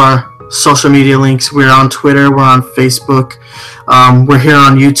all of our social media links. We're on Twitter, we're on Facebook, we're here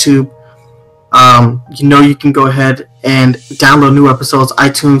on YouTube. You can go ahead and download new episodes,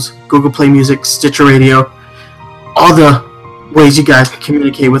 iTunes, Google Play Music, Stitcher Radio, all the ways you guys can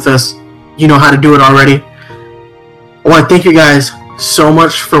communicate with us. You know how to do it already. I want to thank you guys so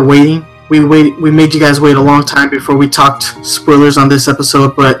much for waiting. We made you guys wait a long time before we talked spoilers on this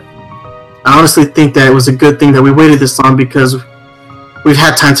episode, but I honestly think that it was a good thing that we waited this long, because we've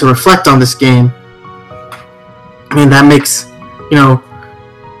had time to reflect on this game. I mean, that makes,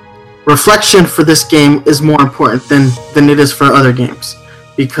 reflection for this game is more important than it is for other games,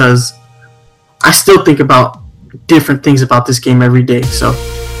 because I still think about different things about this game every day. So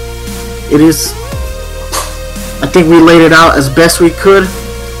I think we laid it out as best we could.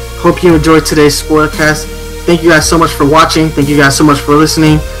 Hope you enjoyed today's spoilercast. Thank you guys so much for watching. Thank you guys so much for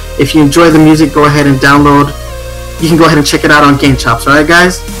listening. If you enjoy the music, go ahead and download. You can go ahead and check it out on Game Chops. Alright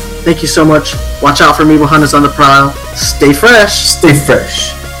guys? Thank you so much. Watch out for Meeble Hunters on the prowl. Stay fresh. Stay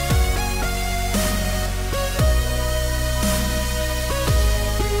fresh.